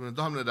cutremură: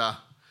 Doamne,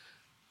 dar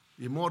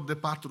e mort de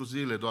 4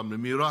 zile, Doamne,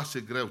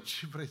 miroase greu,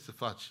 ce vrei să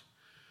faci?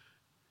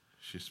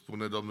 Și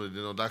spune Domnul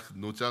din nou: dacă,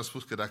 nu ți-am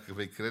spus că dacă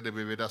vei crede,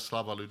 vei vedea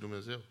slava lui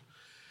Dumnezeu?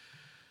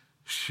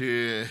 Și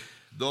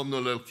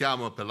Domnul îl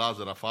cheamă pe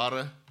Lazar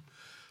afară.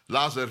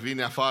 Lazar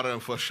vine afară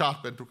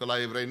înfășat, pentru că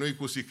la evrei nu-i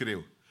cu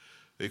sicriu,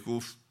 e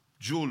cu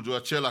giulgiul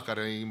acela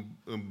care e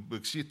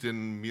îmbâxit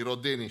în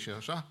mirodenii și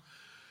așa.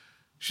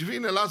 Și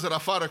vine Lazar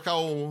afară ca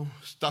o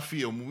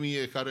stafie, o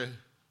mumie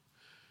care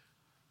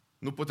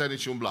nu putea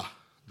nici umbla.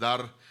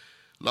 Dar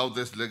l-au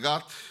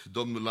dezlegat,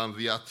 Domnul l-a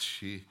înviat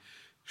și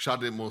și-a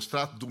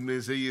demonstrat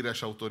dumnezeirea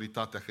și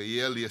autoritatea, că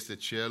El este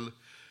Cel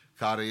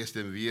care este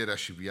învierea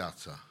și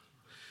viața.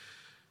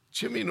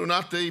 Ce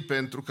minunat e,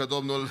 pentru că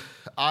Domnul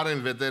are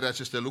în vedere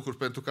aceste lucruri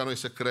pentru ca noi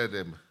să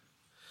credem.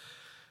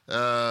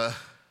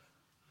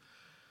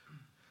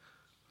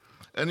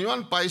 În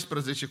Ioan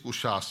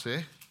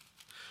 14:6,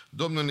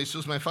 Domnul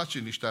Iisus mai face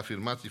niște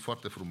afirmații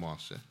foarte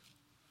frumoase.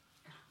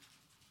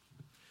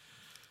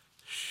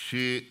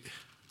 Și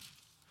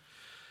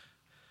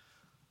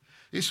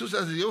Iisus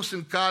a zis: eu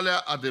sunt calea,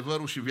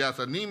 adevărul și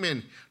viața.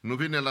 Nimeni nu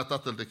vine la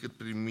Tatăl decât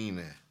prin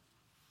mine.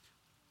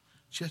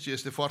 Ceea ce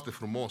este foarte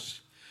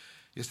frumos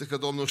este că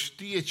Domnul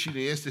știe cine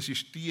este și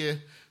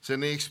știe să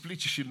ne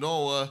explice și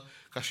nouă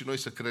ca și noi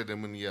să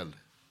credem în El.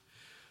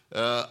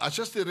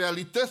 Aceste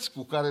realități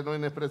cu care noi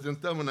ne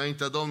prezentăm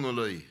înaintea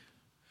Domnului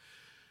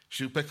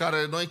și pe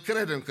care noi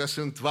credem că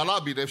sunt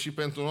valabile și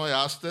pentru noi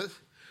astăzi,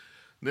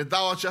 ne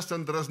dau această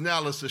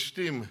îndrăzneală să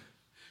știm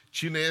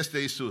cine este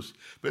Iisus.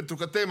 Pentru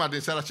că tema din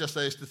seara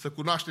aceasta este să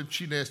cunoaștem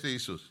cine este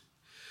Iisus.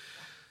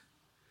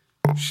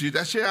 Și de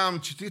aceea am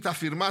citit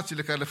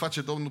afirmațiile care le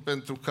face Domnul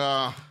pentru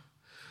ca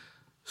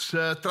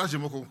să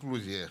tragem o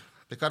concluzie,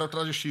 pe care o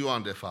trage și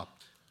Ioan, de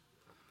fapt.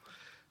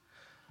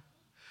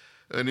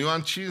 În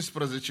Ioan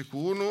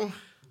 15:1,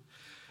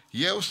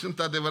 eu sunt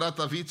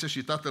adevărata viță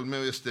și Tatăl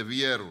meu este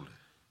vierul.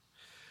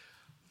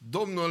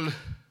 Domnul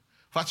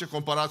face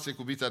comparație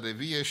cu vița de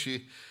vie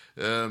și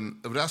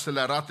vrea să le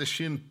arate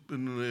și în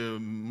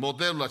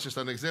modelul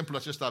acesta, în exemplul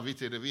acesta a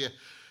viței de vie,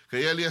 că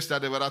El este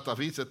adevărata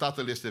viță,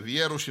 Tatăl este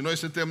vierul și noi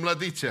suntem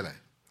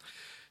mlădițele.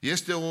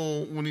 Este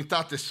o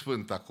unitate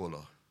sfântă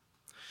acolo.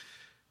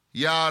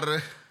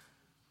 Iar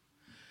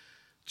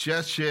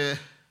ceea ce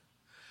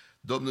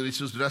Domnul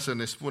Iisus vrea să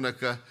ne spună,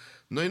 că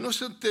noi nu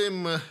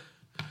suntem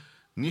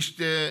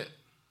niște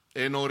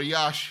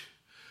enoriași,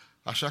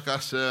 așa ca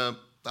să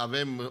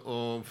avem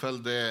o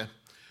fel de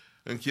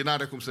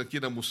închinare cum se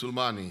închină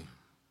musulmanii.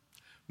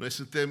 Noi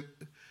suntem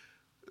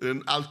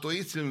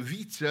altoiți în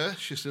viță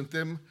și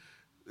suntem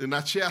în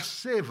aceeași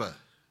sevă.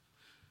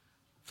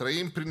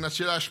 Trăim prin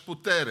aceeași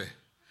putere,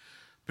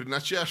 prin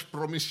aceeași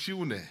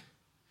promisiune.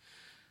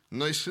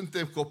 Noi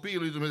suntem copiii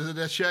lui Dumnezeu,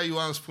 de aceea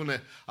Ioan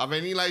spune: a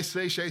venit la ai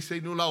săi și ai săi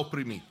nu l-au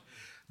primit.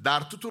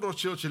 Dar tuturor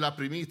celor ce le-a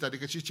primit,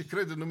 adică cei ce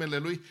cred în numele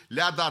Lui,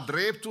 le-a dat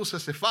dreptul să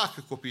se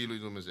facă copiii lui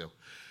Dumnezeu.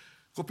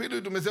 Copiii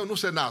lui Dumnezeu nu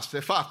se nasc, se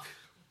fac.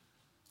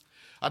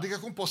 Adică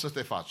cum poți să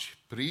te faci?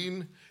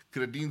 Prin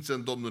credință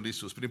în Domnul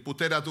Iisus, prin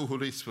puterea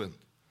Duhului Sfânt.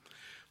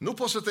 Nu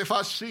poți să te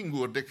faci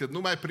singur decât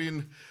numai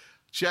prin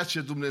ceea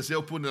ce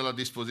Dumnezeu pune la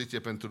dispoziție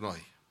pentru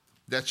noi.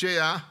 De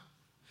aceea,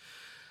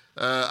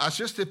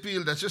 aceste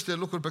pilde, aceste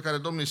lucruri pe care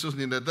Domnul Iisus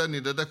ni le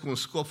dă cu un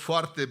scop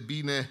foarte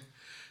bine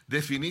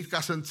definit,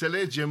 ca să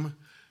înțelegem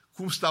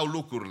cum stau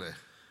lucrurile.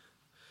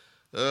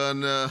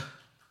 În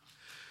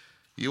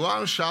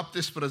Ioan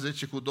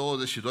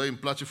 17:22, îmi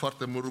place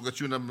foarte mult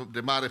rugăciunea de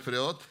mare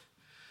preot,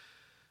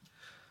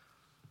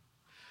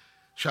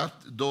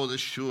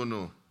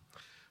 21.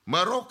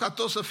 Mă rog ca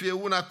tot să fie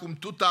una cum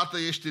Tu, Tată,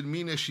 ești în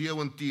mine și eu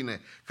în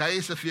Tine, ca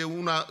ei să fie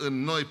una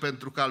în noi,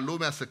 pentru ca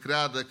lumea să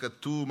creadă că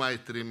Tu m-ai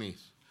trimis.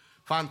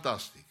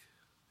 Fantastic!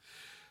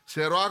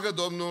 Se roagă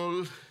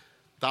Domnul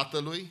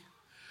Tatălui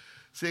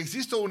să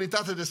există o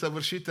unitate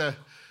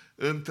desăvârșită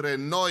între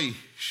noi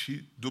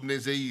și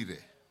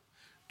dumnezeire,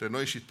 între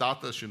noi și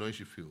Tatăl și noi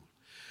și Fiul.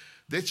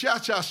 De ce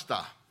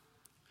aceasta?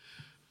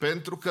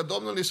 Pentru că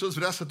Domnul Iisus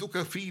vrea să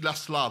ducă fiii la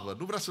slavă,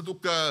 nu vrea să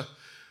ducă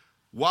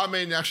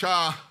oameni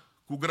așa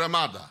cu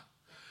grămada.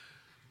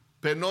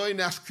 Pe noi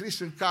ne-a scris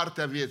în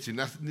cartea vieții,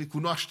 ne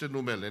cunoaște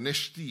numele, ne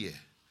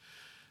știe.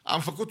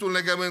 Am făcut un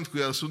legământ cu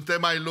El,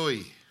 suntem ai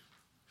Lui.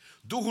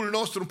 Duhul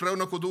nostru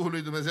împreună cu Duhul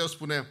lui Dumnezeu,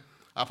 spune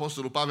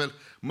Apostolul Pavel,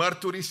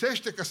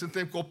 mărturisește că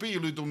suntem copiii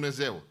lui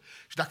Dumnezeu.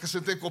 Și dacă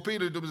suntem copiii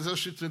lui Dumnezeu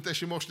și suntem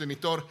și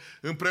moștenitori,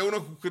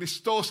 împreună cu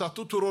Hristos a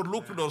tuturor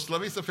lucrurilor,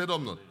 slăvit să fie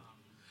Domnul.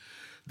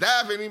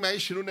 De-aia venim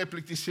aici și nu ne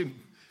plictisim.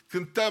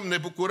 Cântăm, ne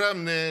bucurăm,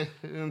 ne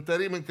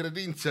întărim în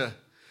credință.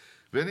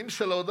 Venim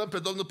să lăudăm pe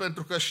Domnul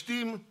pentru că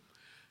știm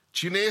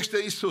cine este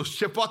Iisus,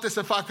 ce poate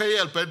să facă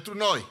El pentru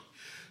noi,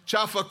 ce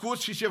a făcut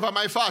și ce va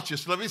mai face.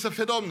 Slăvit să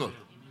fie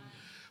Domnul.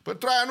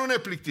 Pentru aia nu ne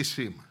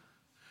plictisim.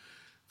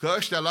 Că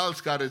ăștia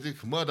alți care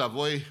zic, mă, dar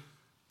voi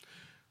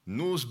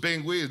nu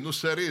zbenguiți, nu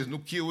săriți, nu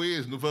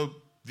chiuiți, nu vă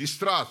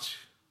distrați.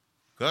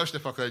 Că ăștia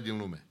fac aia din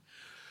lume.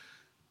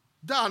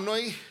 Da,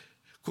 noi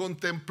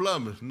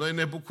contemplăm, noi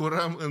ne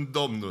bucurăm în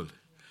Domnul.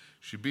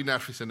 Și bine ar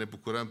fi să ne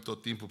bucurăm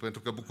tot timpul,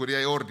 pentru că bucuria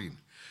e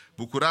ordine.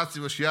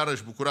 Bucurați-vă și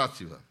iarăși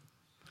bucurați-vă.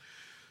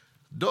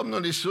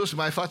 Domnul Iisus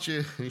mai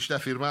face niște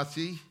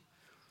afirmații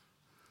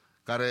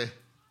care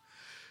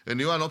în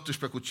Ioan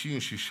 18 cu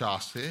 5 și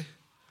 6,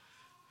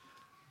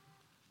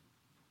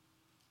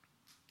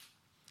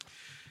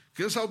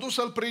 când s-au dus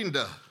să-l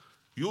prindă,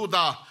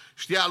 Iuda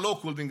știa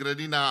locul din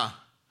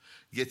grădina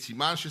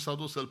Ghețiman și s-au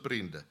dus să-l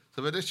prindă.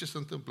 Să vedeți ce se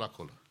întâmplă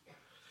acolo.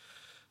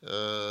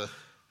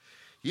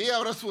 Ei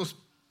au răspuns,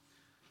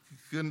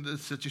 când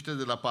se citește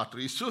de la 4,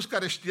 Iisus,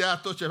 care știa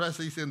tot ce avea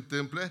să-i se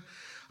întâmple,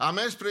 a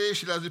mers spre ei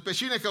și le-a zis, pe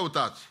cine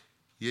căutați?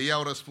 Ei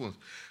au răspuns,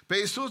 pe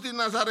Iisus din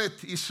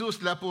Nazaret. Iisus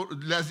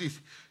le-a zis,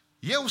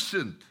 eu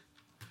sunt.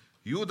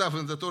 Iuda,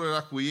 vânzătorul,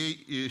 era cu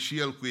ei și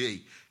el cu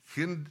ei.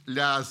 Când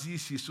le-a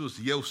zis Iisus,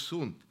 eu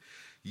sunt,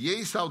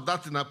 ei s-au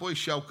dat înapoi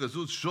și au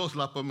căzut jos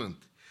la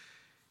pământ.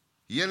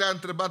 El le-a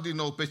întrebat din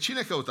nou, pe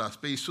cine căutați?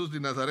 Pe Iisus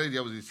din Nazaret,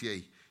 i-au zis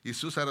ei.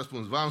 Iisus a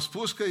răspuns, v-am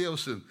spus că eu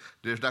sunt.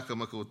 Deci dacă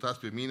mă căutați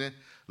pe mine,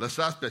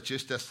 lăsați pe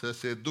aceștia să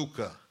se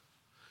ducă.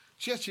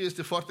 Ceea ce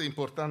este foarte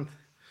important,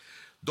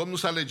 Domnul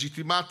s-a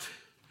legitimat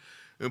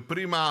în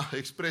prima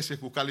expresie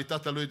cu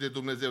calitatea lui de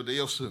Dumnezeu, de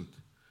eu sunt.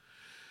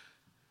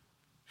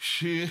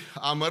 Și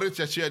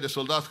amărâții aceia de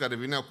soldați care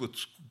vineau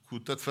cu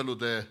tot felul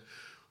de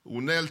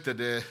unelte,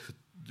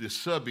 de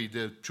săbii,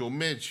 de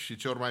ciomegi și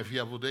ce ori mai fi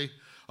avut de ei,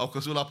 au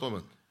căzut la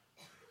pământ.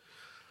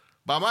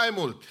 Ba mai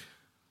mult,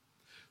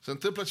 se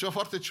întâmplă ceva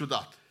foarte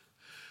ciudat.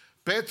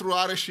 Petru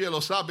are și el o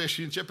sabie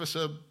și începe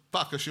să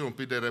facă și un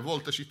pic de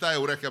revoltă și taie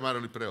urechea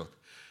marelui preot.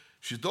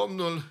 Și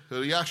Domnul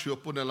îl ia și o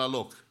pune la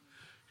loc.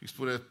 Și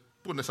spune,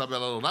 pune sabia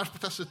la loc. N-aș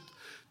putea să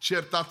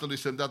cer Tatălui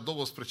să-mi dea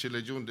 12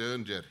 legiuni de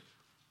îngeri.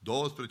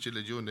 12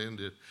 legiuni de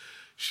îngeri.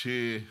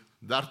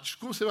 Dar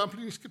cum se va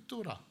împlini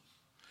Scriptura?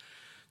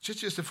 Ceea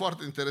ce este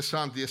foarte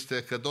interesant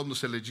este că Domnul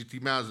se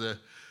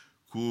legitimează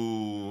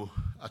cu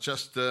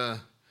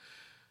această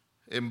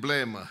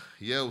emblemă.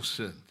 Eu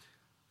sunt.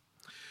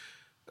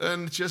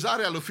 În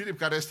cezarea lui Filip,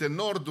 care este în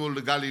nordul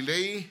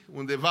Galilei,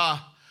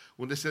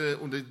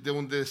 de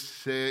unde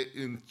se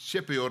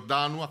începe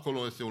Iordanul,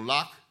 acolo este un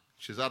lac,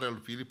 cezarea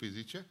lui Filip îi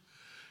zice,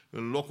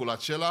 în locul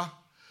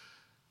acela,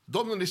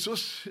 Domnul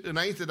Iisus,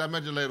 înainte de a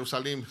merge la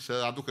Ierusalim să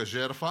aducă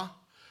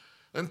jertfa,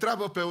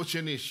 întreabă pe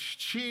ucenici,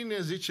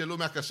 cine zice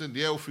lumea că sunt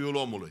eu, Fiul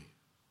omului?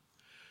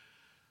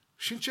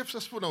 Și încep să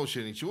spună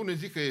ucenicii, unii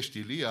zic că ești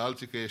Ilia,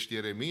 alții că ești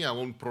Ieremia,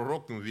 un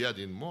proroc înviat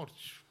din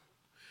morți.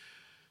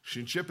 Și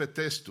începe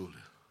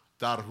testul.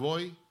 Dar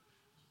voi,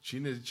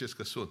 cine ziceți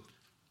că sunt?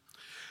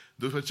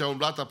 După ce au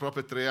umblat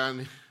aproape 3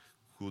 ani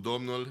cu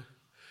Domnul,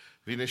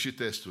 vine și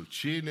testul.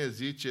 Cine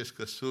ziceți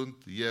că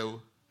sunt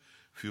eu,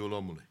 Fiul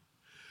omului?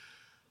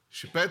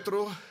 Și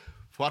Petru,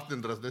 foarte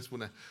îndrăzneț,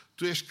 spune,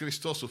 tu ești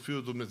Hristosul,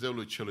 Fiul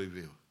Dumnezeului celui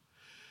viu.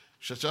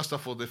 Și aceasta a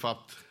fost, de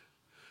fapt,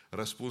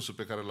 răspunsul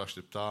pe care îl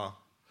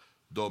aștepta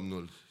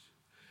Domnul.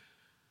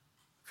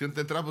 Când te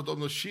întreabă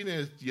Domnul,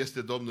 cine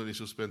este Domnul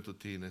Iisus pentru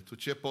tine? Tu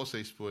ce poți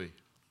să-i spui?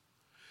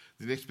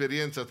 Din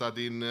experiența ta,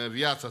 din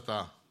viața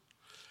ta,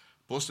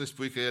 poți să-i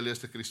spui că El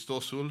este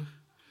Hristosul,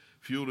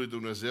 Fiul lui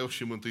Dumnezeu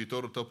și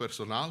Mântuitorul tău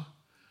personal?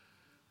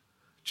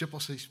 Ce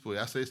poți să-i spui?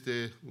 Asta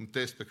este un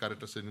test pe care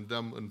trebuie să ne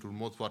dăm într-un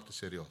mod foarte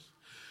serios.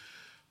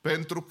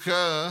 Pentru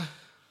că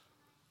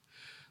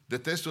de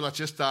testul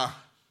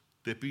acesta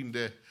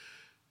depinde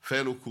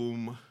felul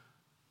cum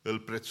îl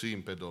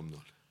prețuim pe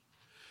Domnul.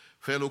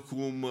 Felul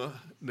cum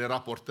ne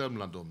raportăm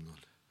la Domnul.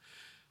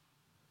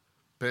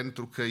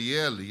 Pentru că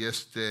El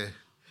este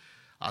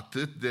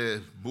atât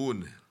de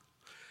bun.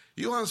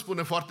 Ioan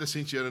spune foarte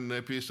sincer în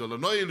epistolă,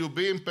 noi îl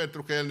iubim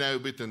pentru că El ne-a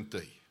iubit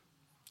întâi.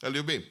 Îl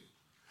iubim.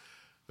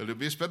 Îl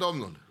iubiți pe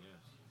Domnul?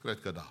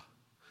 Cred că da.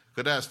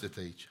 Că de-aia sunteți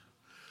aici.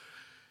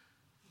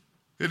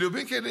 Îl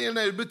iubim că El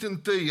ne-a iubit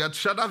întâi.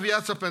 Și-a dat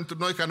viața pentru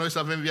noi ca noi să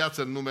avem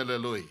viață în numele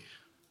Lui.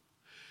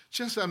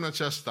 Ce înseamnă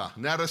aceasta?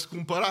 Ne-a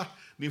răscumpărat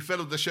din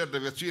felul de șer de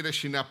viețuire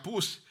și ne-a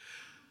pus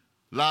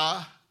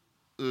la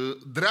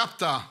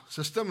dreapta,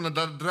 să stăm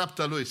la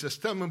dreapta Lui, să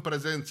stăm în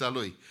prezența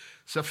Lui,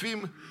 să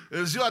fim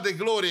în ziua de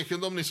glorie când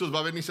Domnul Iisus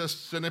va veni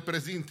să ne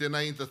prezinte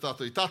înainte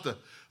Tatălui. Tată,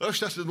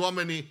 ăștia sunt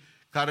oamenii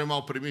care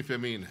m-au primit pe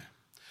mine.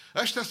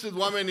 Ăștia sunt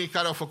oamenii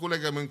care au făcut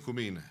legământ cu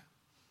mine.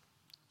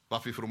 Va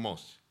fi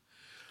frumos.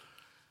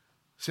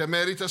 Se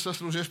merită să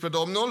slujești pe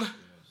Domnul?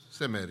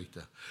 Se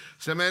merită.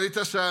 Se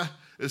merită să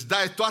îți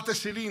dai toate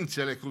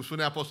silințele, cum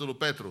spune Apostolul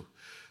Petru.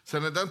 Să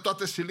ne dăm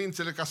toate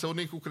silințele ca să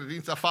unim cu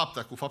credința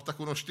fapta, cu fapta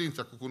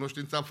cunoștința, cu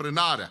cunoștința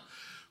înfrânarea,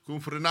 cu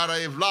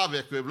înfrânarea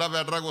evlavia, cu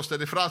evlavia dragostea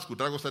de frați, cu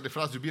dragostea de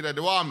frați iubirea de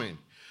oameni.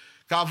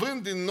 Că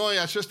având din noi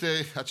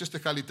aceste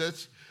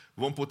calități,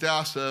 vom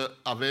putea să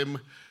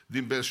avem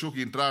din belșug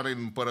intrare în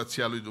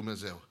împărăția lui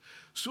Dumnezeu.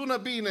 Sună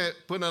bine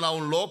până la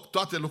un loc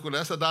toate lucrurile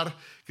astea, dar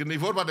când e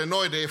vorba de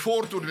noi, de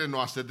eforturile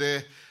noastre,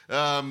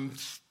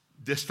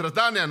 de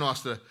strădania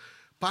noastră,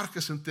 parcă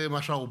suntem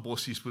așa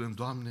obosiți, spunem,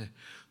 Doamne,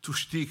 Tu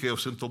știi că eu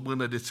sunt o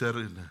mână de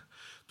țărână.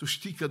 Tu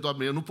știi că,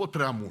 Doamne, eu nu pot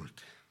prea mult.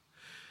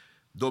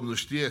 Domnul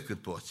știe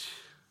cât poți.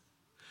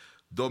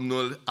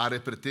 Domnul are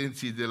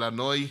pretenții de la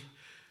noi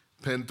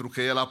pentru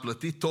că El a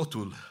plătit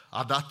totul,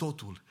 a dat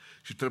totul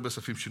și trebuie să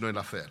fim și noi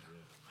la fel.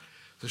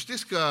 Să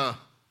știți că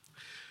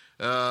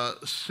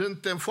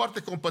suntem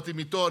foarte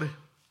compătimitori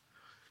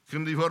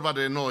când e vorba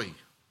de noi.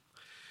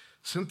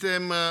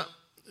 Suntem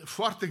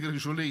foarte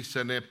grijulii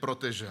să ne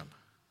protejăm.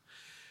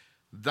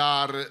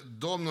 Dar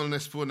Domnul ne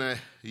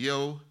spune,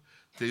 eu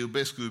te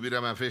iubesc cu iubirea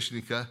mea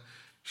veșnică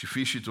și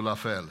fii și tu la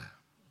fel.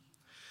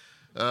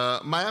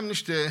 Mai am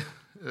niște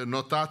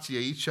notații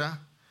aici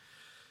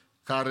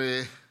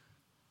care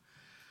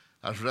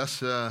aș vrea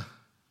să,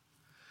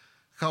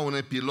 ca un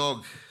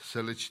epilog,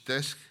 să le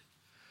citesc.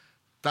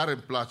 Tare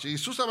îmi place.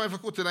 Iisus a mai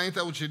făcut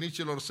înaintea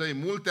ucenicilor săi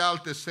multe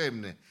alte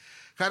semne,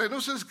 care nu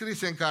sunt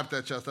scrise în cartea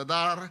aceasta,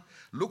 dar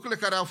lucrurile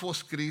care au fost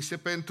scrise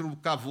pentru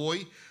ca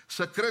voi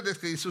să credeți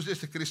că Iisus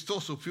este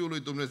Hristosul, Fiul lui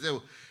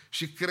Dumnezeu,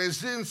 și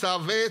crezând să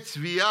aveți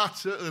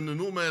viață în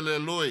numele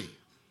Lui.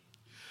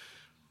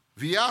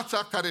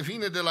 Viața care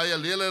vine de la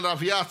El. El era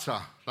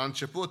viața la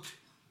început.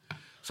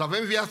 Să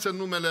avem viață în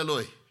numele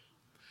Lui.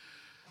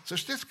 Să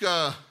știți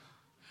că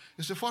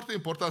este foarte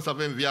important să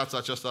avem viața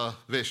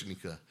aceasta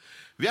veșnică.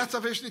 Viața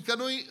veșnică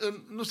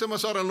nu se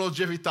măsoară în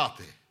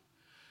longevitate.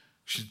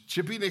 Și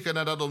ce bine că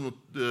ne-a dat Domnul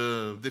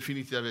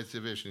definiția vieții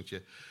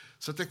veșnice.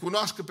 Să te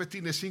cunoască pe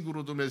tine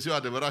singurul Dumnezeu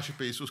adevărat și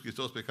pe Iisus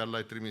Hristos pe care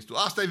L-ai trimis tu.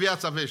 Asta e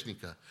viața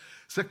veșnică.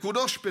 Să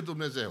cunoști pe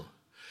Dumnezeu.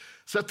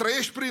 Să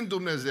trăiești prin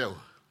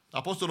Dumnezeu.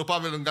 Apostolul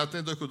Pavel în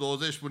Galateni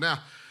 2:20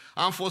 spunea,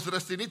 am fost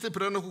răstignit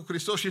împreună cu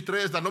Hristos și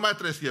trăiesc, dar nu mai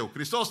trăiesc eu.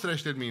 Hristos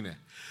trăiește în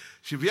mine.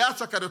 Și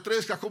viața care o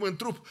trăiesc acum în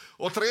trup,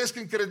 o trăiesc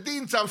în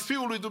credința în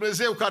Fiul lui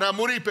Dumnezeu care a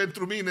murit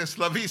pentru mine,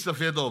 slăvit să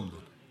fie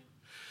Domnul.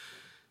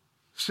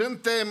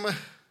 Suntem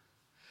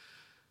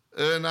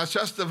în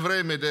această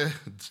vreme de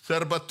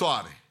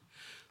sărbătoare.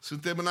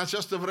 Suntem în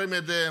această vreme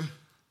de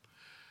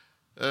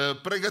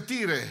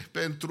pregătire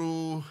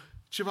pentru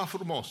ceva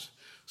frumos.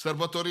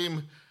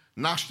 Sărbătorim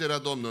nașterea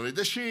Domnului.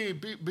 Deși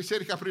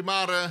biserica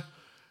primară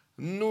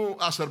nu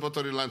a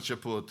sărbătorit la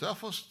început, a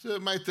fost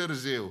mai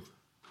târziu.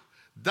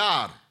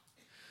 Dar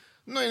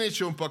nu e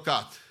niciun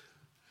păcat.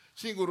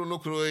 Singurul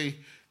lucru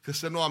e că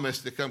să nu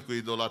amestecăm cu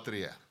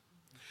idolatria.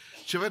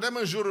 Ce vedem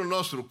în jurul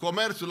nostru,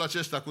 comerțul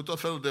acesta cu tot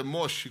felul de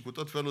moși și cu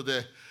tot felul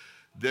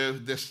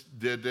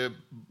de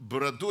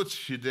brăduți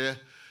și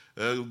de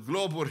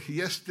globuri,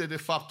 este de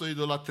fapt o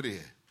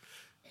idolatrie.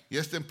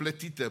 Este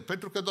împletită,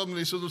 pentru că Domnul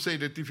Iisus nu se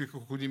identifică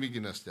cu nimic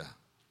din astea.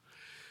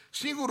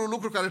 Singurul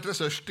lucru care trebuie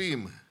să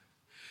știm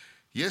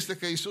este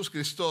că Iisus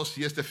Hristos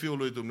este Fiul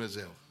lui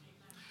Dumnezeu.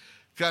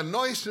 Că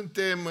noi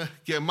suntem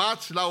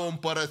chemați la o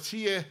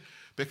împărăție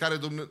pe care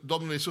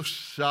Domnul Iisus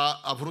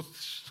a vrut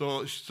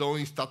să o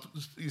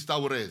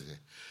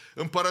instaureze.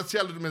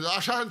 Împărăția lui Dumnezeu.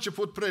 Așa a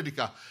început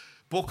predica.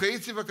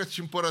 Pocăiți-vă că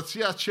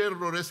împărăția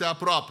cerurilor este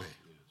aproape.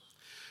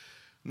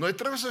 Noi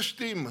trebuie să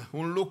știm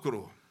un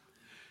lucru.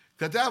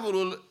 Că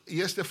diavolul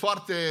este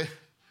foarte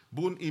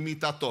bun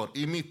imitator.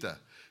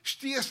 Imită.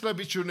 Știe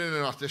slăbiciunile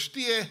noastre.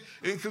 Știe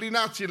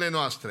înclinațiile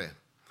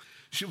noastre.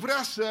 Și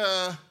vrea să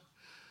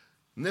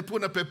ne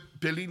pună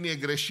pe linie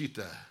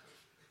greșită.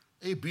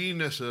 E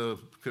bine să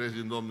crezi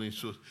în Domnul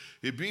Iisus.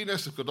 E bine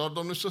că doar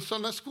Domnul Iisus s-a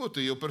născut.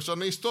 E o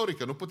persoană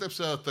istorică. Nu putem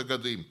să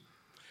tăgăduim.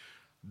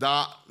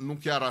 Dar nu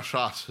chiar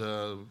așa.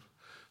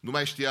 Nu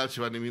mai știe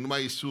altceva nimic.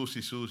 Numai Iisus,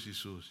 Iisus,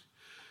 Iisus.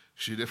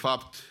 Și de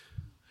fapt,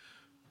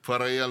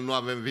 fără El nu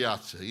avem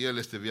viață. El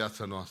este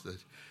viața noastră.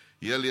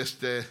 El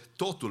este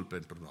totul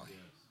pentru noi.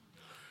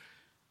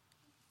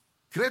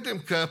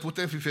 Credem că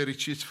putem fi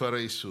fericiți fără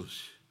Iisus.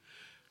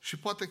 Și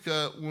poate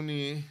că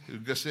unii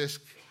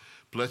găsesc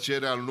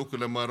plăcerea în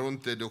lucrurile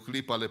mărunte de o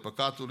clipă ale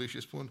păcatului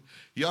și spun,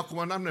 eu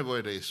acum n-am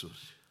nevoie de Iisus.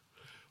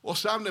 O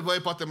să am nevoie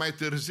poate mai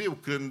târziu,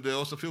 când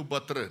o să fiu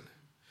bătrân.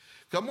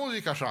 Că mulți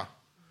zic așa,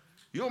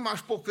 eu m-aș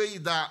pocăi,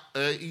 dar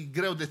e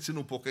greu de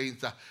ținut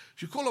pocăința.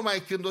 Și acolo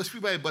când o să fiu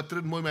mai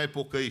bătrân, mă mai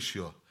pocăi și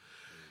eu.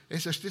 Ei,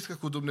 să știți că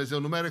cu Dumnezeu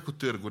nu mai are cu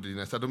târguri din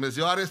asta.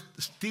 Dumnezeu are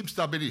timp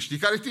stabilit. Știi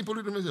care e timpul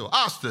lui Dumnezeu?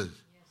 Astăzi.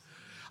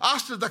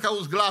 Astăzi, dacă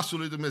auzi glasul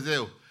lui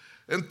Dumnezeu,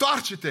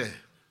 întoarce-te.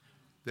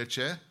 De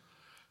ce?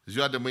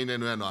 Ziua de mâine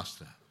nu e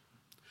noastră.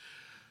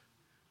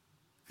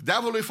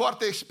 Diavolul e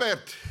foarte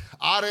expert.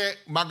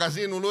 Are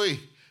magazinul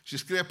lui și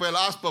scrie pe el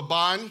azi pe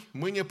bani,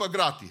 mâine pe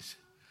gratis.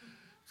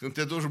 Când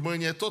te duci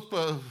mâine, tot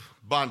pe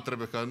bani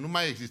trebuie, că nu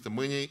mai există.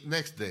 Mâine e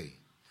next day.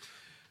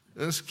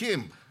 În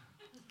schimb,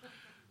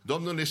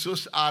 Domnul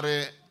Iisus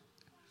are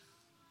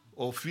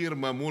o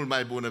firmă mult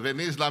mai bună.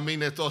 Veniți la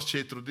mine toți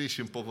cei trudiți și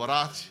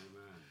împovărați,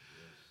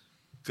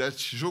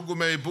 căci jugul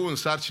meu e bun,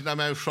 sarcina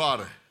mea e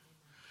ușoară.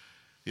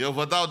 Eu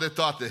vă dau de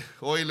toate.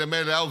 Oile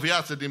mele au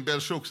viață din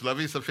belșug,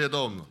 slăvit să fie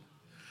Domnul.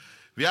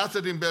 Viață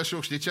din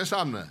belșug, știi ce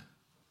înseamnă?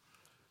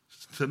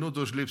 Să nu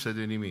duci lipsă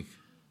de nimic.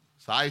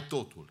 Să ai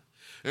totul.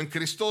 În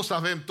Hristos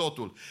avem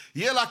totul.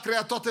 El a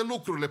creat toate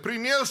lucrurile.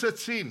 Prin El se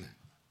țin.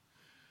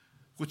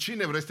 Cu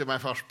cine vrei să te mai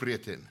faci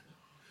prieten?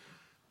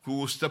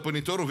 Cu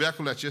stăpânitorul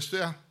veacului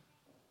acestuia?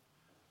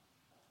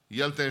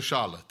 El te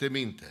înșală, te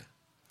minte.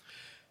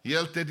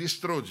 El te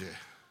distruge.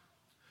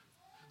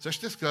 Să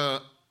știți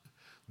că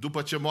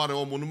după ce moare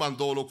omul, numai în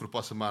două locuri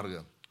poate să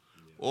meargă.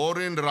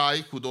 Ori în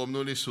rai cu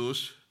Domnul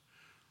Iisus,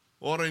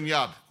 ori în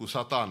iad cu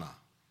Satana.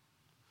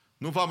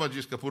 Nu vă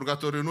amăgiți că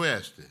purgatoriu nu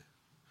este.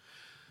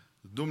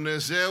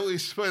 Dumnezeu e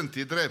sfânt,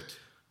 e drept.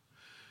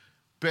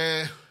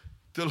 Pe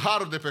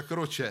tâlharul de pe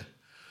cruce,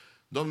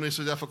 Domnul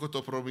Iisus a făcut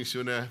o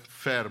promisiune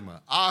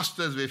fermă.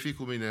 Astăzi vei fi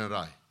cu mine în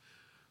rai.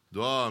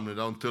 Doamne,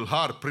 dar un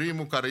tâlhar,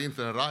 primul care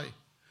intră în rai?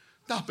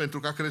 Da, pentru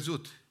că a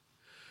crezut.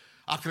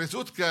 A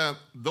crezut că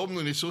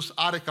Domnul Iisus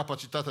are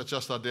capacitatea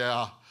aceasta de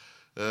a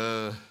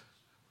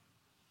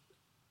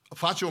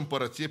face o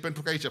împărăție,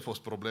 pentru că aici a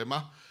fost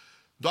problema.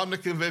 Doamne,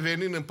 când vei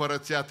veni în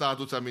împărăția ta,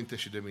 adu-ți aminte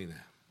și de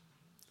mine.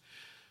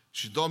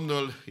 Și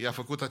Domnul i-a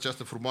făcut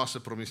această frumoasă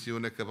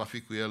promisiune că va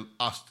fi cu el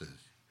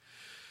astăzi.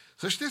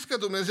 Să știți că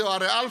Dumnezeu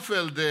are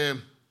altfel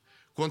de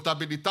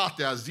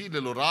contabilitate a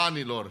zilelor,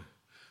 anilor.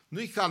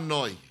 Nu-i ca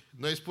noi.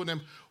 Noi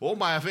spunem,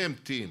 mai avem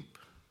timp.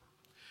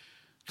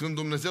 Când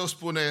Dumnezeu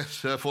spune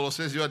să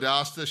folosesc ziua de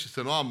astăzi și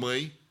să nu am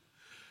mâini,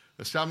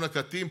 înseamnă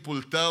că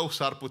timpul tău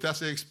s-ar putea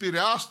să expire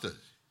astăzi.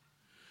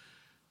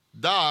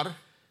 Dar,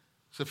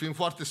 să fim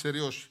foarte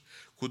serioși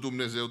cu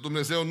Dumnezeu.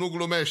 Dumnezeu nu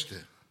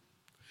glumește.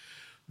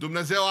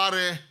 Dumnezeu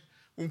are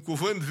un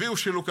cuvânt viu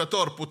și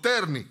lucrător,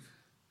 puternic.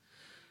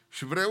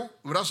 Și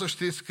vreau să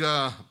știți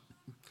că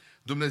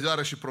Dumnezeu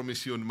are și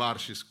promisiuni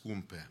mari și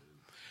scumpe.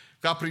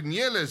 Ca prin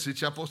ele,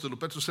 zice Apostolul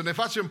Petru, să ne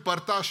facem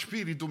părtași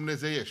firii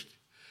dumnezeiești.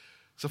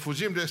 Să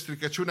fugim de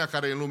stricăciunea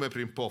care e în lume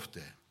prin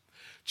pofte.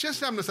 Ce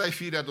înseamnă să ai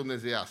firea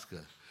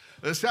dumnezeiască?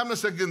 Înseamnă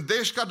să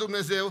gândești ca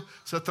Dumnezeu,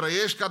 să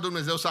trăiești ca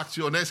Dumnezeu, să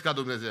acționezi ca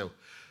Dumnezeu.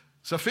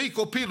 Să fii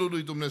copilul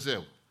lui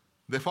Dumnezeu.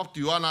 De fapt,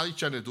 Ioan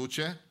aici ne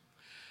duce,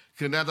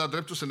 când ne-a dat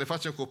dreptul să ne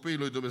facem copiii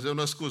lui Dumnezeu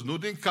născuți, nu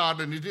din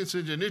carne, nici din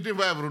sânge, nici din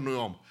voia vreunui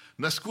om,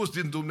 născuți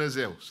din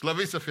Dumnezeu.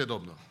 Slăvit să fie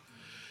Domnul!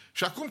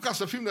 Și acum, ca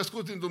să fim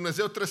născuți din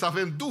Dumnezeu, trebuie să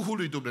avem Duhul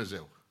lui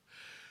Dumnezeu.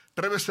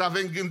 Trebuie să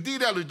avem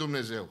gândirea lui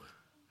Dumnezeu.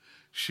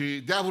 Și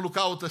diavolul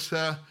caută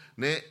să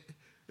ne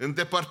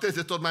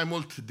îndepărteze tot mai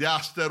mult de a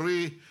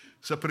stărui,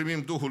 să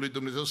primim Duhul lui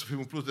Dumnezeu, să fim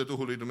umpluți de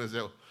Duhul lui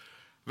Dumnezeu.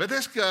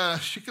 Vedeți că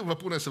și când vă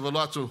pune să vă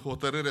luați o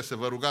hotărâre, să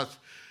vă rugați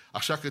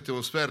așa câte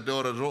un sfert de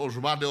oră, o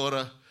jumătate de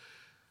oră,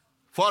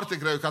 foarte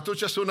greu, că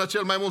atunci sună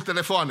cel mai mult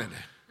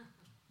telefoanele.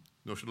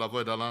 Nu știu la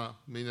voi, dar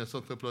la mine se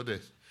întâmplă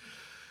des.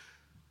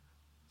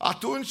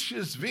 Atunci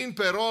îți vin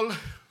pe rol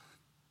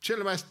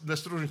cele mai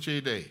năstrușnice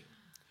idei.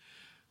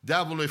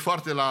 Diavolul e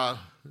foarte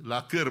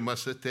la cârmă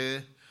să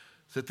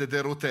te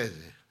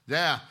deruteze.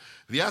 De-aia,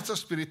 viața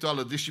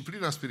spirituală,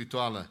 disciplina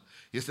spirituală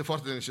este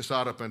foarte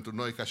necesară pentru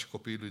noi ca și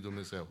copiii lui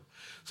Dumnezeu.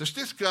 Să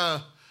știți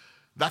că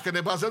dacă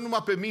ne bazăm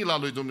numai pe mila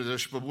lui Dumnezeu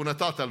și pe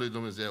bunătatea lui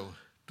Dumnezeu,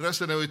 trebuie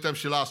să ne uităm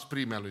și la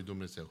asprimea lui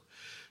Dumnezeu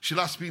și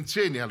la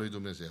sfințenia lui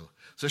Dumnezeu.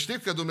 Să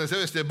știți că Dumnezeu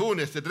este bun,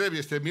 este drept,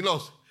 este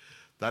milos,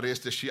 dar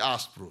este și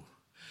aspru.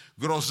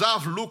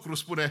 Grozav lucru,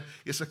 spune,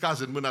 e să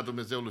cazi în mâna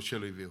Dumnezeului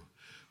celui viu.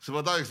 Să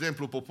vă dau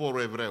exemplu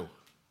poporul evreu.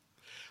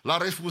 L-a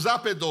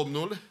refuzat pe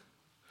Domnul,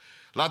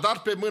 l-a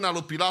dat pe mâna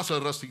lui Pilat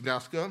să-l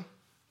răstignească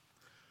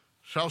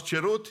și au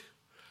cerut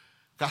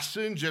ca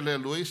sângele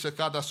lui să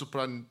cadă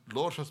asupra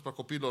lor și asupra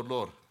copiilor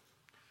lor,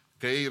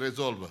 că ei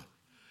rezolvă.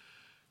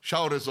 Și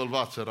au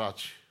rezolvat,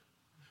 săraci.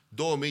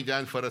 2000 de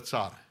ani fără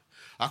țară.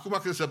 Acum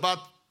când se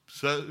bat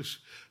să își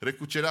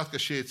recucerească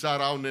și ei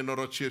țara, au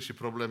nenorociri și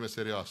probleme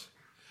serioase.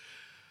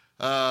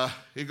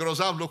 E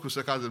grozav lucru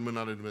să cazi în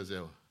mâna lui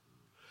Dumnezeu.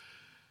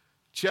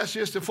 Ceea ce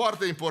este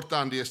foarte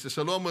important este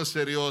să luăm în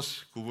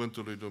serios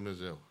cuvântul lui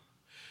Dumnezeu.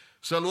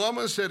 Să luăm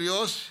în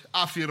serios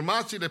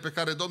afirmațiile pe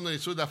care Domnul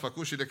Iisus le-a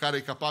făcut și de care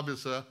e capabil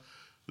să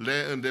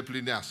le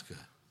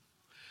îndeplinească.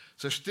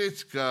 Să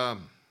știți că,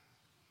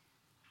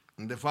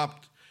 de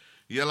fapt,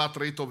 El a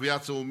trăit o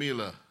viață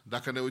umilă.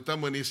 Dacă ne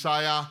uităm în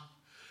Isaia,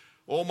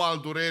 om al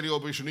durerii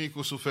obișnuit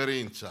cu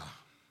suferința.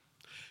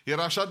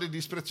 Era așa de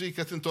disprețuit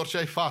că îți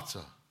întorceai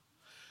fața.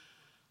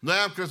 Noi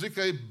am crezut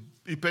că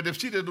e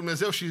pedepsit de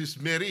Dumnezeu și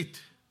smerit.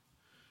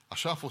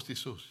 Așa a fost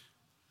Iisus.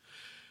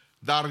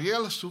 Dar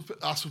El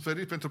a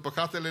suferit pentru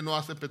păcatele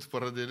noastre, pentru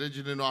fără de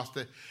legile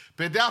noastre.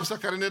 Pedeapsa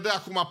care ne dă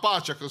acum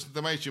pacea, că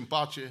suntem aici în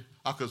pace,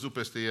 a căzut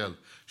peste El.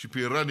 Și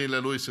prin rănile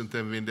Lui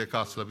suntem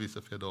vindecați, slăvit să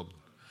fie Domnul.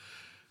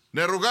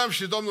 Ne rugăm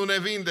și Domnul ne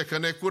vindecă,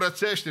 ne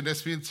curățește, ne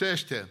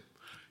sfințește.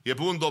 E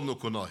bun Domnul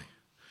cu noi.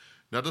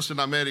 Ne-a dus în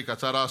America,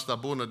 țara asta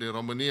bună, din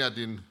România,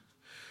 din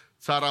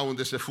țara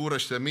unde se fură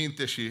și se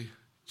minte și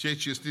cei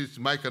cinstiți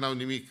mai că n-au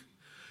nimic.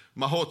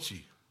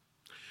 Mahoții.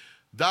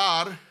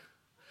 Dar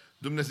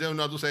Dumnezeu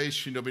ne-a dus aici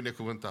și ne-a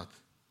binecuvântat.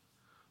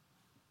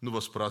 Nu vă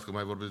supărați că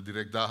mai vorbesc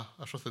direct, da,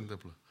 așa se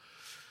întâmplă.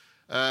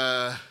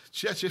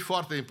 Ceea ce e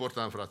foarte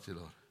important,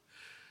 fraților,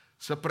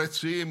 să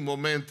prețuim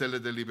momentele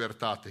de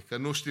libertate, că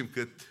nu știm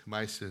cât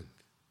mai sunt.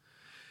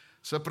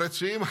 Să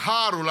prețuim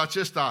harul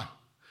acesta,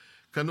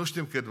 că nu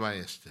știm cât mai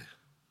este.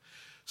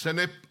 Să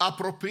ne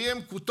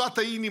apropiem cu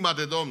toată inima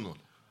de Domnul.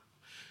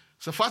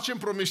 Să facem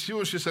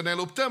promisiuni și să ne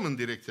luptăm în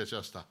direcția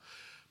aceasta.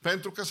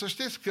 Pentru că să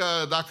știți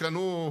că dacă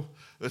nu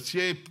îți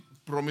iei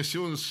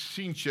promisiuni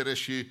sincere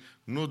și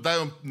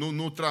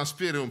nu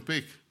transpiri un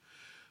pic,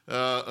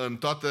 în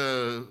toată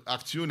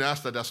acțiunea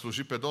asta de a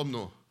sluji pe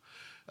Domnul,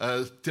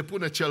 te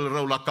pune cel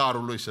rău la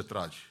carul lui să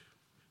tragi.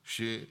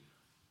 Și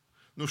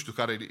nu știu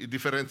care e,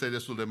 diferența e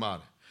destul de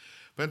mare.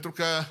 Pentru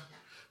că,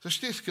 să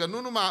știți că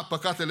nu numai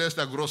păcatele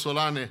astea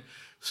grosolane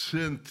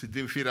sunt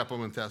din firea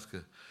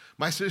pământească,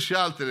 mai sunt și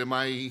altele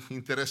mai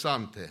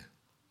interesante.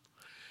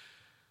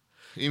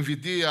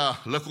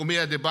 Invidia,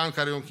 lăcomia de bani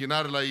care e o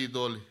închinare la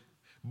idoli,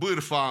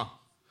 bârfa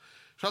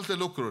și alte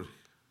lucruri.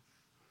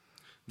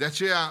 De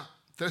aceea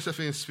trebuie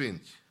să fim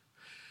sfinți.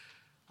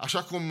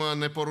 Așa cum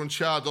ne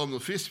poruncea Domnul,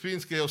 fiți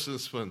sfinți că eu sunt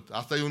sfânt.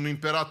 Asta e un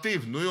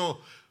imperativ, nu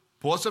eu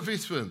pot să fii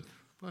sfânt.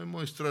 Păi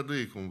mă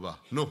strădui cumva.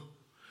 Nu.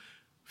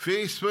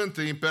 Fii sfânt,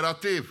 e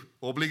imperativ,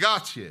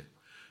 obligație.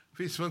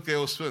 Fii sfânt că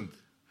eu sfânt.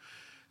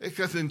 E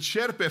că în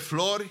cer pe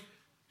flori,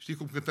 știi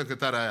cum cântăm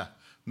cântarea aia?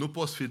 Nu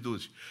poți fi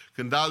duci.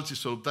 Când alții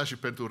s-au luptat și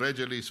pentru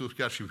regele Iisus,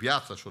 chiar și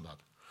viața și-o dat.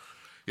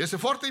 Este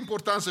foarte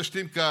important să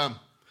știm că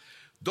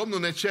Domnul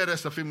ne cere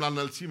să fim la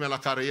înălțimea la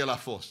care El a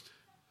fost.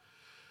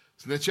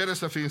 Ne cere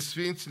să fim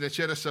sfinți, ne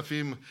cere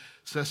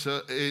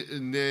să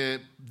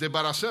ne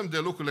debarasăm de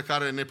lucrurile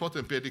care ne pot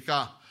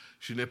împiedica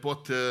și ne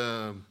pot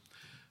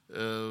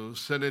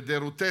să ne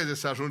deruteze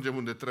să ajungem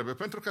unde trebuie.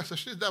 Pentru că, să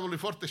știți, diavolul e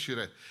foarte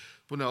șiret.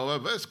 Pune,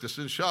 vezi că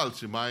sunt și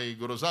alții mai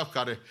grozavi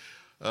care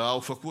au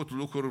făcut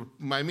lucruri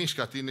mai mici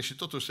ca tine și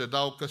totuși se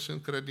dau că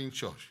sunt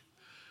credincioși.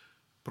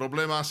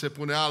 Problema se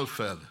pune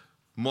altfel.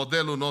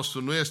 Modelul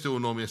nostru nu este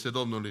un om, este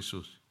Domnul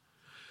Iisus.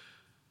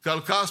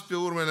 Călcați pe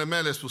urmele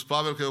mele, spus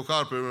Pavel, că eu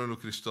car pe urmele lui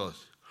Hristos.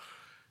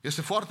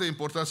 Este foarte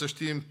important să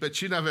știm pe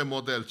cine avem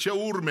model,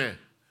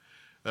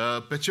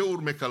 pe ce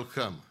urme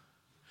călcăm.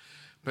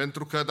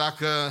 Pentru că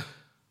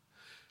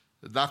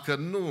dacă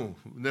nu,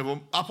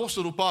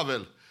 Apostolul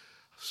Pavel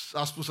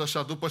a spus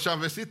așa, după ce am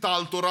vestit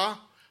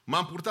altora,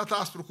 m-am purtat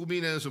aspru cu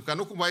mine însumi, ca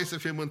nu cumva ei să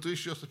fie mântuit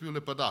și eu să fiu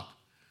lepădat.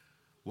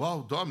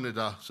 Wow, Doamne,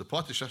 da, se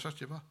poate și așa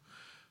ceva?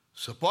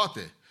 Se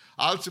poate.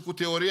 Alții cu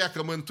teoria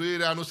că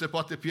mântuirea nu se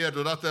poate pierde,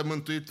 odată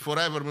mântuit,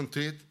 forever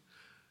mântuit.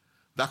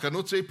 Dacă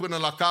nu ți-ai până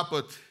la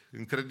capăt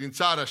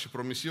încredințarea și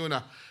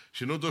promisiunea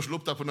și nu duci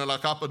lupta până la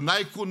capăt,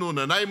 n-ai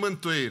cunună, n-ai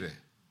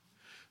mântuire.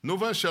 Nu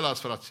vă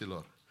înșelați,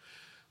 fraților.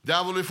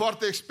 Diavolul e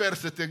foarte expert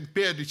să te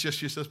împiedice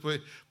și să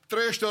spui,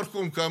 trăiește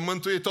oricum, că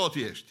mântuit tot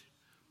ești.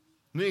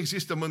 Nu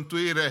există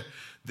mântuire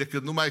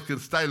decât numai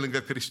când stai lângă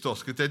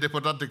Hristos. Când te-ai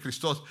depărtat de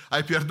Hristos,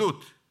 ai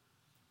pierdut.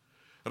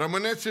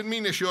 Rămâneți în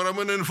mine și eu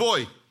rămân în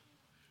voi.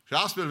 Și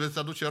astfel veți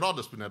aduce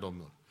rodă, spune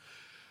Domnul.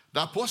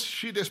 Dar poți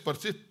și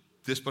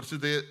despărțit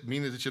de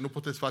mine, zice, nu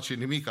puteți face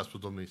nimic, a spus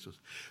Domnul Iisus.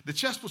 De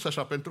ce a spus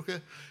așa? Pentru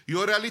că e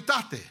o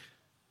realitate.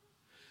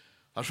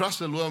 Aș vrea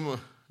să luăm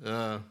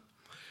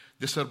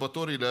de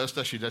sărbătorile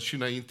astea și de aici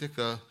înainte,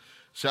 că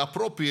se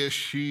apropie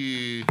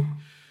și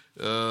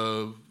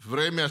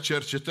vremea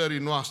cercetării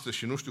noastre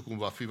și nu știu cum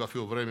va fi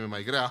o vreme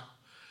mai grea.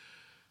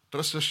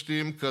 Trebuie să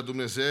știm că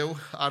Dumnezeu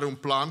are un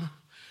plan,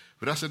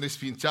 vrea să ne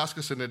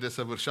sfințească, să ne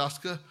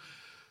desăvârșească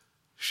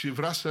și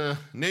vrea să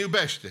ne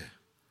iubește.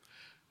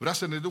 Vrea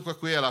să ne ducă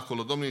cu El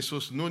acolo. Domnul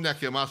Iisus nu ne-a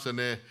chemat să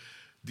ne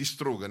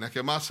distrugă, ne-a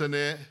chemat să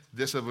ne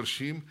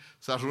desăvârșim,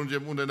 să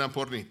ajungem unde ne-am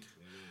pornit.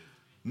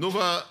 Nu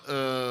vă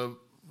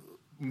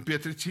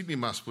împietriți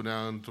inima,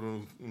 spunea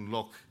într-un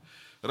loc.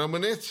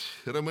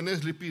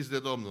 Rămâneți lipiți de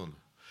Domnul.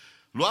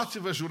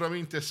 Luați-vă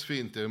jurăminte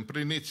sfinte,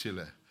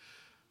 împliniți-le.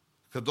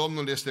 Că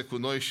Domnul este cu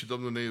noi și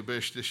Domnul ne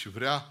iubește și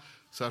vrea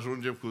să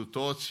ajungem cu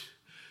toți.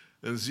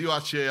 În ziua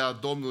aceea,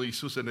 Domnul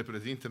Iisus se ne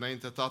prezinte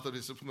înaintea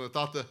Tatălui să spună,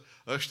 Tată,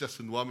 ăștia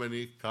sunt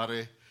oamenii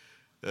care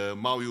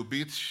m-au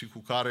iubit și cu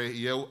care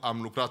eu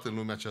am lucrat în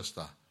lumea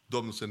aceasta.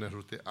 Domnul să ne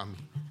ajute. Amin.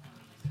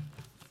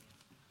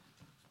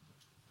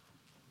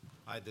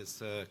 Haideți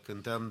să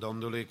cântăm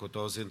Domnului cu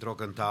toți într-o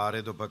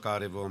cântare, după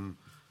care vom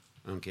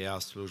încheia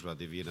slujba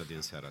divină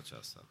din seara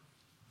aceasta.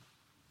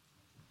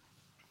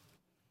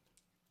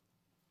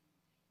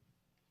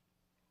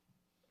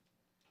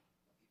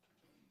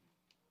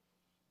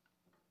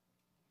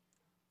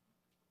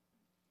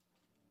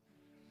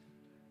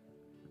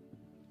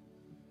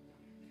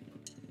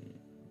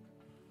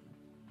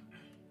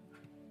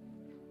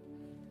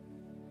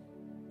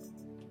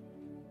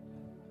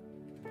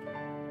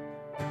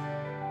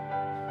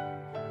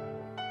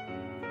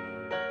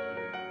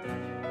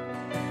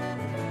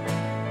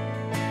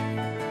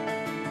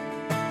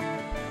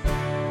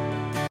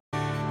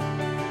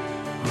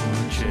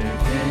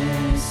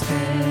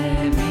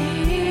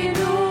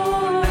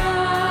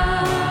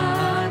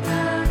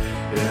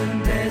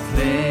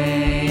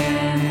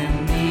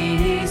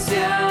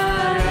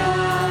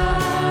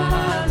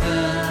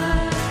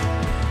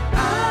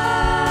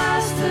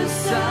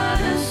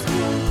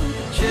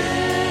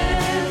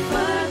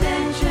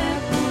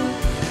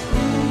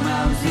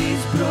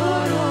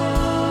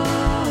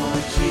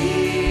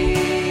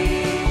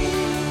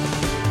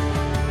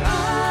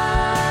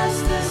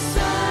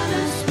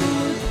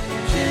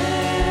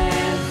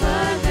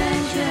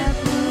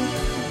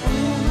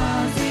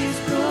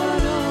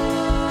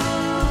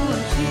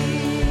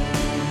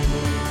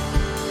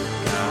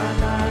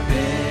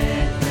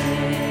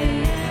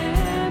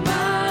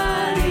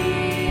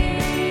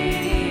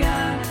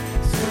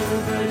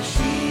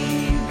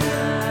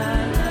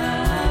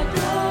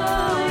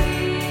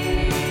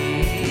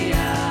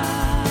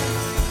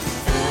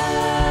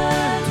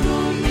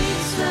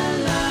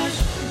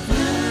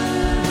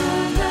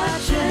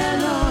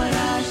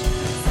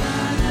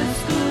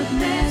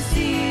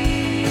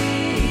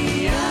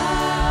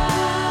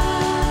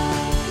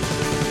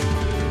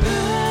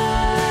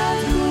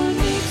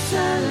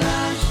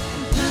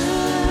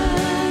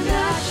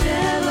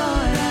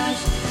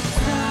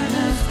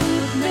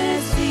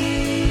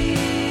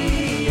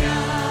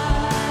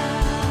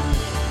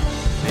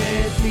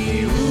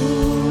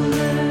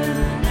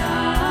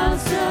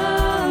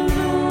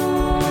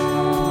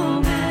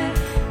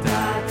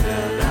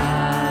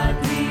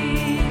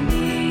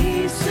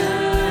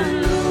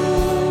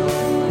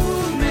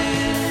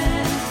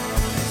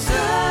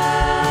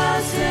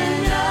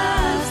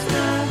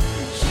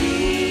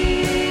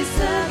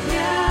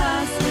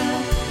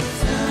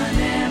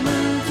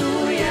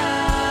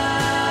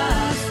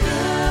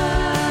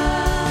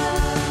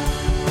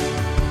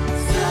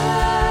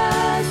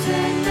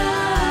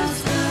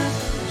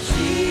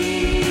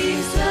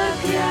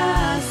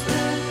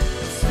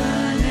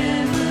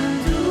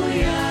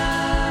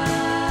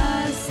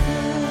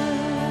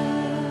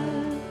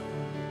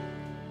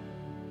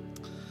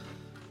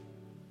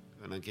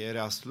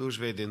 a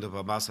slujbei din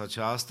după masa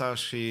aceasta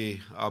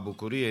și a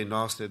bucuriei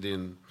noastre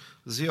din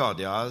ziua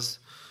de azi,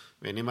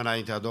 venim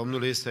înaintea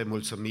Domnului să-i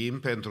mulțumim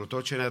pentru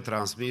tot ce ne-a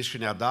transmis și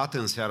ne-a dat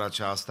în seara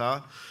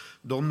aceasta.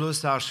 Domnul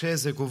să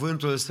așeze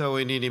cuvântul Său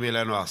în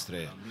inimile noastre.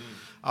 Amin.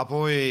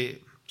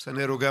 Apoi să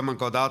ne rugăm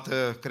încă o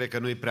dată, cred că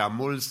nu-i prea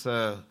mult,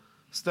 să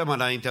stăm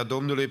înaintea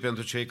Domnului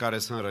pentru cei care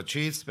sunt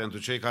răciți, pentru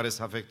cei care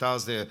sunt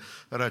afectați de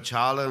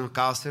răceală în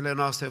casele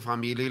noastre,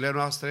 familiile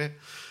noastre.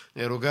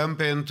 Ne rugăm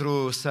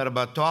pentru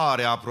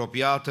sărbătoarea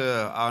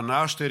apropiată a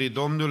nașterii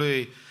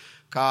Domnului,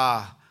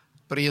 ca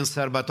prin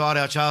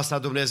sărbătoarea aceasta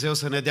Dumnezeu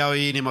să ne dea o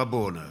inimă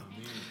bună.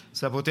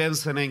 Să putem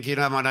să ne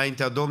închinăm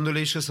înaintea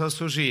Domnului și să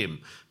slujim,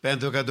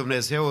 pentru că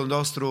Dumnezeul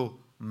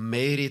nostru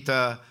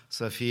merită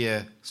să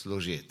fie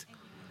slujit.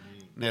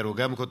 Ne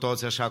rugăm cu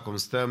toți așa cum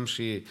stăm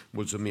și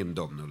mulțumim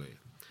Domnului.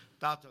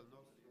 Tatăl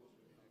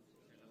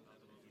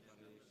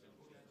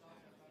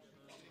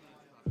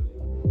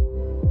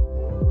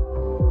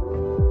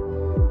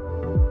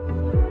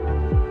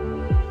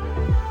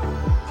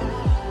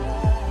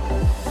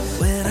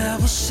When I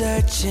was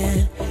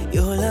searching,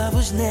 your love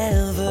was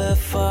never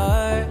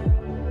far.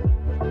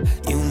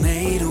 You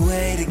made a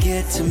way to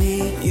get to me.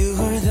 You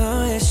were the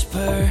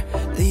whisper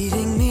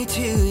leading